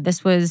yeah,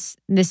 this was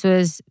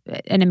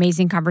an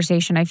amazing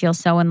conversation. I feel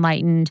so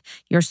enlightened.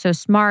 You're so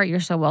smart. You're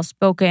so well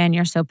spoken.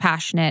 You're so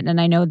passionate. And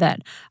I know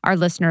that our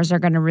listeners are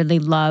going to really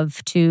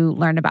love to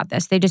learn about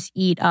this. They just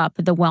eat up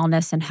the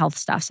wellness and health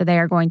stuff. So they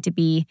are going to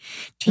be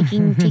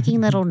taking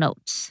little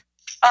notes.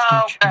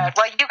 Oh, good.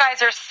 Well, you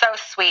guys are so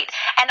sweet.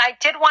 And I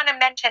did want to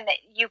mention that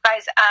you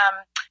guys,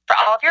 for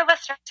all of your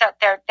listeners out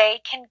there, they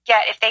can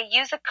get, if they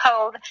use a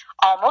code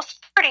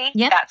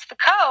ALMOST30, that's the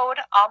code,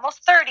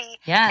 ALMOST30,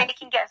 they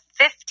can get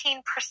 15%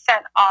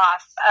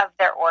 off of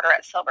their order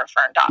at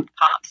silverfern.com,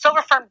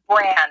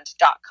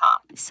 silverfernbrand.com.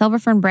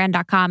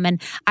 Silverfernbrand.com.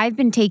 And I've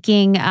been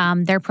taking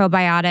their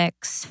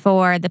probiotics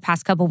for the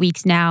past couple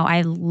weeks now.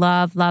 I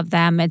love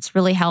them. It's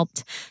really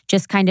helped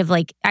just kind of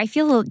like, I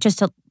feel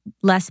just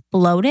less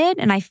bloated,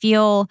 and I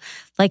feel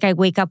like I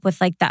wake up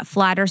with like that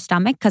flatter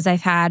stomach because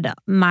I've had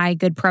my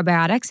good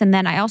probiotics. And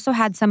then I also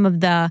had some of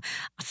the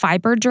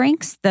fiber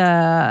drinks,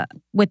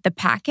 with the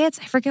packets.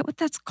 I forget what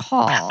that's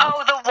called.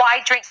 Oh, the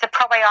Y drinks, the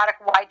probiotic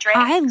Y drinks.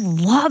 I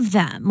love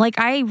them. Like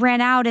I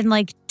ran out in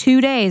like 2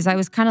 days. I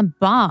was kind of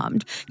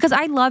bummed because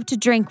I love to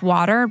drink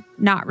water,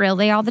 not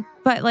really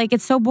but like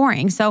it's so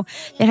boring. So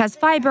it has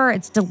fiber.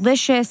 It's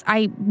delicious.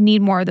 I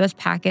need more of those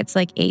packets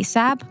like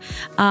ASAP.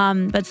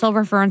 But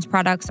Silver Fern's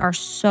products are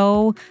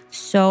so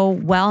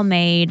well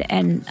made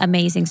and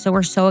amazing. So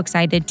we're so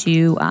excited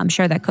to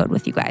share that code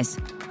with you guys.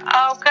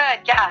 Oh, good.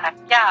 Yeah,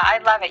 I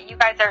love it. You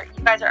guys are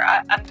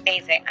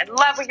amazing. I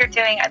love what you're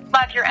doing. I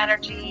love your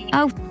energy.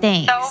 Oh,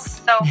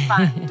 thanks. So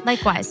fun.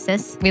 Likewise,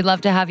 sis. We'd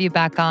love to have you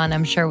back on.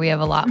 I'm sure we have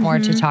a lot more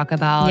to talk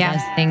about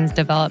as things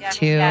develop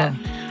too. Yes.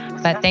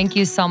 But thank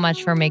you so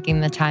much for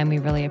making the time. We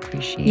really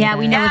appreciate it. Yeah,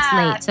 we know it's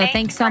late. So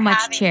thanks so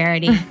much,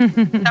 Charity.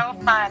 So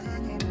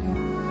fun.